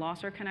have not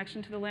lost our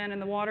connection to the land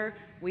and the water.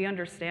 We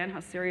understand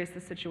how serious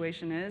the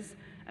situation is,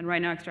 and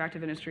right now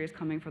extractive industry is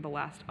coming for the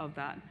last of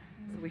that.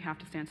 So we have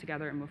to stand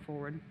together and move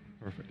forward.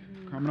 Perfect.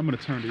 Carmen, I'm going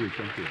to turn to you.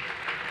 Thank you.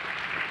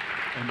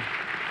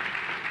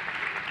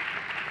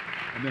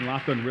 And then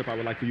after and Rip, I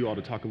would like for you all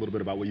to talk a little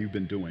bit about what you've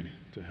been doing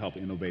to help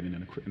innovate in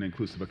an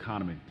inclusive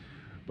economy.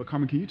 But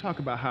Carmen, can you talk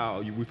about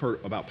how, we've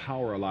heard about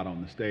power a lot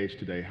on the stage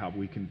today, how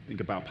we can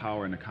think about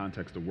power in the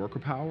context of worker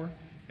power,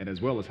 and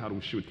as well as how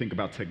we should think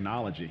about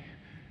technology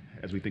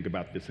as we think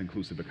about this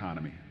inclusive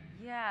economy.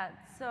 Yeah,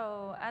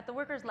 so at the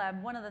Workers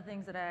Lab, one of the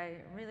things that I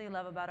really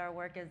love about our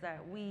work is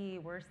that we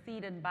were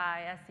seeded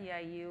by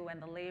SEIU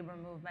and the labor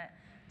movement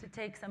to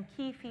take some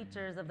key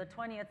features of the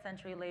 20th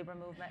century labor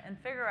movement and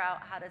figure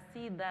out how to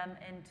seed them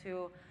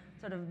into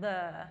sort of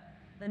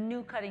the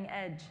new cutting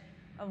edge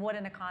of what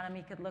an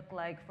economy could look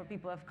like for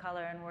people of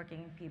color and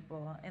working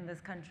people in this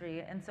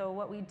country. And so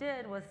what we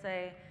did was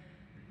say,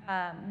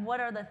 what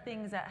are the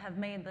things that have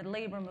made the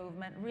labor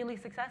movement really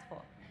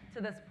successful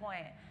to this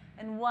point?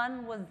 And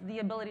one was the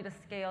ability to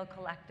scale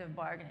collective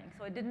bargaining.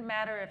 So it didn't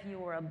matter if you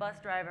were a bus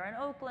driver in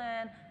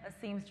Oakland, a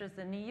seamstress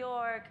in New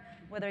York,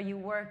 whether you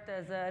worked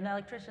as an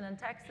electrician in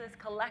Texas,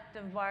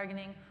 collective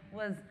bargaining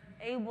was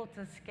able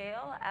to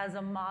scale as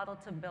a model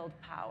to build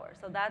power.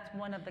 So that's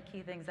one of the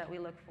key things that we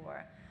look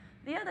for.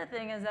 The other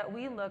thing is that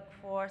we look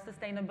for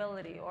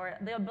sustainability, or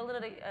the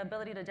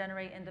ability to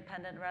generate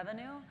independent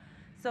revenue.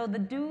 So the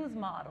dues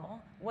model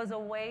was a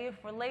way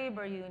for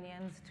labor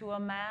unions to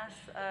amass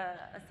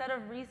a set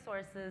of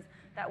resources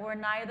that were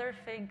neither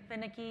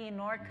finicky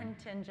nor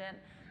contingent.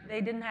 They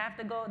didn't have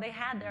to go, they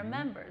had their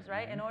members,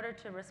 right? In order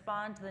to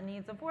respond to the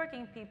needs of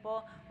working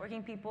people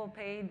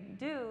paid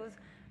dues,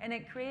 and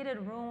it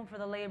created room for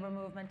the labor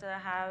movement to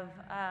have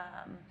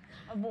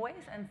a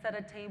voice and set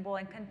a table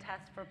and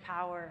contest for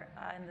power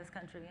in this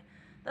country.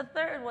 The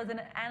third was an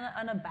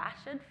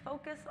unabashed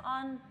focus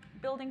on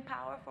building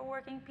power for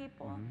working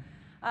people.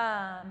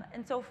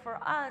 And so for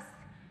us,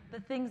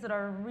 the things that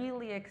are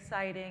really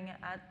exciting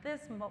at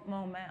this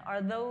moment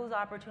are those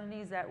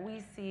opportunities that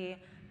we see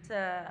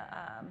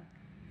to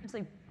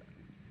essentially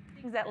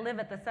things that live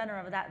at the center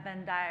of that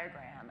Venn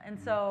diagram. And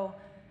so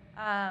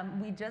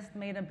we just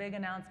made a big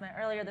announcement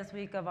earlier this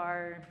week of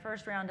our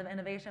first round of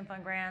Innovation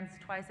Fund grants.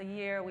 Twice a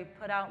year, we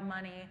put out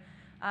money.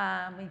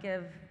 We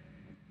give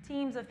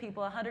teams of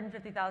people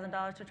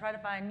 $150,000 to try to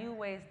find new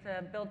ways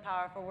to build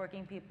power for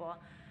working people.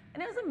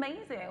 And it was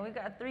amazing. We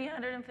got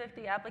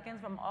 350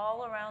 applicants from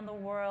all around the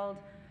world.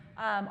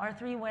 Our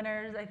three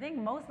winners, I think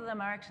most of them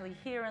are actually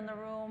here in the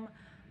room.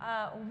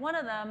 One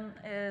of them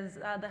is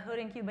the Hood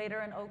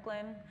Incubator in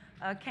Oakland,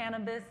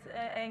 cannabis,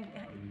 and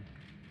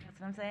that's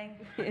what I'm saying.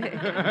 Good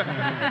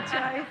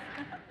choice.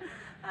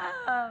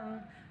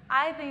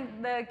 I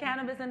think the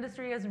cannabis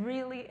industry is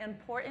really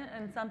important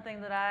and something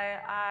that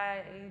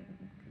I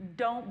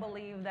don't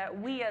believe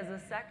that we as a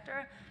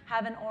sector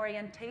have an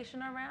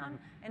orientation around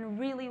and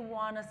really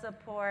want to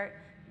support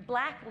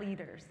Black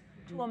leaders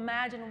to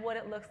imagine what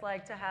it looks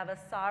like to have a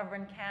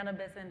sovereign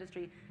cannabis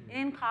industry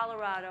in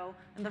Colorado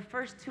in the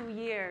first 2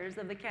 years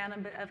of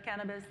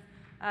cannabis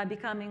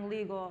becoming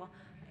legal.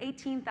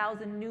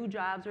 18,000 new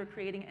jobs were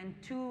creating and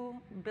 $2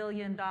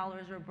 billion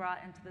were brought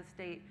into the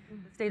state.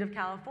 The state of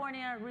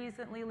California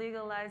recently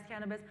legalized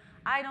cannabis.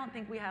 I don't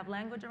think we have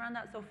language around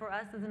that. So for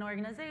us as an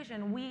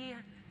organization, we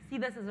see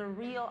this as a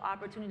real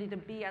opportunity to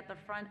be at the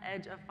front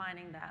edge of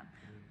finding that.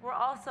 We're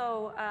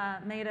also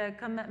made a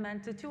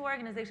commitment to 2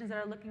 organizations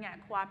that are looking at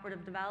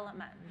cooperative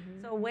development.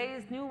 So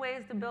new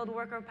ways to build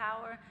worker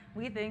power.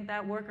 We think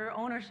that worker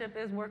ownership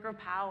is worker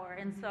power.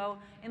 And so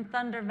in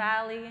Thunder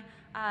Valley,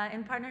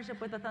 in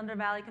partnership with the Thunder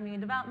Valley Community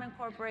Development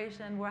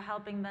Corporation, we're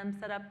helping them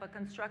set up a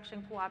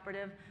construction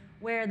cooperative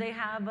where they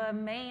have a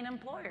main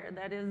employer,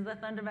 that is the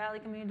Thunder Valley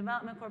Community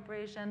Development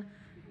Corporation.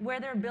 where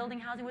they're building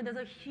housing, where there's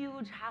a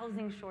huge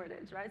housing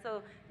shortage, right?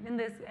 So in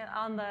this,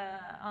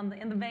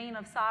 in the vein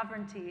of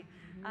sovereignty,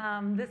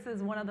 this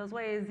is one of those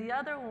ways. The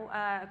other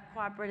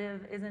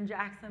cooperative is in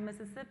Jackson,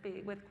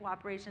 Mississippi, with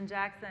Cooperation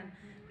Jackson.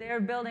 They're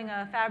building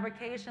a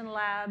fabrication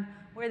lab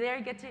where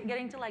they're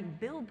getting to like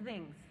build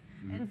things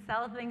and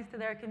sell things to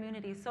their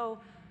community. So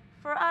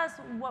for us,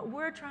 what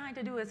we're trying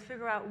to do is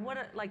figure out what,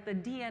 like the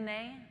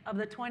DNA of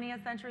the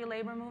 20th century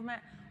labor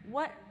movement,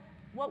 what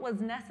was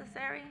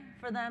necessary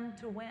for them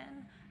to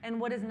win, and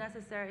what is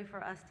necessary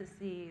for us to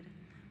seed.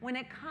 When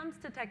it comes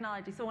to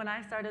technology, so when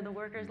I started the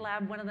Workers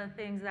Lab, one of the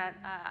things that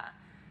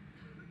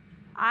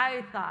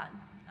I thought,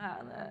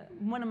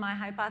 one of my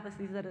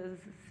hypotheses that is,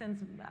 since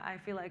I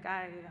feel like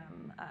I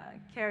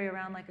carry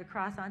around like a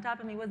cross on top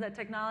of me, was that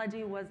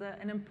technology was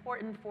an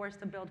important force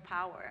to build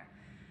power.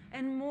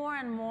 And more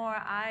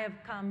I have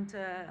come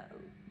to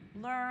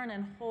learn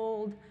and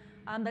hold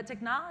that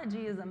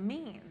technology is a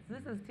means.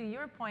 This is to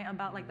your point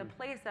about like the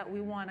place that we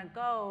want to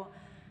go.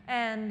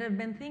 And I've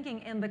been thinking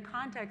in the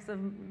context of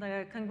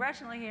the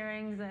congressional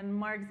hearings and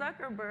Mark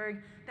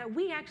Zuckerberg that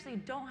we actually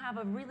don't have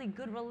a really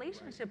good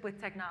relationship with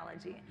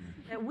technology,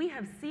 that we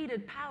have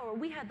ceded power.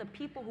 We had the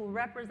people who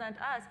represent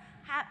us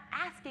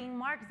asking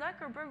Mark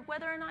Zuckerberg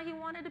whether or not he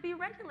wanted to be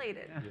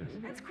regulated. Yes.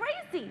 That's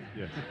crazy.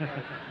 Yes.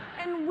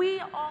 And we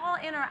all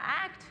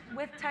interact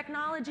with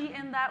technology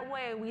in that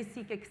way. We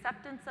seek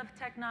acceptance of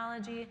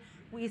technology.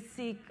 We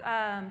seek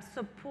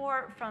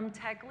support from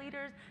tech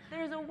leaders.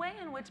 There's a way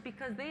in which,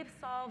 because they've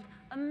solved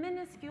a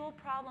minuscule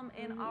problem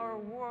in our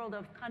world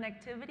of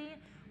connectivity,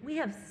 we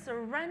have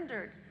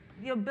surrendered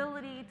the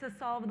ability to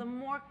solve the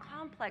more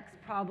complex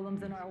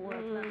problems in our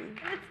world. And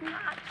it's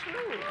not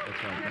true.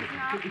 That's right. And it's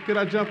not Could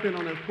I jump in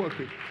on that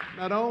quickly?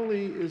 Not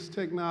only is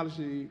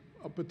technology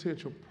a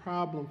potential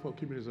problem for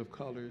communities of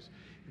colors,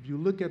 if you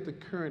look at the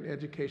current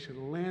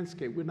educational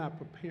landscape, we're not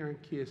preparing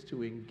kids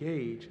to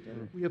engage.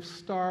 We have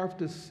starved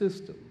the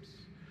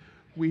systems.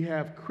 We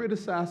have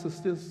criticized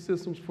the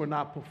systems for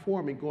not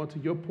performing, going to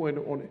your point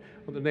on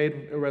the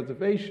Native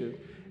reservation.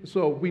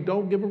 So we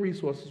don't give them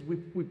resources.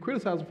 We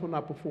criticize them for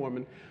not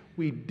performing.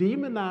 We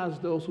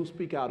demonize those who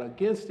speak out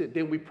against it,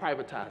 then we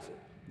privatize it.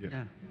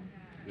 Yeah.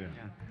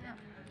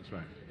 That's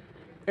right.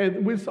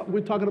 And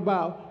we're talking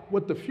about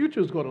what the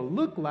future is going to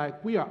look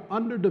like. We are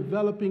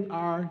underdeveloping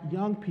our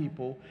young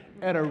people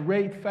at a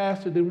rate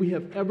faster than we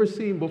have ever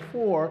seen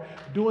before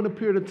during a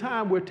period of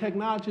time where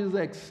technology is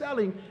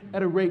excelling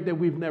at a rate that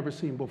we've never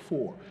seen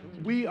before.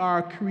 We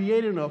are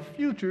creating a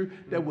future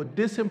that will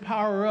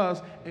disempower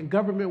us, and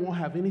government won't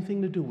have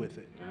anything to do with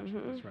it.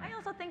 That's right. I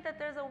also think that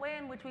there's a way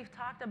in which we've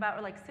talked about,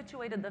 or like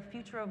situated the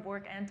future of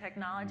work and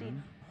technology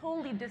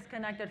wholly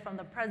disconnected from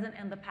the present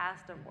and the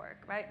past of work,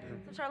 right?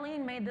 So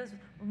Charlene made this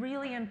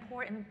really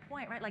important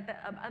point, right? Like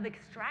of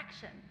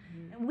extraction.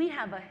 And we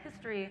have a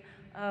history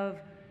of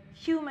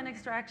human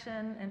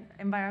extraction and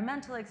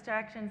environmental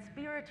extraction,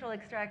 spiritual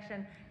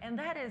extraction, and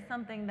that is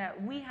something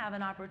that we have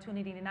an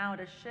opportunity now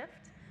to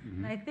shift.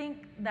 And I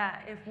think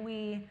that if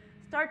we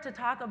start to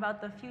talk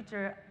about the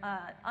future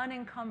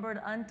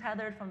unencumbered,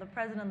 untethered from the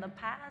present and the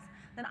past,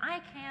 then I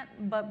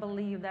can't but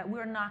believe that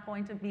we're not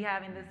going to be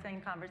having this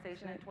same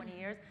conversation in 20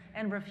 years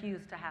and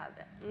refuse to have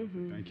it.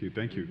 Thank you,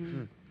 thank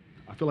you.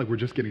 I feel like we're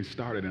just getting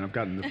started and I've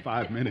gotten the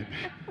 5-minute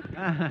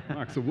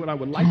mark. So what I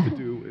would like to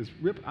do is,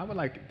 Rip, I would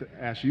like to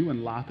ask you and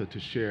Latha to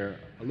share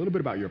a little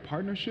bit about your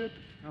partnership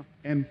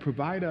and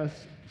provide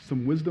us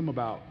some wisdom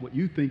about what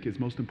you think is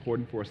most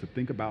important for us to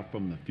think about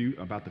from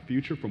about the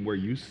future from where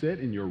you sit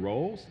in your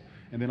roles.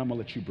 And then I'm going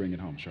to let you bring it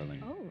home,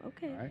 Charlene. Oh,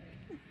 okay. All right?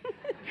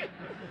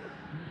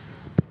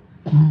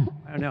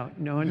 I don't know.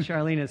 Knowing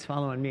Charlene is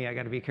following me, I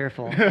got to be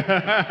careful.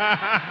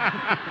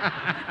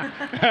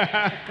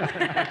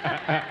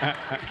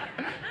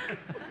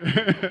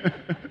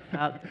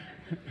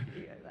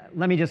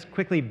 Let me just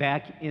quickly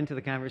back into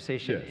the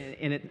conversation. Yes.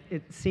 And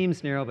it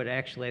seems narrow, but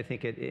actually I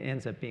think it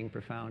ends up being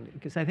profound.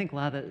 Because I think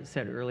Latha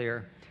said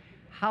earlier,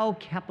 how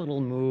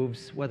capital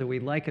moves, whether we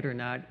like it or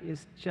not,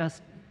 is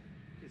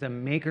a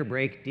make or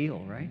break deal,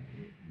 right?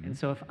 And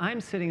so if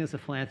I'm sitting as a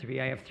philanthropy,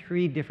 I have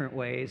 3 different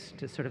ways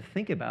to sort of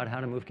think about how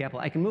to move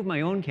capital. I can move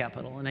my own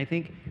capital, and I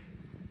think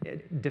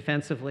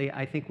defensively,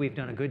 I think we've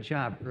done a good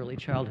job. Early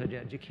childhood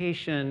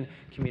education,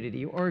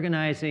 community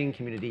organizing,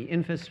 community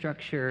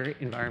infrastructure,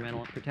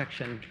 environmental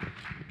protection.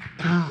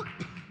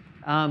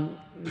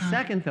 The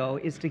second, though,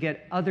 is to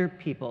get other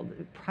people,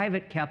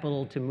 private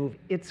capital, to move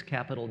its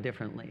capital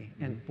differently.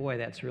 And boy,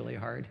 that's really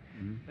hard.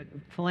 But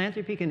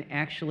philanthropy can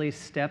actually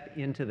step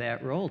into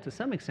that role to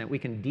some extent. We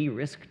can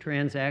de-risk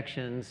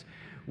transactions.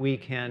 We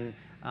can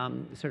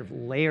sort of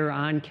layer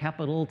on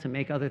capital to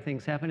make other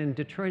things happen. And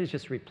Detroit is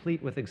just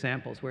replete with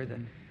examples where the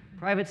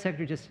private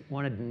sector just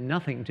wanted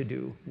nothing to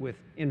do with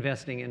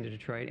investing into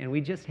Detroit. And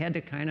we just had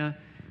to kind of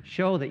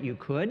show that you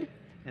could,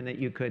 and that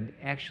you could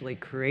actually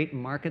create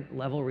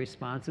market-level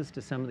responses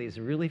to some of these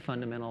really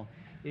fundamental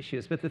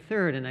issues. But the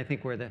third, and I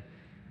think where the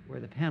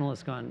panel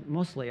has gone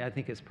mostly, I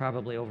think is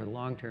probably over the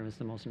long term is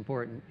the most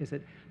important, is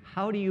that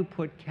how do you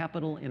put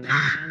capital in the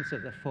hands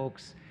of the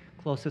folks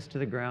closest to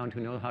the ground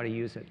who know how to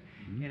use it?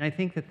 And I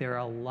think that there are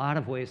a lot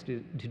of ways to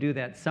do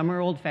that. Some are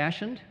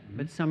old-fashioned,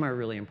 but some are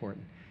really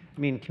important. I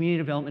mean, community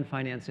development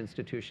finance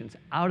institutions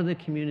out of the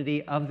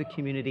community,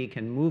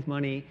 can move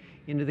money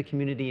into the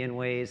community in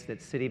ways that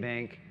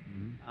Citibank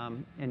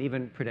and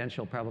even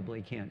Prudential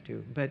probably can't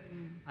do. But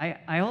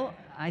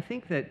I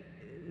think that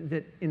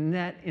in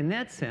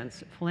that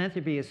sense,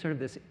 philanthropy is sort of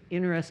this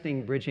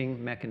interesting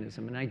bridging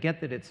mechanism. And I get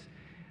that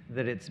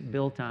it's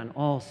built on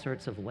all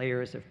sorts of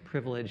layers of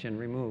privilege and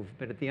remove.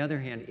 But at the other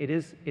hand, it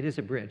is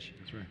a bridge.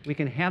 That's right. We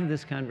can have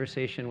this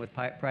conversation with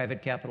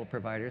private capital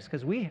providers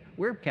because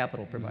we're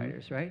capital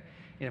providers, right?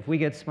 And if we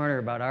get smarter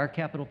about our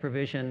capital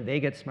provision,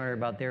 they get smarter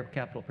about their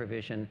capital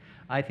provision,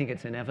 I think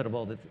it's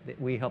inevitable that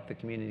we help the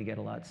community get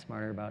a lot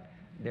smarter about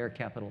their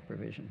capital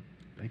provision.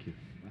 Thank you.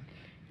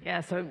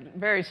 Yeah, so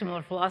very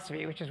similar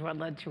philosophy, which is what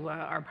led to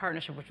our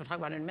partnership, which we'll talk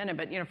about in a minute.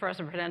 But for us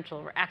at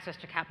Prudential, access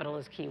to capital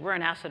is key. We're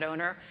an asset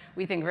owner.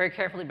 We think very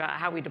carefully about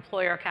how we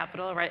deploy our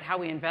capital, right? How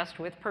we invest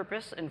with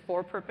purpose and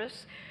for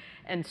purpose.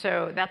 And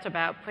so that's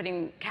about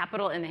putting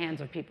capital in the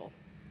hands of people,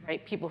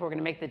 right? People who are going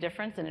to make the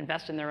difference and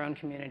invest in their own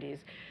communities.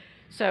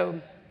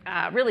 So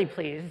really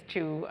pleased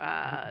to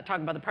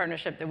talk about the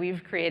partnership that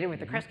we've created with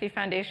the Kresge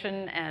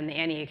Foundation and the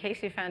Annie A.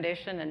 Casey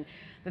Foundation. And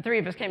the three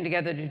of us came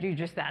together to do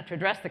just that, to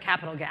address the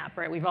capital gap,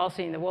 right? We've all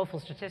seen the woeful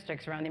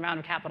statistics around the amount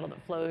of capital that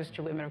flows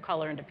to women of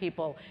color and to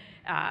people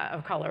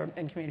of color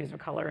and communities of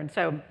color. And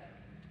so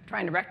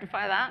trying to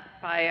rectify that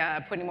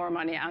by putting more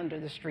money under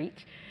the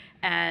street.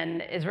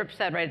 And as Rip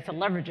said, right, it's a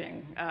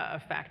leveraging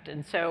effect.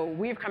 And so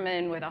we've come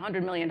in with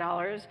 $100 million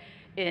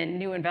in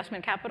new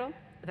investment capital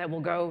that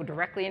will go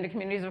directly into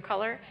communities of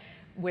color,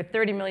 with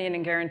 $30 million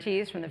in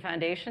guarantees from the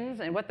foundations.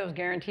 And what those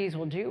guarantees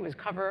will do is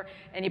cover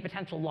any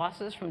potential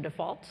losses from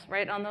defaults,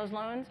 right, on those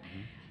loans.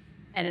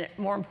 And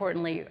more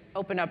importantly,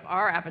 open up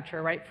our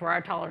aperture, right, for our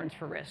tolerance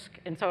for risk.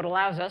 And so it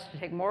allows us to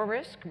take more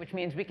risk, which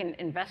means we can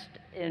invest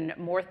in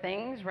more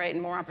things, right,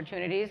 and more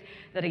opportunities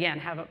that, again,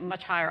 have a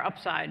much higher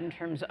upside in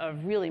terms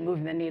of really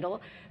moving the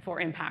needle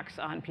for impacts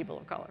on people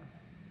of color.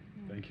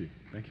 Thank you.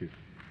 Thank you.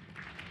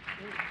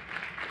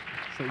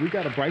 So we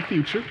got a bright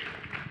future.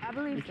 I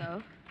believe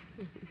so.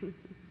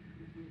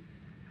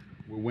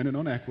 We're winning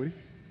on equity.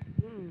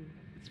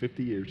 It's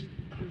 50 years.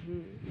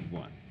 We've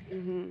won.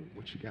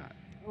 What you got?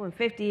 Oh, in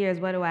 50 years,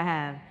 what do I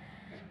have?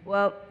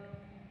 Well,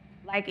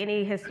 like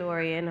any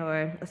historian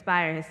or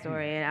aspiring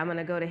historian, I'm going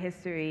to go to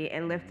history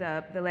and lift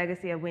up the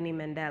legacy of Winnie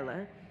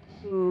Mandela,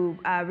 who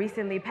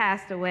recently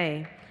passed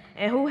away,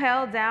 and who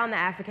held down the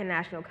African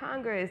National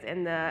Congress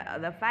in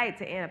the fight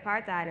to end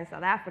apartheid in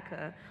South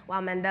Africa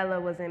while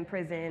Mandela was in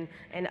prison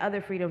and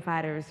other freedom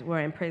fighters were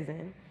in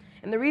prison.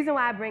 And the reason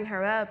why I bring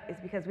her up is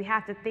because we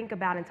have to think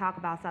about and talk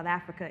about South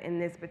Africa in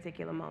this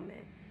particular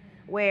moment,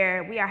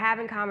 where we are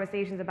having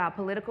conversations about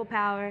political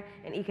power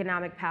and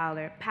economic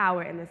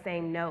power in the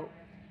same note.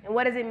 And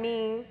what does it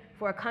mean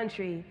for a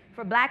country,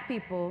 for Black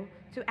people,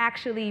 to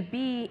actually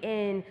be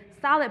in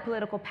solid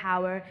political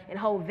power and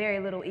hold very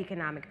little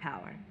economic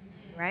power,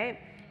 right?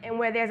 And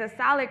where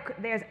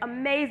there's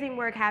amazing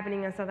work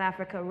happening in South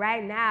Africa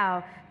right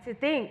now to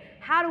think,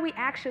 how do we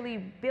actually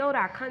build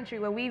our country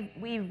where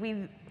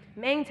we've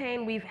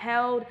maintained, we've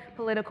held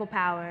political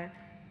power,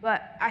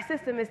 but our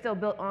system is still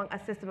built on a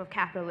system of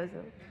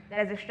capitalism that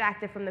is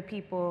extracted from the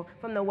people,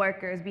 from the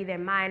workers, be they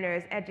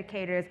miners,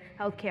 educators,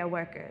 healthcare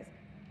workers.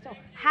 So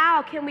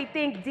how can we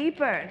think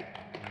deeper?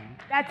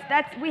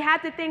 We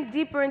have to think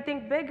deeper and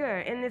think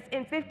bigger.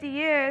 In 50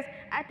 years,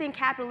 I think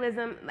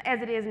capitalism,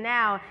 as it is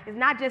now, is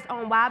not just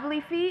on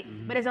wobbly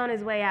feet, but it's on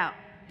its way out.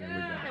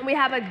 And we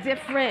have a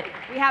different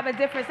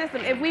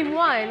system. If we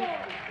won,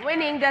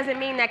 winning doesn't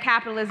mean that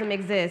capitalism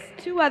exists.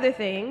 Two other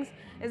things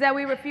is that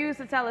we refuse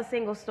to tell a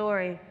single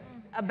story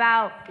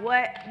about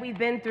what we've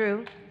been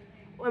through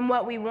and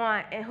what we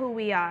want and who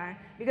we are.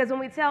 Because when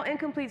we tell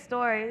incomplete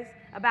stories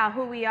about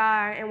who we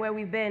are and where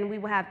we've been, we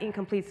will have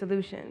incomplete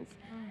solutions.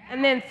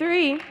 And then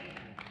three,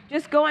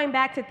 just going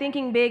back to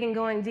thinking big and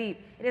going deep.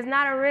 It is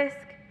not a risk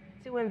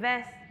to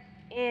invest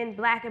in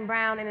Black and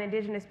brown and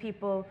indigenous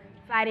people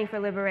fighting for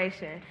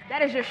liberation.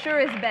 That is your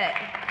surest bet.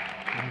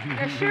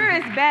 Your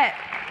surest bet.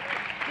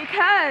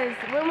 Because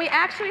when we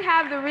actually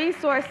have the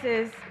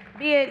resources,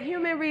 be it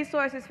human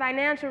resources,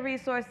 financial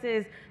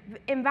resources,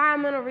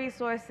 environmental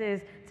resources,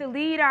 to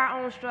lead our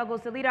own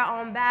struggles, to lead our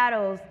own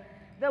battles,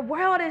 the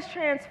world is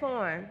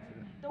transformed.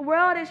 The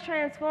world is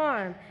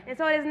transformed. And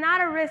so it is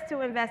not a risk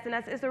to invest in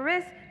us. It's a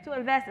risk to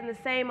invest in the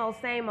same old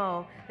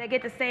that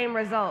get the same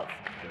results.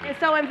 And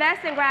so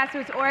invest in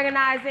grassroots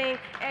organizing,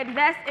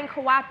 invest in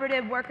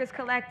cooperative workers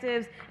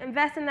collectives,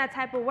 invest in that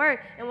type of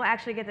work, and we'll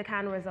actually get the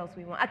kind of results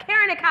we want. A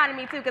caring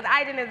economy too, because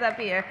Aiden is up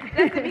here,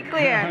 just to be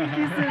clear.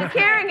 A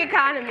caring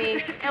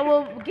economy, and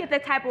we'll get the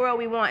type of world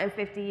we want in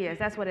 50 years.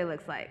 That's what it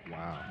looks like.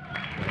 Wow.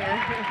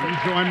 Will you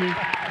join me?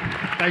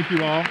 Thank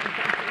you all.